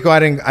Puerto Rico, I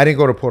didn't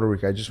go to Puerto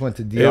Rico. I just went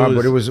to DR,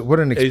 but it was what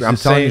an it's experience. I'm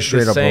the telling you same-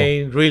 straight the up, bro.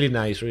 same, really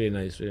nice, really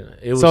nice, really nice.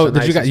 It was So a did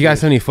nice you guys experience.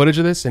 have any footage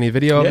of this? Any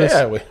video of this?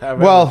 Yeah, we have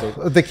Well,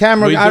 everything. the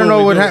camera. We I don't do,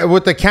 know we do.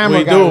 what the camera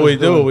we guy do, was we do,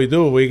 doing. we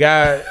do. We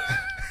got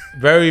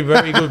very,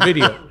 very good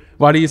video.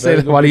 Why do you say Very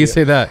that? good Why do you video.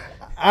 say that?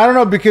 I don't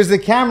know, because the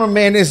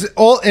cameraman is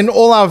all in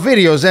all our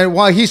videos, and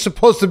while he's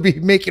supposed to be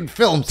making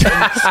films,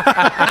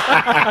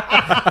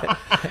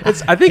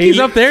 I think he's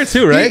up there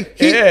too, right?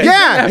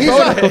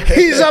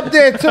 he's up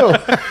there too.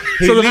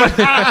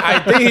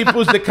 I think he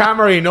puts the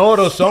camera in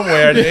auto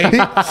somewhere.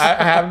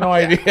 I have no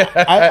idea.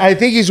 I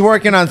think he's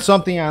working on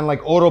something on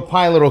like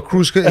autopilot or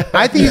cruise.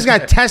 I think he's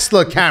got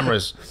Tesla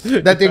cameras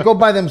that they go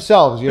by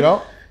themselves.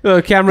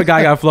 The camera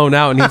guy got flown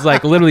out, and he's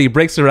like, literally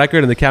breaks the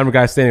record, and the camera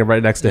guy's standing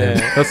right next to him.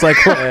 That's like,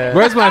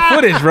 where's my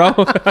footage, bro?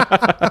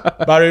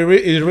 But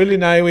it's really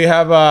nice. We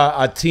have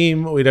a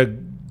team with a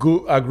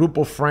group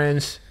of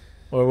friends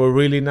where we're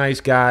really nice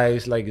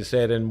guys, like I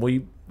said, and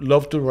we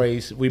love to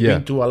race. We've Yeah.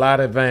 been to a lot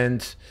of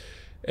events,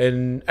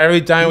 and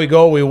every time we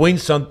go, we win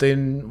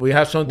something. We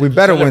have something. We to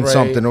better win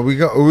celebrate. something, or we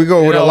go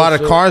with a know, lot of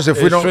so cars. If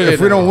we it's don't, really if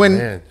we don't nice, win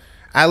man.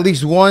 at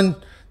least one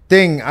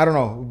thing, I don't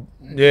know.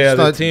 Yeah,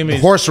 the Start team is.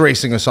 horse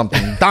racing or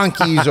something,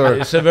 donkeys or.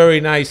 It's a very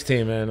nice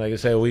team, man. Like I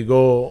said, we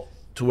go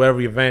to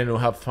every event, we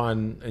have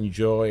fun,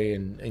 enjoy,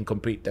 and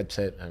compete. That's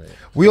it. I mean,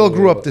 We all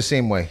grew up the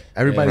same way.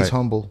 Everybody's Right.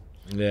 humble.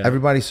 Yeah.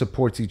 Everybody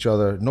supports each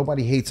other.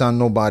 Nobody hates on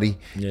nobody.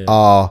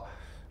 Yeah.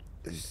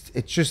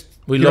 It's just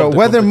We you love know, the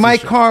whether my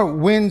competition. car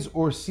wins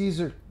or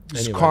Cesar's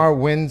Anybody. car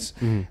wins,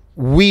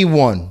 we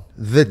won.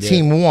 The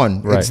team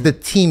won. Right. It's the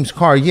team's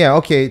car. Yeah,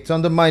 okay, it's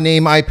under my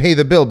name. I pay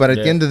the bill, but at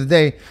the Yeah. end of the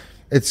day,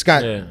 it's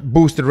got Yeah.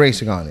 boosted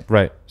racing on it.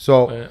 Right.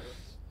 So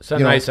it's a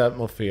You know, nice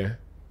atmosphere.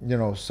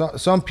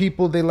 some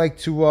people they like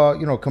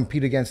to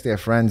compete against their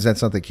friends.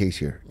 That's not the case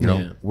here.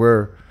 Yeah.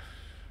 We're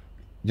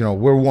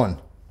one.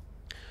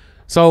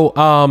 So,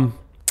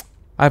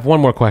 I have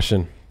one more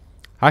question.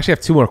 I actually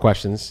have two more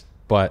questions,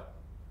 but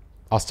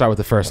I'll start with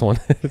the first one.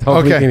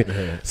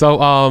 Okay.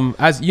 So,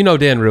 as you know,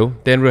 Dan Rue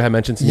had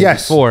mentioned to me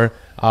before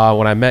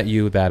when I met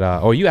you that,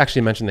 or you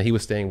actually mentioned that he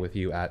was staying with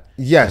you at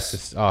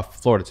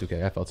Florida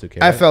 2K,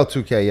 FL2K. Right?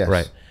 FL2K, yes.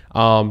 Right.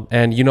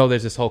 And you know,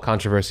 there's this whole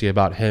controversy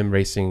about him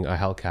racing a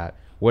Hellcat.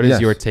 What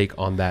is your take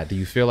on that? Do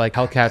you feel like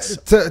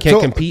Hellcats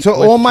can't compete? To with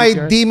all my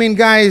GTRs? demon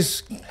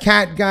guys,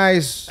 cat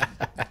guys,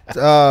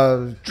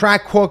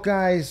 track hawk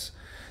guys,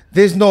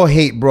 there's no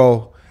hate,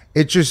 bro.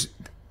 It just,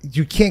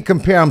 you can't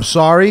compare. I'm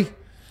sorry.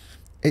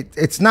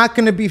 It's not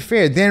going to be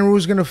fair. Dan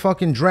Rue's going to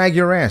fucking drag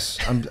your ass.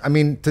 I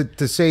mean,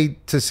 to say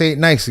it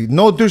nicely.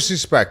 No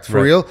disrespect,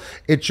 for real.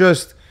 It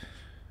just,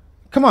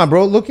 come on,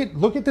 bro. Look at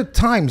the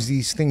times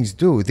these things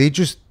do. They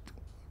just,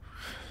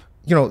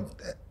 you know,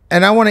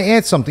 and I want to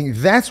add something.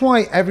 That's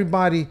why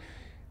everybody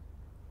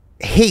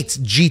hates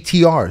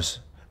GTRs,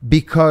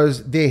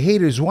 because their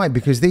haters. Why?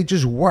 Because they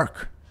just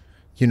work,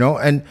 you know,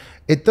 and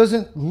it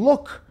doesn't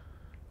look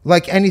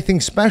like anything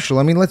special.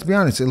 I mean, let's be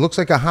honest. It looks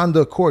like a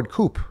Honda Accord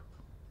coupe,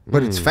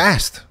 but it's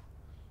fast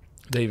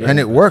and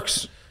it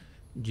works.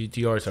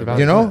 GTRs are,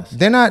 you know,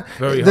 they're not.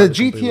 Very The hard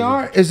to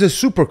GTR is a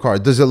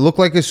supercar. Does it look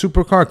like a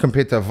supercar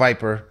compared to a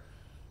Viper?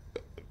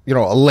 You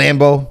know, a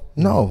Lambo?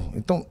 No,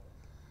 it don't.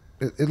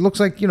 It looks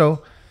like, you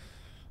know,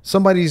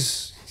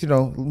 somebody's, you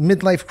know,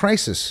 midlife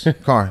crisis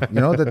car. You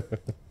know,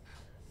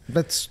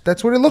 that's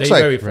what it looks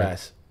like. Very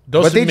fast.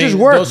 But they just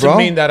work, doesn't bro.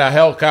 mean that a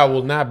Hellcat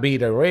will not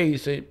beat a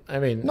race. I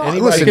mean, No,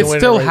 anybody listen, It can could win a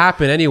still race.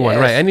 happen, anyone,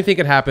 right? Anything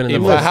can happen in the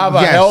If world. I have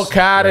a Yes.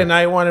 Hellcat and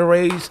I want to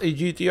race a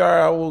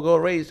GTR, I will go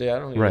race it. I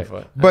don't give a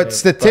fuck. But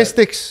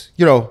statistics,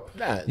 you know,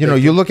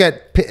 you look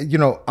at, you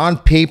know, on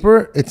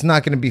paper, it's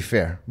not going to be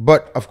fair.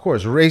 But of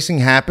course, racing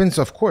happens.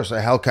 Of course,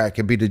 a Hellcat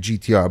can beat a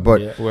GTR.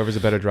 But Whoever's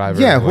a better driver.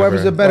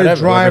 whoever's a better whoever's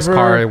driver,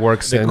 car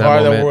works the in car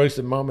that that moment. works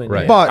the moment.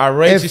 Right. Yeah. But Our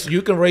races, if-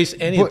 you can race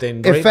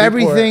anything. but if Great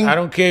people everything- I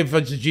don't care if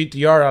it's a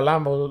GTR, a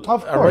Lambo.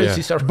 Of a course, race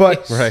is a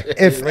but race.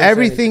 if Race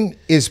everything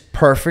is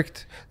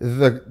perfect,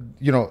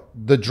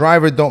 the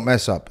driver don't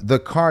mess up, the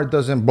car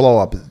doesn't blow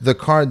up, the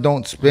car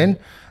don't spin,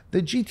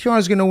 the GTR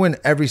is going to win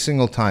every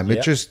single time.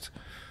 It just,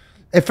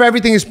 if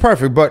everything is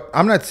perfect. But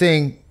I'm not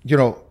saying, you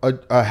know, a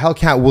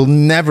Hellcat will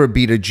never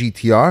beat a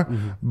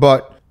GTR,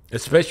 but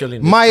especially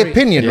in the my street.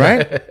 opinion,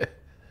 right?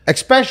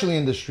 Especially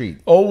in the street,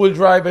 All-wheel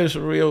drive is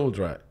real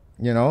drive.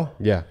 you know.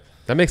 Yeah,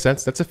 that makes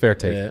sense. That's a fair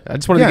take. Yeah. I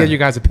just wanted to get your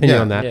guys' opinion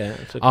on that. Yeah,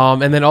 it's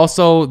okay. And then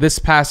also this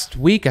past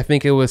week, I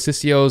think it was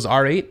Cisio's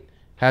R8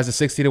 has a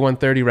 60 to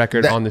 130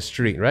 record on the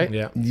street, right?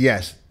 Yeah.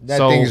 Yes, that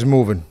So- thing is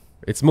moving.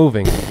 It's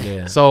moving.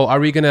 Yeah. So are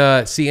we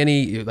gonna see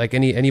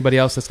anybody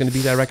else that's gonna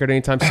beat that record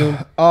anytime soon?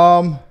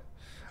 On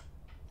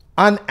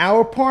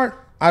our part,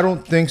 I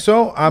don't think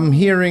so. I'm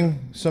hearing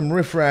some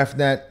riffraff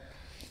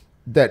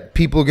that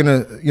people are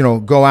gonna, you know,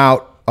 go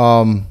out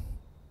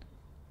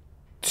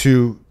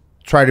to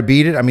try to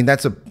beat it. I mean,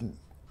 that's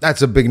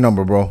a big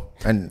number, bro.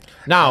 And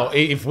Now,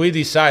 if we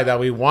decide that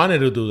we wanted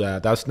to do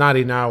that, that's not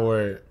in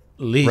our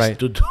list Right.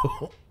 to do.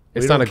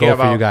 It's We not don't a goal care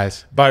for you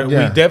guys. But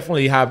Yeah. we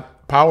definitely have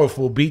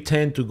powerful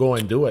B10 to go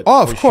and do it.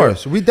 Oh, of for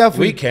course. sure. We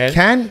definitely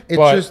can. It's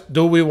but just-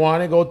 do we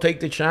want to go take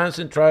the chance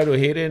and try to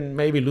hit it and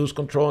maybe lose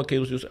control and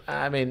kill you?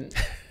 I mean,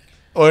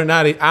 or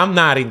not. I'm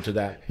not into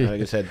that.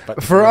 Like I said,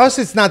 but for us,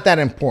 it's not that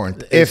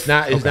important. it's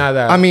not. It's not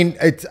that. I mean,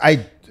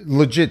 I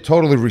legit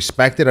totally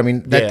respect it. I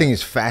mean, that Yeah. thing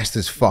is fast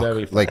as fuck.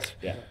 very fast. Like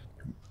yeah.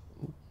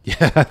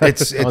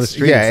 it's On the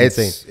street, yeah, it's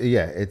it's insane.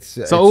 yeah, it's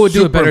So it's it would do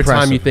a super better time,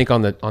 impressive. you think,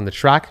 on the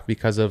track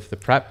because of the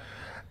prep,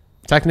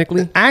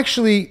 technically?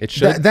 Actually, It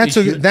should.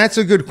 that's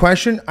a good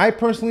question. I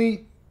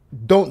personally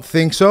don't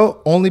think so,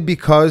 only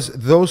because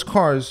those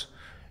cars,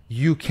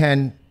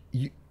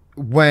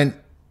 when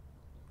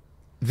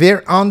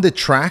they're on the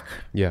track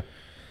Yeah.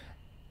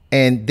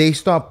 and they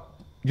stop,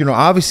 you know,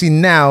 obviously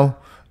now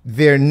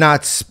they're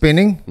not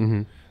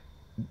spinning.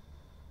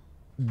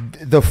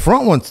 The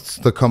front wants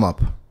to come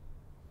up.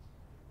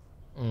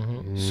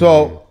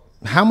 So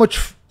how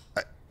much?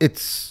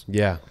 It's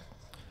Yeah.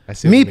 I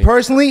see what me you mean.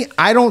 personally.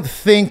 I don't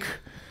think.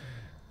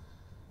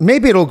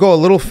 Maybe it'll go a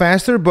little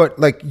faster, but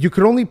like you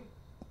could only,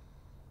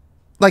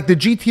 like the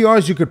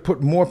GTRs, you could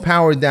put more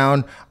power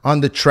down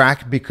on the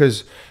track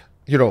because,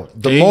 you know,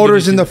 the The motor's engine in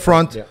is the in the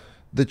front, front, yeah.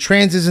 the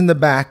trans is in the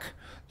back.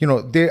 You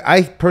know,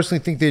 I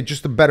personally think they're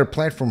just a better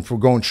platform for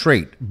going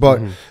straight. But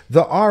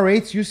the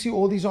R8s, you see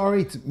all these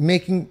R8s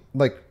making,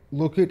 like,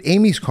 look at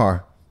Amy's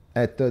car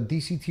at the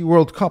DCT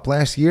World Cup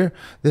last year.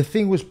 The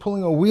thing was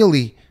pulling a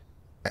wheelie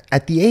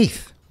at the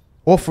 8th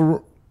off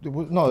of,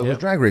 no, it was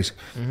drag race.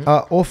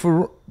 Off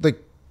of,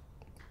 like,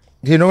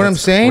 you know what I'm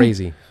saying?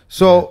 crazy.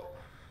 So,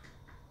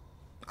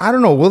 I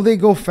don't know. Will they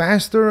go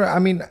faster? I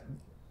mean,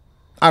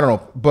 I don't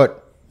know.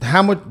 But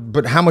how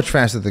much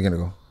faster are they going to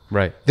go?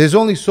 Right. There's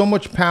only so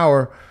much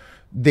power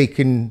they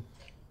can,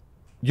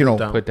 you know,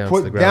 down. Put down to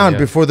put the ground, down yeah.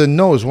 before the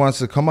nose wants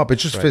to come up.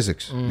 It's just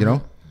physics, you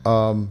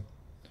know.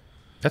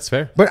 That's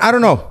fair. But I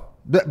don't know.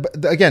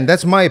 Again,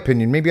 that's my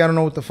opinion. Maybe I don't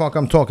know what the fuck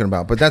I'm talking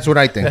about, but that's what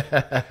I think.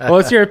 Well,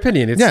 it's your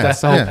opinion.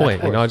 That's the whole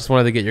point. Of I just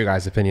wanted to get your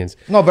guys' opinions.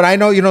 No, but I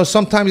know,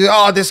 sometimes,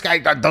 this guy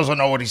doesn't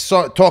know what he's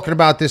talking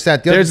about, this,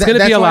 that, the other. There's going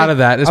to be a lot of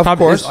that. Of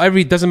course.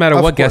 Doesn't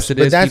matter what guest it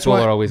is, people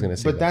are always going to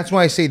say But that's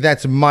why I say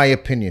that's my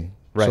opinion.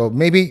 Right. So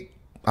maybe,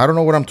 I don't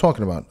know what I'm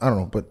talking about. I don't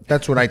know, but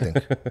that's what I think.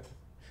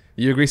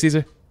 You agree,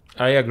 Cesar?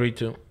 I agree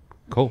too.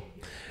 Cool.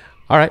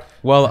 All right.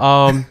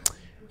 Well,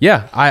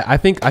 yeah, I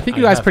think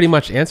you guys pretty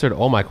much answered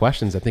all my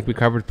questions. I think we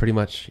covered pretty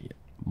much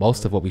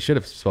most of what we should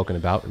have spoken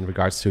about in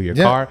regards to your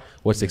car,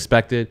 what's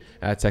expected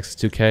at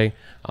Texas2K.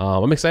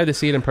 I'm excited to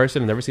see it in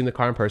person. I've never seen the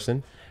car in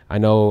person. I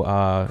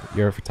know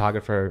your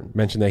photographer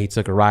mentioned that he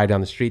took a ride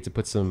down the street to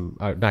put some,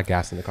 not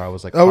gas in the car. It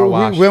was like car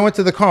wash. We went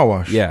to the car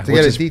wash. Yeah,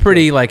 which is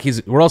pretty like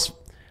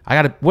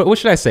what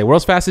should I say?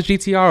 World's fastest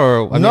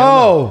GTR or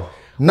no.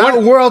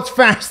 Not world's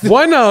fastest.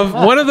 One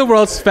of the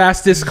world's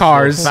fastest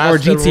cars or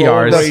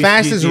GTRs. The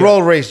fastest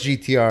roll race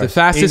GTR. The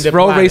fastest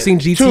roll racing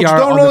GTR. Tooks,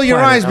 don't roll your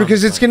eyes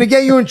because it's going to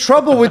get you in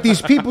trouble with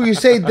these people. You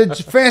say the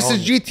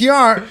fastest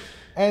GTR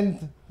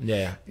and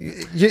yeah.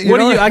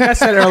 Like I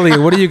said earlier,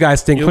 what do you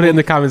guys think? Put it in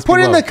the comments below.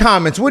 Put in the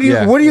comments. What do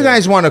you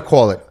guys want to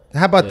call it?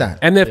 How about that?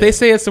 And if they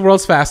say it's the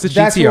world's fastest GTR,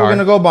 that's what we're going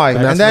to go by.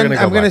 And then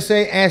I'm going to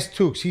say, ask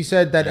Tooks. He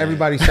said that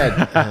everybody said.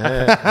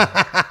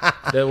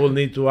 That will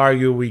need to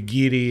argue with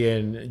Giddy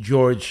and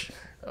George.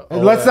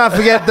 Let's not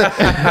forget the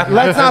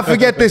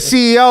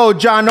CEO,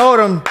 John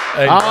Odom.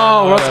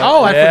 I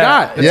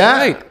forgot. That's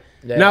right.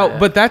 Yeah. Now,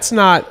 but that's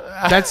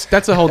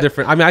a whole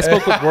different. I mean, I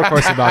spoke with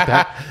Workhorse about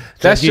that.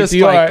 That's just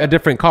like a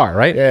different car,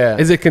 right? Yeah.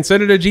 Is it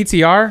considered a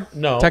GTR?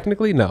 No.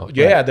 Technically, no.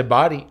 Yeah, right. the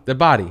body. The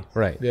body,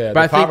 right. Yeah,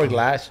 but the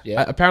fiberglass.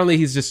 Yeah. Apparently,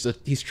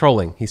 he's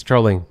trolling. He's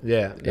trolling.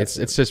 Yeah. It's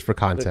just for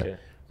content. Okay.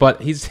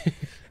 But he's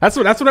that's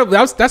what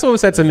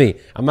was said to me.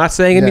 I'm not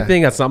saying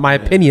anything. That's not my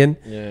opinion.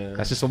 Yeah.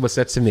 That's just what was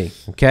said to me.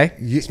 Okay,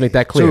 let's make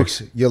that clear.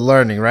 Tooks, you're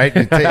learning, right?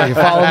 You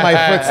follow my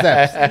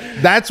footsteps.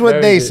 That's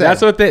what they said.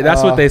 That's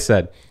what they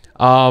said.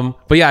 But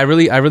yeah, I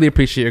really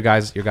appreciate your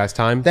guys'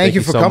 time. Thank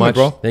you for so coming, much.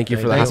 bro. Thank you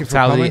for the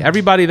hospitality.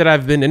 Everybody that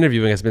I've been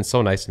interviewing has been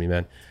so nice to me,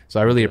 man. So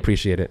I really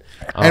appreciate it.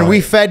 And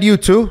we fed you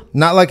too,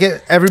 not like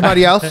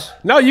everybody else.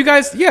 No, you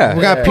guys, we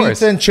got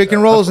pizza and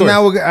chicken rolls, and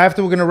now we're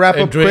gonna wrap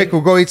up quick. We'll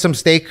go eat some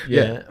steak.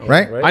 Yeah,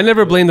 right. I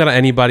never blame that on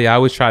anybody. I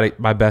always try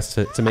my best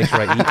to make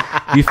sure I eat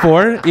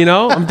before.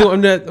 I'm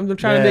trying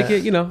to make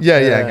it. Yeah,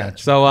 I got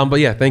you. So,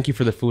 but yeah, thank you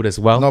for the food as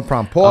well. No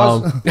problem.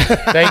 Pause.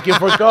 Thank you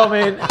for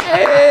coming.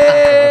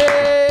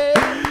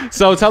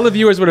 So tell the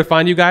viewers where to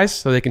find you guys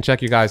so they can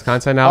check your guys'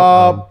 content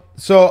out.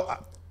 So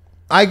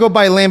I go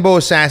by Lambo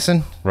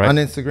Assassin on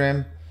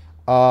Instagram.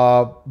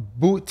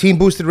 Team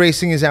Boosted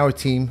Racing is our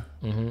team.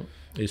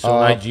 It's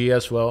on IG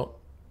as well.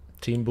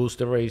 Team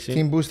Boosted Racing.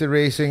 Team Boosted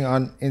Racing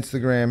on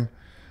Instagram.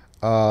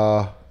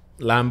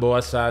 Lambo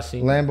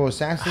Assassin.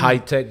 High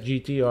Tech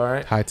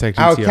GTR.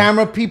 Our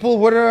camera people.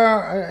 What are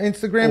our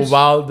Instagrams?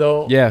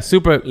 Ubaldo. Yeah,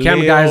 super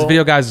camera guys,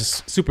 video guys,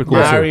 is super cool.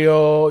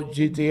 Mario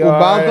GTR.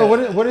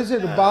 Ubaldo. What is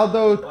it?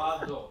 Ubaldo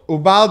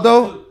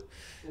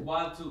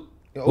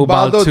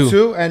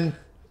 2 and.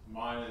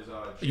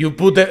 You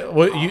put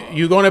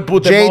you're gonna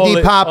put them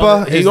JD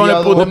Papa. You're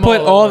gonna put them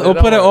all. We'll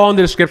put it all in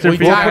the description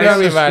for you.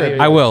 Everybody.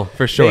 I will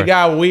for sure. They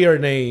got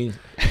weird names.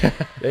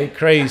 They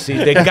crazy.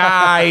 The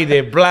guy,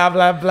 the blah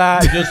blah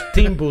blah. Just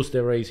Team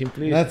Booster Racing,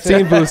 please. That's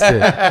Team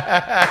Boosted.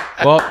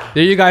 Well,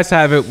 there you guys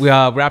have it. We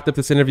wrapped up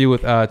this interview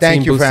with Thank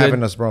Team you Boosted. for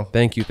having us, bro.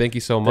 Thank you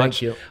so much.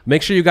 Thank you.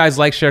 Make sure you guys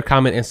like, share,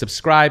 comment, and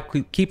subscribe.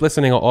 Keep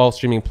listening on all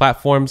streaming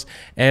platforms.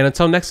 And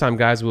until next time,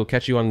 guys, we'll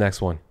catch you on the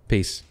next one.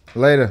 Peace.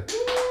 Later.